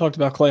blanking, but we talked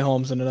about Clay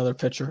Holmes and another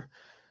pitcher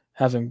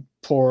having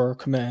poor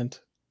command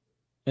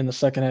in the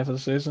second half of the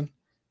season.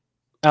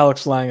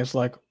 Alex Lang is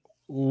like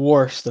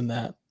worse than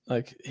that.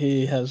 Like,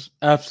 he has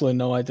absolutely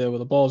no idea where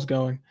the ball is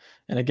going.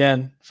 And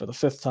again, for the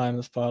fifth time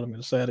this pod, I'm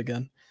going to say it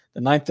again.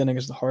 The ninth inning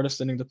is the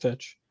hardest inning to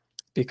pitch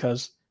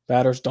because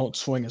batters don't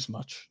swing as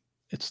much.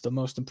 It's the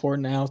most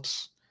important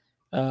outs.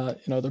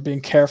 They're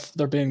being careful.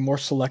 They're being more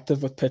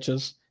selective with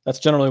pitches. That's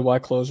generally why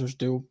closers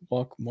do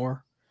walk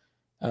more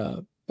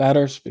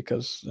batters,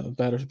 because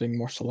batters are being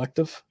more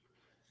selective.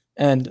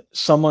 And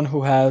someone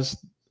who has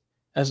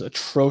as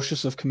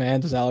atrocious of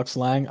command as Alex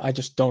Lang, I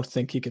just don't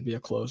think he could be a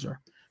closer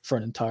for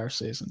an entire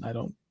season. I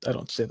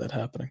don't see that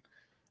happening.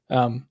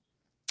 And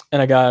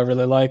a guy I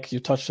really like, you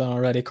touched on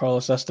already,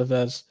 Carlos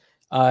Estevez.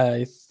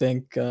 I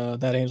think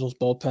that Angels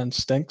bullpen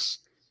stinks.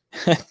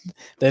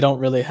 They don't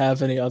really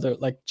have any other,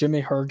 like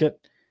Jimmy Herget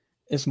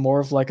is more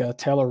of like a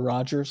Taylor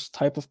Rogers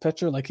type of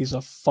pitcher. Like he's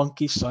a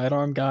funky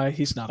sidearm guy.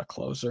 He's not a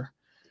closer.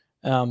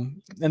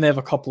 And they have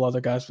a couple other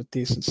guys with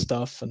decent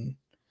stuff.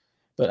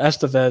 But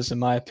Estevez, in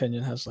my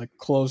opinion, has like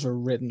closer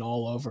written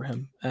all over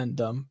him. And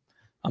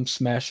I'm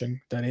smashing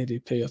that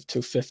ADP of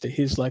 250.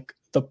 He's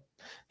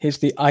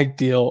the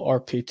ideal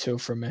RP2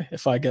 for me.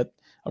 If I get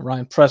a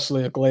Ryan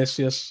Presley,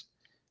 Iglesias,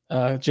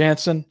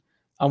 Jansen,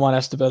 I want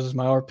Estevez as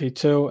my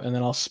RP2, and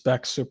then I'll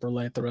spec super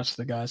late the rest of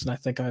the guys. And I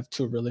think I have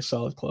 2 really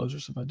solid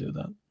closers if I do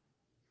that.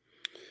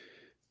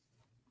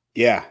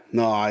 Yeah,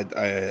 no,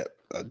 I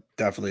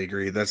definitely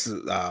agree. That's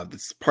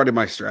part of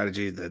my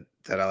strategy that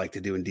I like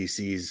to do in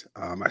DCs.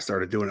 I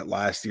started doing it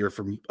last year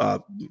for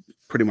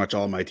pretty much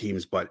all of my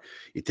teams, but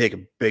you take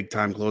a big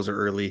time closer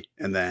early,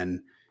 and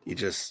then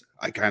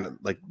I kind of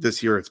like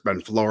this year it's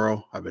been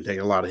Floro. I've been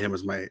taking a lot of him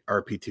as my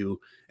RP2,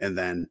 and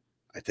then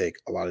I take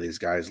a lot of these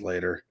guys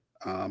later.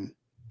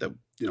 That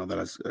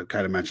I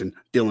kind of mentioned.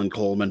 Dylan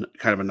Coleman,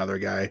 kind of another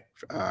guy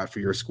for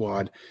your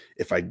squad.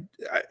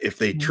 If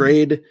they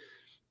trade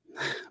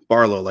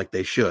Barlow like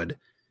they should,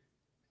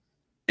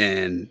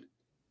 and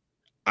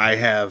I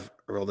have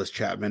Aroldis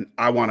Chapman,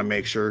 I want to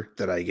make sure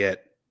that I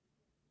get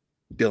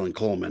Dylan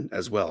Coleman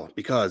as well,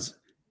 because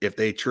if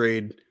they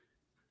trade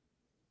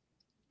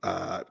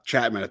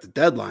Chapman at the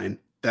deadline,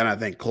 then I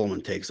think Coleman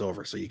takes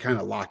over. So you kind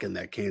of lock in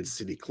that Kansas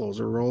City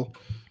closer role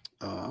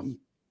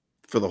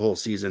for the whole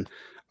season.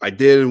 I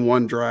did in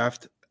one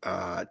draft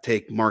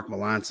take Mark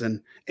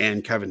Melancon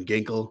and Kevin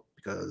Ginkel,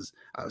 because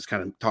I was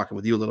kind of talking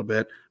with you a little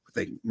bit. I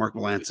think Mark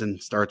Melancon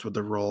starts with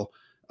the role.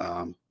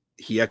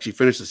 He actually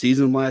finished the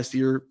season last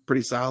year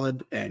pretty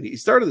solid, and he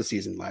started the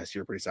season last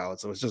year pretty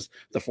solid. So it's just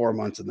the 4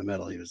 months in the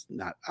middle. He was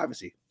not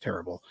obviously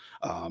terrible.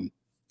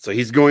 So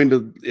he's going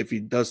to, if he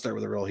does start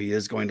with a role, he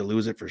is going to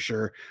lose it for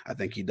sure. I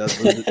think he does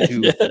lose it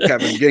to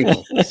Kevin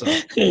Ginkel. So.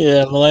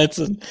 Yeah,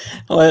 Melancon,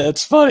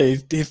 it's funny.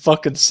 He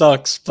fucking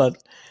sucks,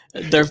 but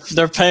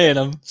they're paying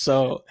him,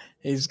 so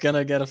he's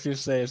gonna get a few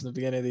saves in the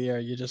beginning of the year.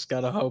 You just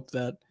gotta hope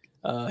that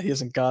he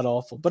isn't god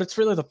awful. But it's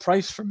really the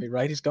price for me,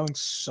 right? He's going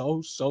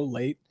so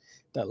late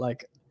that,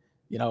 like,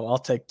 I'll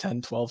take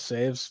 10, 12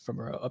 saves from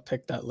a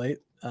pick that late.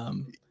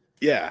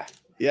 Yeah,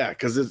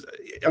 because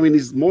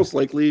he's most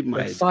likely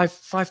my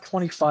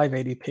 525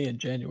 ADP in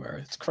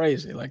January. It's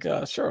crazy. Like,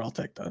 sure, I'll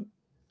take that.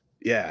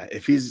 Yeah,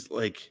 if he's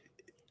like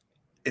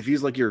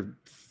your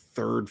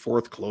third,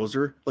 fourth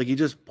closer, like you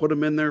just put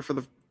him in there for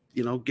the,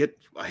 get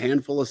a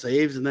handful of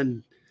saves and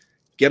then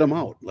get him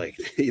out. Like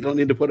you don't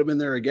need to put him in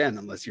there again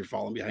unless you're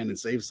falling behind in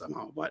saves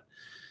somehow. But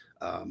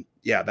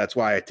that's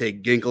why I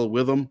take Ginkel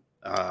with him.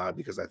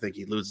 Because I think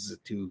he loses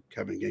it to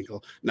Kevin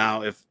Ginkel.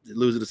 Now, if he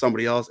loses it to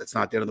somebody else, it's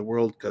not the end of the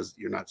world, because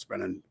you're not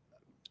spending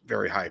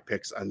very high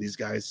picks on these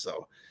guys.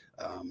 So,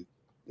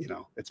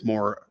 it's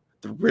more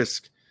the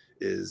risk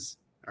is,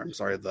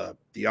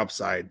 the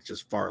upside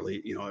just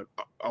farly,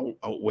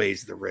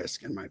 outweighs the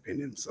risk in my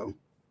opinion. So,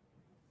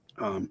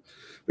 but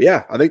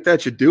yeah, I think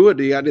that should do it.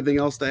 Do you got anything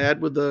else to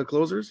add with the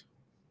closers?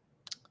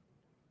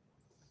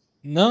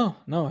 No,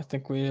 I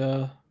think we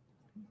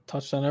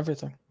touched on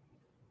everything.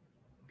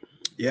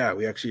 Yeah,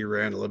 we actually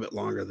ran a little bit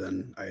longer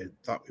than I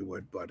thought we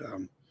would, but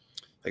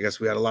I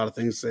guess we had a lot of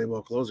things to say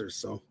about closers.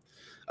 So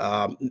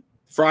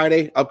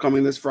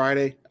upcoming this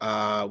Friday,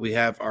 we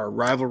have our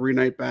rivalry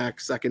night back,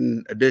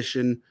 second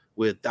edition,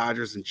 with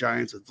Dodgers and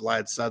Giants, with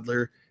Vlad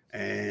Sedler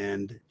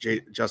and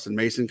Justin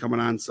Mason coming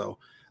on. So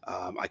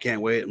I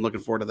can't wait. I'm looking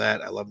forward to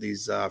that. I love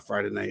these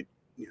Friday night,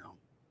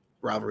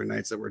 rivalry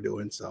nights that we're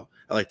doing. So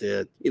I like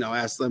to,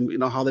 ask them,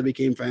 how they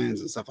became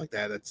fans and stuff like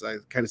that. That's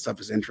kind of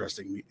stuff is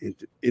interesting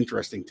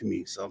to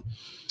me. So,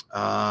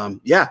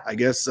 I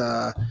guess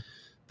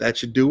that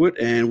should do it.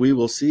 And we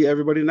will see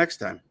everybody next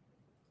time.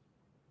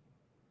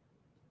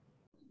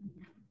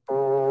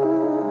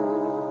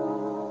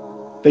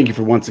 Thank you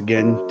for once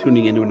again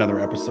tuning into another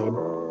episode.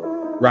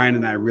 Ryan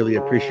and I really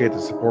appreciate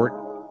the support.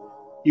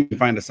 You can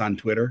find us on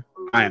Twitter.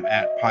 I am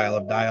at Pile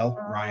of Dial.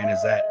 Ryan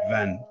is at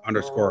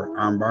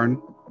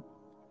Ven_Armbarn.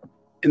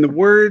 In the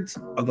words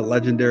of the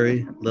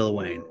legendary Lil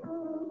Wayne,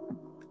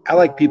 I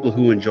like people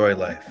who enjoy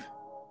life,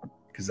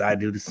 because I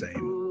do the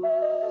same.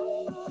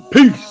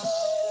 Peace.